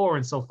before.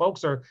 And so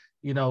folks are,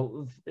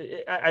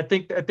 I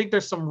think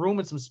there's some room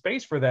and some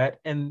space for that.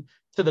 And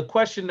to the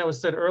question that was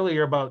said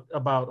earlier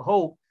about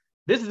hope,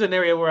 this is an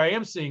area where I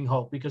am seeing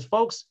hope, because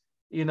folks,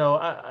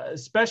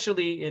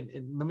 especially,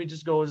 and let me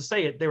just go and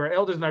say it, there were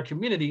elders in our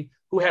community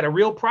who had a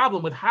real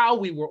problem with how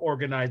we were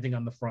organizing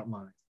on the front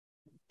line.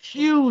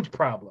 Huge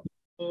problem.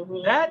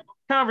 Mm-hmm. That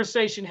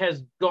conversation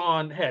has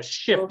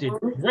shifted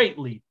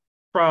greatly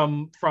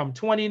from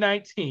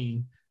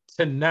 2019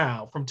 to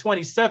now, from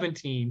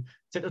 2016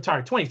 to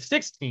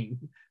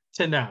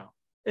now.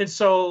 And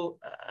so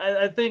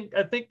I think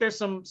there's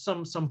some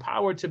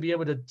power to be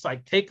able to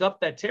take up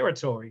that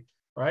territory.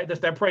 Right, that's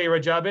that prayer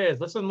of Jabez.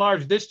 Let's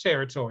enlarge this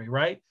territory,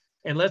 right?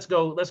 And let's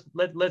equip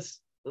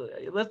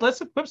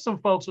some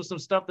folks with some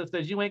stuff that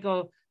says you ain't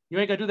gonna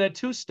do that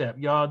two-step,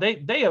 y'all.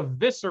 They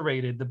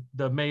eviscerated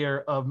the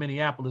mayor of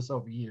Minneapolis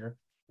over here,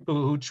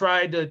 who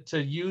tried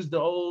to use the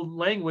old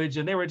language,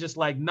 and they were just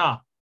like, nah.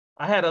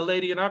 I had a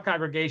lady in our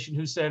congregation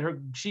who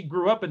said she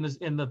grew up in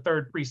the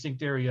 3rd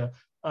precinct area,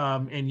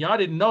 and y'all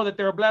didn't know that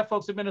there were Black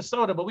folks in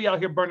Minnesota, but we out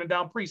here burning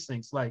down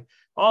precincts. Like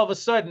all of a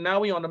sudden,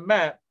 now we on the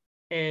map.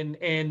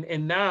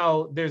 And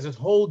now there's this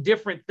whole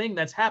different thing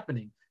that's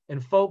happening.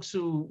 And folks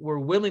who were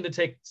willing to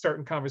take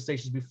certain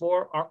conversations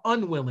before are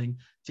unwilling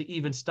to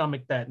even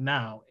stomach that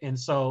now. And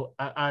so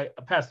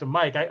Pastor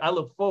Mike, I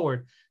look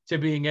forward to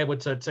being able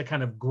to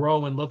kind of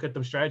grow and look at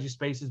the strategy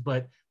spaces,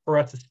 but for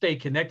us to stay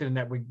connected in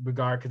that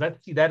regard, because I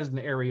see that as an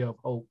area of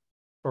hope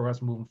for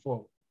us moving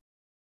forward.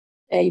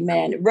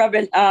 Amen.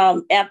 Reverend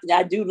Anthony,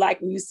 I do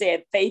like when you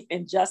said faith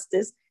and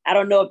justice. I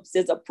don't know if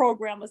there's a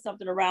program or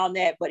something around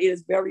that, but it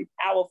is very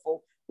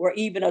powerful, or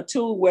even a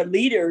tool where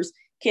leaders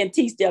can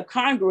teach their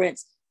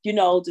congregants,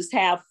 just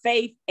have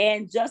faith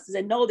and justice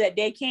and know that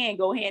they can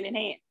go hand in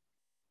hand.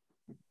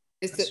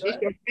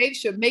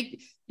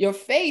 Your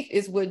faith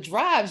is what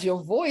drives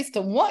your voice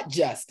to want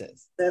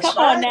justice. Come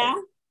on now.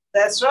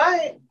 That's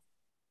right.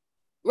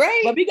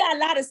 Right. But we got a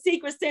lot of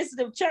secret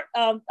sensitive church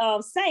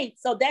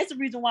saints. So that's the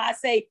reason why I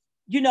say,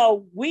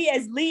 we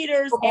as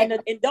leaders and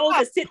those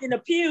that sit in the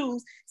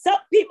pews, some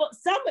of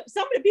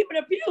the people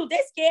in the pews,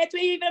 they're scared to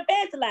even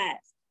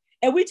evangelize.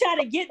 And we try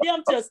to get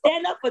them to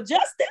stand up for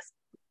justice.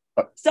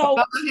 So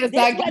this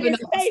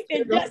faith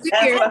and justice.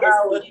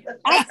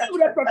 I see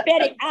with a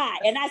prophetic eye,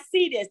 and I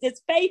see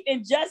this faith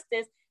and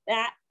justice.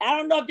 Now, I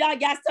don't know if y'all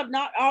got something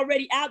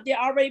already out there,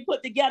 already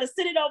put together.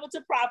 Send it over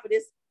to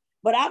prophetess.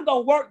 But I'm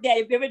going to work that.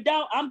 If it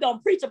don't, I'm going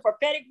to preach a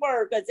prophetic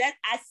word because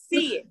I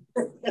see it.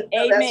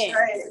 Amen. That's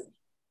right.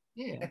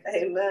 Yeah.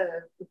 Amen.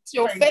 It's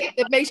your faith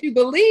that makes you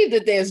believe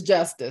that there's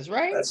justice,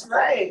 right? That's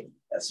right.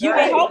 You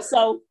may hope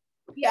so.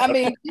 Yeah, I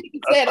mean,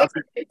 that's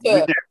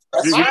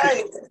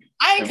right.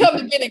 I ain't come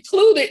to get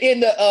included in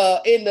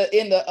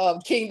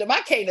the kingdom.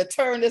 I came to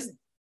turn this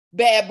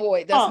bad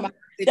boy. That's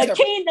the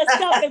kingdom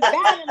stuff is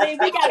violently.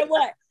 We gotta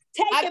what?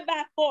 Take it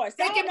by force.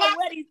 I don't know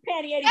where these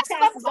panty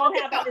pastors don't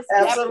have this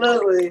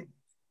absolutely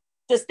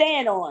to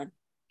stand on.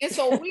 And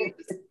so we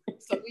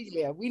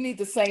need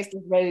the saints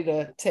that's ready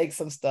to take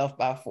some stuff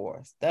by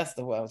force. That's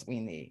the ones we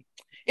need.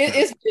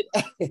 It's this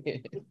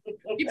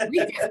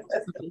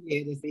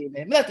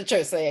evening. Let the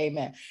church say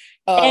amen.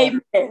 Amen.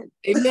 Amen.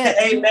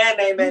 Amen.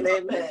 Amen.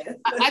 Amen.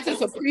 I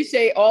just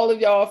appreciate all of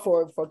y'all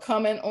for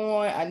coming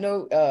on. I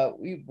know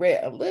we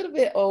read a little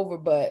bit over,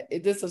 but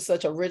this is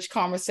such a rich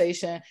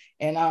conversation.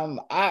 And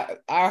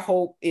our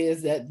hope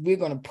is that we're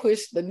going to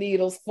push the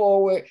needles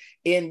forward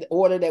in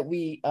order that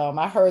we,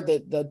 I heard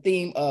the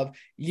theme of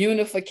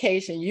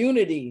unification,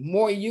 unity,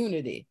 more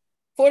unity.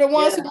 For the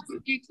ones who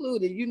don't be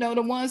included,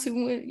 the ones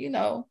who,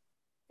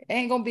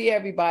 ain't gonna be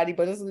everybody,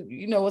 but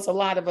it's a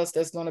lot of us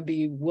that's gonna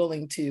be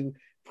willing to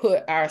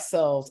put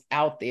ourselves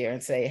out there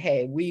and say,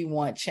 hey, we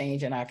want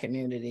change in our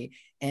community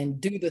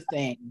and do the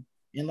thing.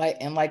 And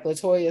like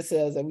Latoya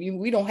says,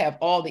 we don't have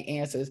all the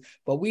answers,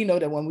 but we know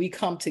that when we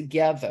come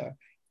together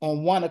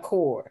on one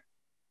accord,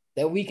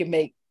 that we can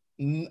make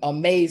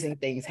amazing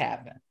things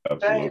happen.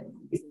 Absolutely.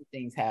 Amazing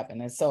things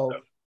happen. And so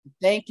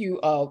thank you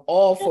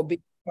all for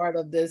being part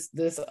of this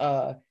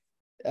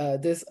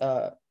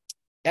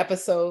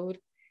episode,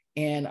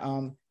 and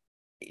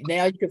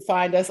now you can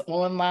find us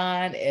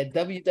online at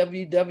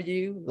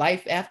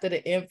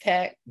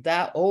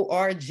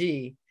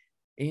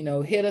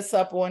www.lifeaftertheimpact.org. Hit us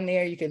up on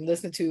there. You can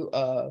listen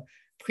to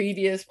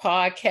previous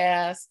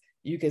podcasts.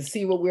 You can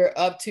see what we're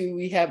up to.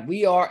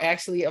 We are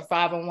actually a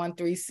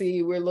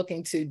 501(c)(3). We're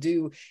looking to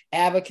do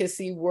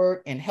advocacy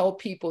work and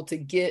help people to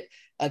get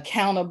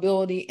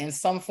accountability and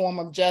some form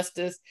of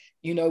justice.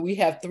 We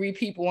have 3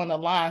 people on the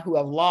line who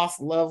have lost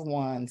loved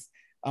ones,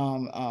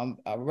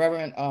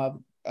 Reverend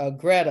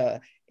Greta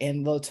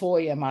and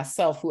Latoya and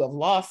myself, who have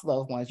lost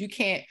loved ones. We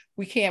can't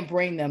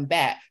bring them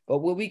back, but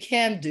what we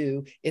can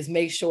do is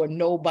make sure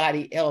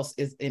nobody else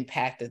is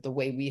impacted the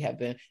way we have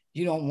been.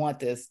 You don't want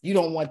this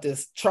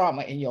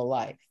trauma in your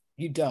life.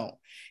 You don't.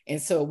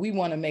 And so we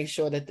want to make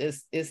sure that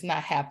this is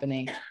not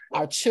happening.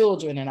 Our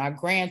children and our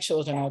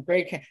grandchildren, our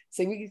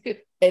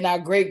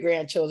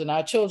great-grandchildren,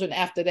 our children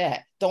after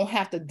that don't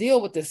have to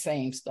deal with the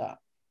same stuff.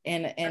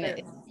 And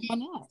it's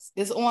on us.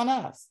 It's on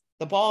us.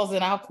 The ball's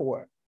in our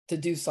court to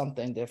do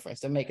something different,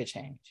 to make a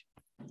change.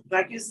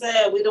 Like you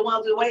said, we're the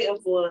ones we're waiting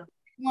for.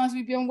 The ones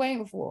we've been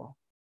waiting for.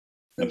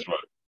 That's right.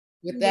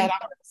 With that, I'm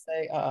going to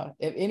say,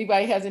 if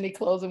anybody has any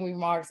closing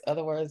remarks,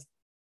 otherwise.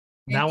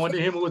 Now unto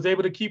him who was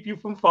able to keep you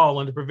from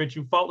falling, to prevent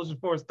you faultless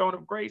before his throne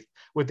of grace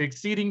with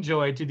exceeding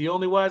joy, to the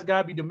only wise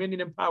God be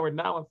dominion and power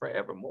now and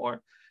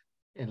forevermore.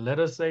 And let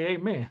us say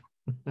amen.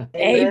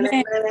 Amen.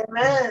 Amen.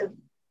 Amen.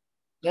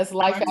 That's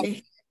life.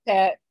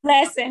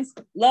 Blessings,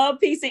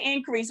 love, peace, and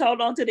increase. Hold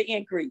on to the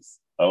increase.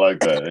 I like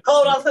that.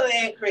 Hold on to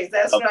the increase.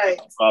 That's right.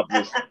 All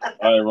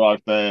right,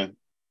 Roxanne.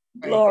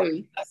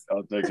 Glory.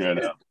 I'll take care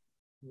now.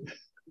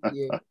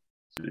 Yeah.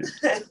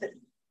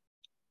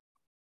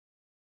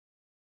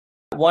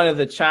 One of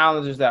the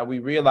challenges that we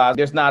realize,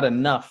 there's not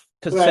enough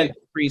consent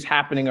decrees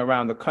happening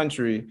around the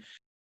country.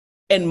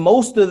 And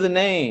most of the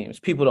names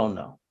people don't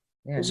know.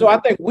 Yeah. So I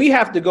think we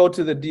have to go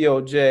to the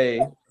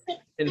DOJ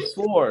and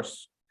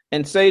force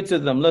and say to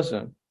them,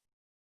 listen,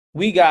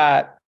 we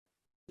got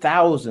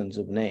thousands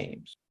of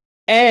names.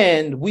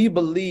 And we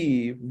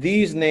believe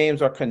these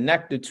names are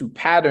connected to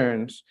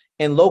patterns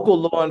in local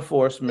law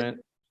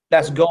enforcement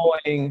that's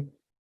going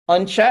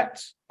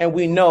unchecked. And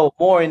we know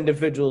more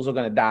individuals are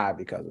going to die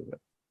because of it.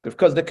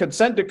 Because the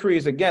consent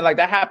decrees, again, like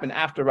that happened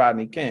after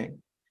Rodney King.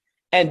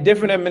 And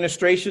different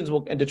administrations,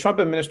 and the Trump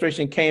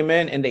administration came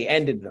in and they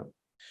ended them.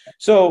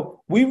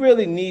 So we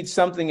really need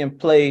something in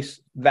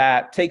place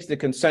that takes the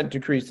consent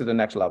decrees to the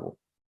next level.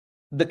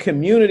 The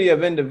community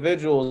of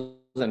individuals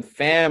and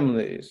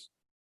families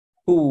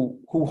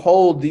who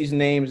hold these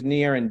names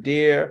near and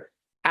dear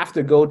have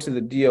to go to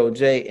the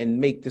DOJ and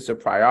make this a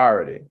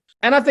priority.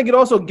 And I think it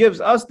also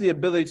gives us the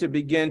ability to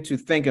begin to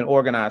think and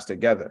organize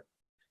together,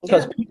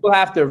 because people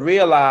have to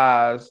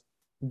realize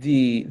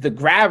the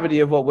gravity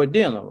of what we're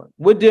dealing with.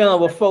 We're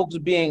dealing with folks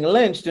being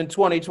lynched in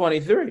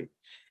 2023.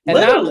 And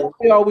not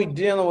only are we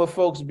dealing with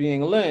folks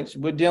being lynched,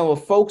 we're dealing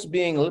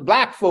with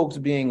Black folks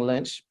being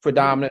lynched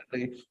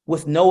predominantly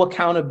with no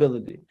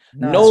accountability,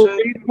 no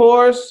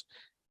recourse,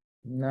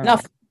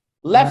 nothing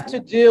left to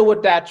deal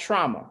with that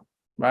trauma,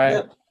 right?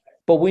 Yep.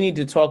 But we need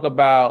to talk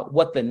about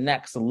what the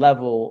next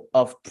level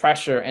of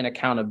pressure and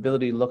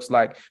accountability looks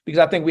like, because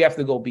I think we have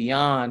to go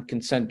beyond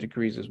consent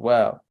decrees as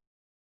well.